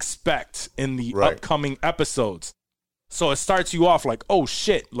you can expect in the upcoming episodes. So it starts you off like, oh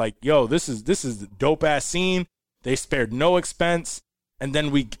shit, like this is the dope ass scene. They spared no expense. And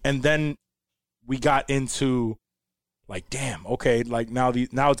then we got into like, damn, okay, like now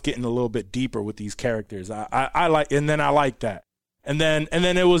it's getting a little bit deeper with these characters. I like, and then I like that. And then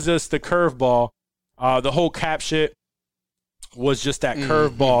it was just the curveball. The whole Cap shit was just that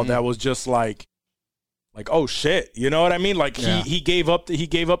curveball that was just like, oh shit, you know what I mean? Like he gave up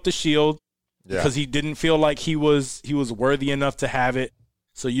the shield because he didn't feel like he was worthy enough to have it.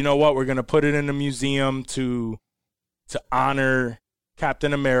 So you know what? We're gonna put it in a museum to honor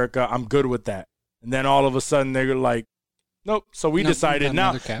Captain America. I'm good with that. And then all of a sudden they're like, nope. So we decided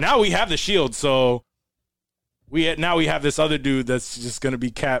now we have the shield. So we have this other dude that's just gonna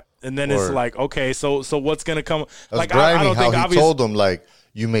be Cap. And then it's like, okay, so what's gonna come? Like I don't think he told him like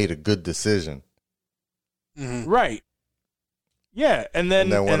you made a good decision. Mm-hmm. Right. Yeah, and then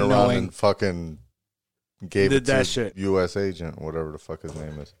went around and fucking gave it to that shit. U.S. agent, whatever the fuck his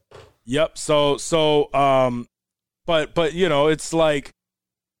name is. Yep. So but it's like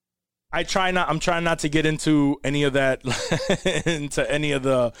I'm trying not to get into any of that, into any of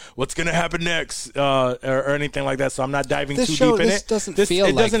the what's gonna happen next or anything like that. So I'm not diving too deep in it. It doesn't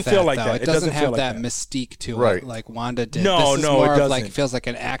feel like that. It doesn't have that mystique to it, like Wanda did. No, this is no, more it doesn't. of like, it feels like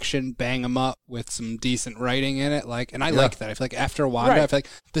an action bang 'em up with some decent writing in it. Like, and I like that. I feel like after Wanda, I feel like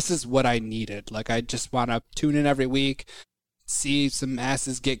this is what I needed. Like, I just want to tune in every week, see some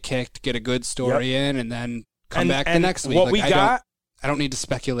asses get kicked, get a good story in, and then come back the next week. What we got. I don't need to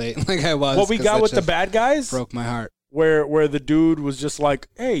speculate like I was. What we got with the bad guys broke my heart. Where the dude was just like,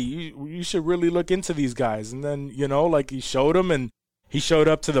 hey, you should really look into these guys. And then, like he showed him and he showed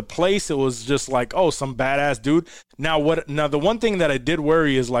up to the place. It was just like, oh, some badass dude. Now the one thing that I did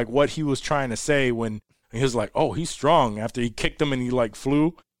worry is like what he was trying to say when he was like, oh, he's strong. After he kicked him and he like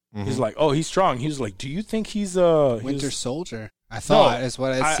flew. Mm-hmm. He's like, oh, he's strong. He was like, do you think he's Winter Soldier? I thought is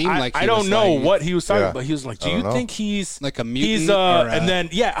what it seemed like. I don't know what he was talking about. He was like, do you think he's like a mutant? He's and then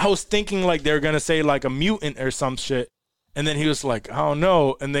I was thinking like they're gonna say like a mutant or some shit. And then he was like, I don't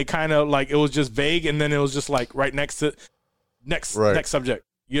know. And they kind of like, it was just vague. And then it was just like right next subject.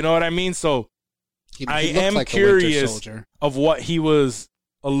 You know what I mean? So He I looked am like the Winter curious Soldier. of what he was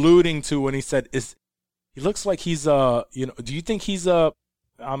alluding to when he said, he looks like he's do you think he's I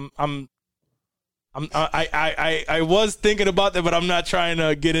was thinking about that, but I'm not trying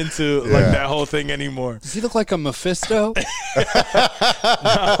to get into like that whole thing anymore. Does he look like a Mephisto? No.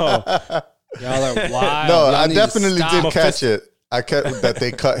 Y'all are wild. No, Y'all I need to definitely stop. did catch it. I kept that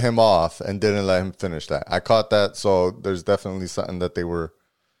they cut him off and didn't let him finish that. I caught that, so there's definitely something that they were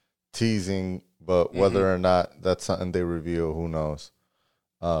teasing, but whether or not that's something they reveal, who knows?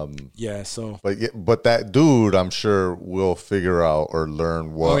 Yeah. So, but that dude, I'm sure, will figure out or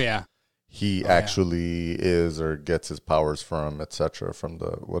learn what he actually is or gets his powers from, etc. From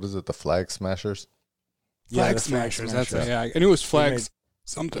the Flag Smashers? Flag Smashers. That's it. Yeah, I knew it was Flag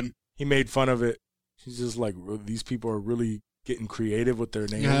something. He made fun of it. He's just like, these people are really getting creative with their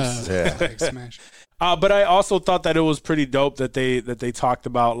names. Yeah. Flag Smash. But I also thought that it was pretty dope that they talked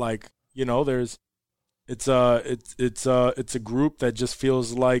about, like, it's a group that just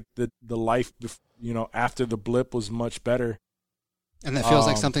feels like the life after the blip was much better, and that feels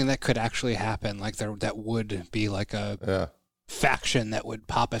like something that could actually happen. Like that would be like a faction that would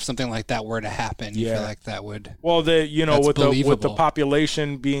pop if something like that were to happen. You feel like that would. Well, with the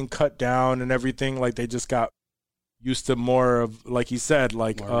population being cut down and everything, like they just got used to more of, like he said,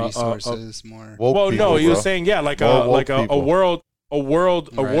 like more resources, more. Well, no, he was saying a world. A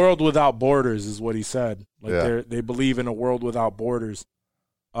world without borders is what he said. Like they believe in a world without borders,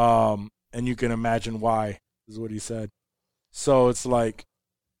 and you can imagine why is what he said. So it's like,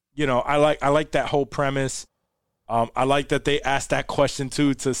 I like that whole premise. I like that they asked that question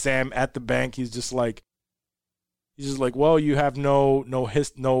too to Sam at the bank. He's just like, well, you have no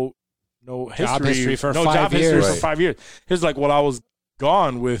history for 5 years. He's like, well, I was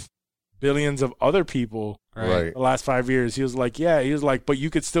gone with billions of other people. Right. The last 5 years. He was like, but you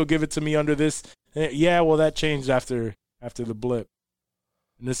could still give it to me under this. Yeah, well, that changed after the blip.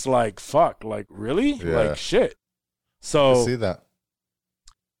 And it's like, fuck, like, really? Yeah. Like, shit. So I see that.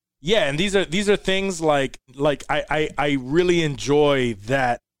 Yeah, and these are things like I really enjoy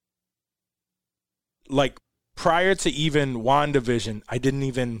that. Like, prior to even WandaVision, I didn't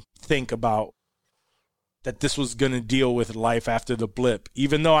even think about that this was going to deal with life after the blip.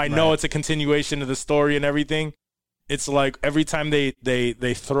 Even though I know it's a continuation of the story and everything, it's like every time they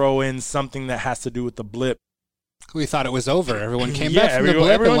throw in something that has to do with the blip. We thought it was over. Everyone came back from the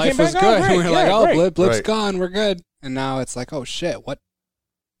blip and life was good. We were like, blip's gone. We're good. And now it's like, oh, shit, what?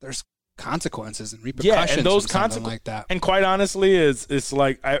 There's consequences and repercussions and those consequences like that. And quite honestly, it's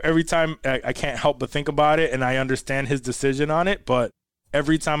like every time I can't help but think about it, and I understand his decision on it, but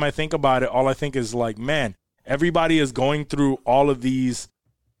every time I think about it, all I think is like, man, everybody is going through all of these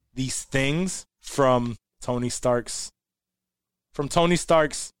things from Tony Stark's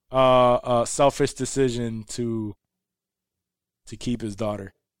selfish decision to keep his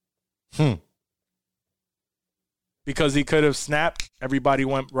daughter. Because he could have snapped, everybody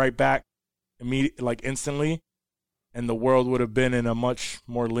went right back instantly, and the world would have been in a much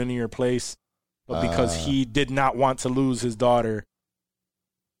more linear place. But because he did not want to lose his daughter,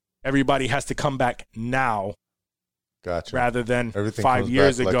 everybody has to come back now. Gotcha. Rather than everything 5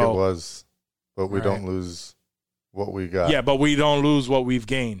 years back ago. Like it was, but we don't lose what we got. Yeah, but we don't lose what we've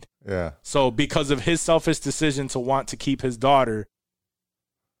gained. Yeah. So because of his selfish decision to want to keep his daughter,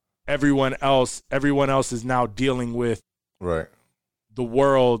 everyone else is now dealing with the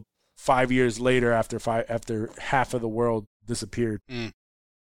world 5 years later after half of the world disappeared.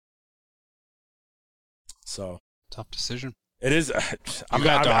 So tough decision. It is. You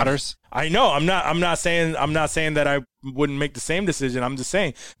got daughters. I know. I'm not saying that I wouldn't make the same decision. I'm just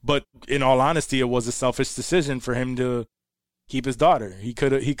saying. But in all honesty, it was a selfish decision for him to keep his daughter. He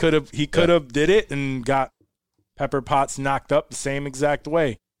could have did it and got Pepper Potts knocked up the same exact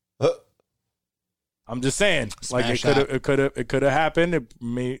way. I'm just saying. Smash it could have happened.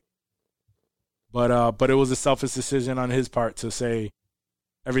 But it was a selfish decision on his part to say,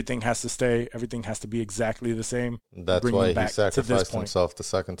 everything has to stay. Everything has to be exactly the same. That's why he sacrificed himself the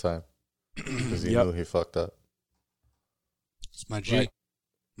second time. Because he knew he fucked up. It's my G. Right.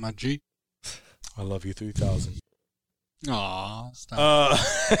 My G. I love you 3000. Aw, stop.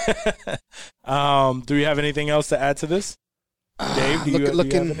 Do we have anything else to add to this? Dave, do you have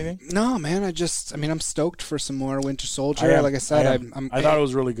anything? No, man. I'm stoked for some more Winter Soldier. Like I said, I thought it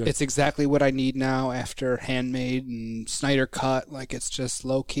was really good. It's exactly what I need now after Handmade and Snyder Cut. Like, it's just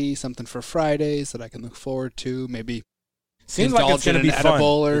low key, something for Fridays that I can look forward to. Maybe seems like it's going to be fun.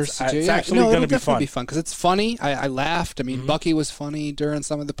 It's actually going to be fun. Because it's funny. I laughed. I mean, Bucky was funny during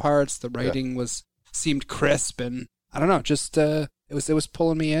some of the parts. The writing seemed crisp, and I don't know, just. it was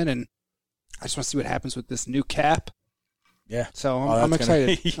pulling me in, and I just want to see what happens with this new cap. Yeah. So I'm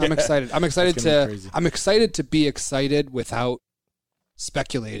excited. Yeah. I'm excited. I'm excited That's gonna be to. crazy. I'm excited to be excited without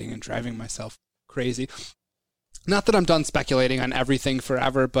speculating and driving myself crazy. Not that I'm done speculating on everything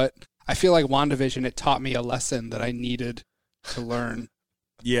forever, but I feel like WandaVision, it taught me a lesson that I needed to learn.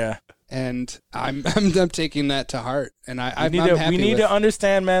 Yeah. And I'm taking that to heart, and I'm happy. We need to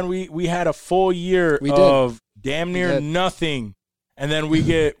understand, man. We had a full year of damn near nothing, and then we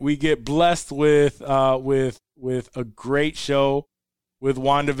get blessed with a great show with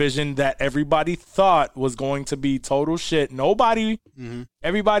WandaVision that everybody thought was going to be total shit.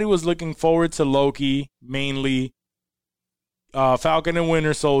 Everybody was looking forward to Loki mainly, Falcon and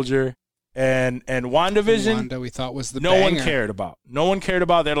Winter Soldier. And WandaVision, Wanda we thought was the no banger. one cared about. No one cared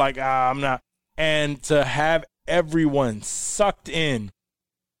about. They're like, I'm not. And to have everyone sucked in,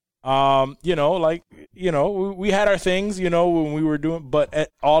 we had our things, when we were doing,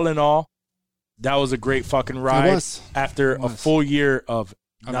 but all in all, that was a great fucking ride after a full year of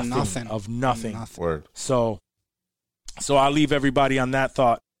nothing. Word. So I'll leave everybody on that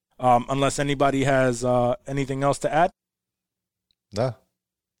thought, unless anybody has anything else to add.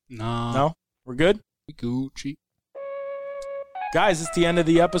 No, we're good. Gucci. Guys, it's the end of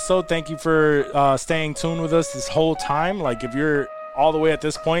the episode. Thank you for staying tuned with us this whole time. Like, if you're all the way at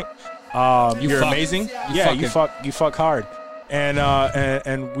this point, you're amazing. You fuck hard,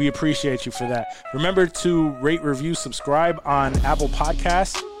 and we appreciate you for that. Remember to rate, review, subscribe on Apple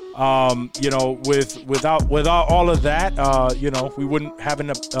Podcasts. Without all of that, we wouldn't have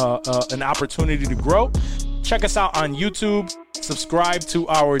an opportunity to grow. Check us out on YouTube. Subscribe to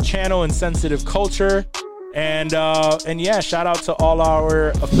our channel, Insensitive Culture. And shout out to all our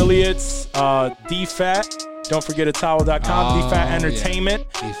affiliates, DFAT. Don't forget Atawel.com, DFAT Entertainment.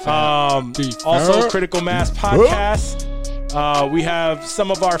 DFAT. Also Critical Mass Podcast. We have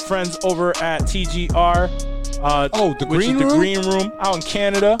some of our friends over at TGR. The Green Room? The Green Room out in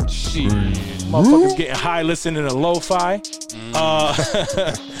Canada. Motherfuckers getting high listening to lo-fi.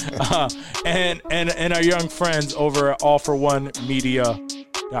 And our young friends over at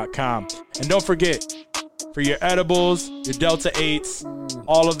allforonemedia.com. And don't forget, for your edibles, your Delta 8s,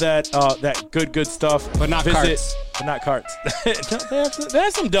 all of that good stuff. But not carts. But not carts. They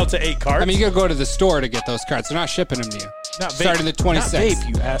have some Delta 8 carts. I mean, you gotta go to the store to get those carts. They're not shipping them to you. Not vape. Starting the 26th. Not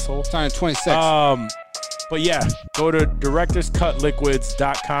vape, you asshole. Starting the 26th. But yeah, go to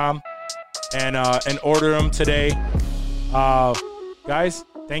directorscutliquids.com and order them today. Guys,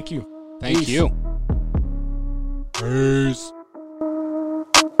 thank you. Thank you. Peace.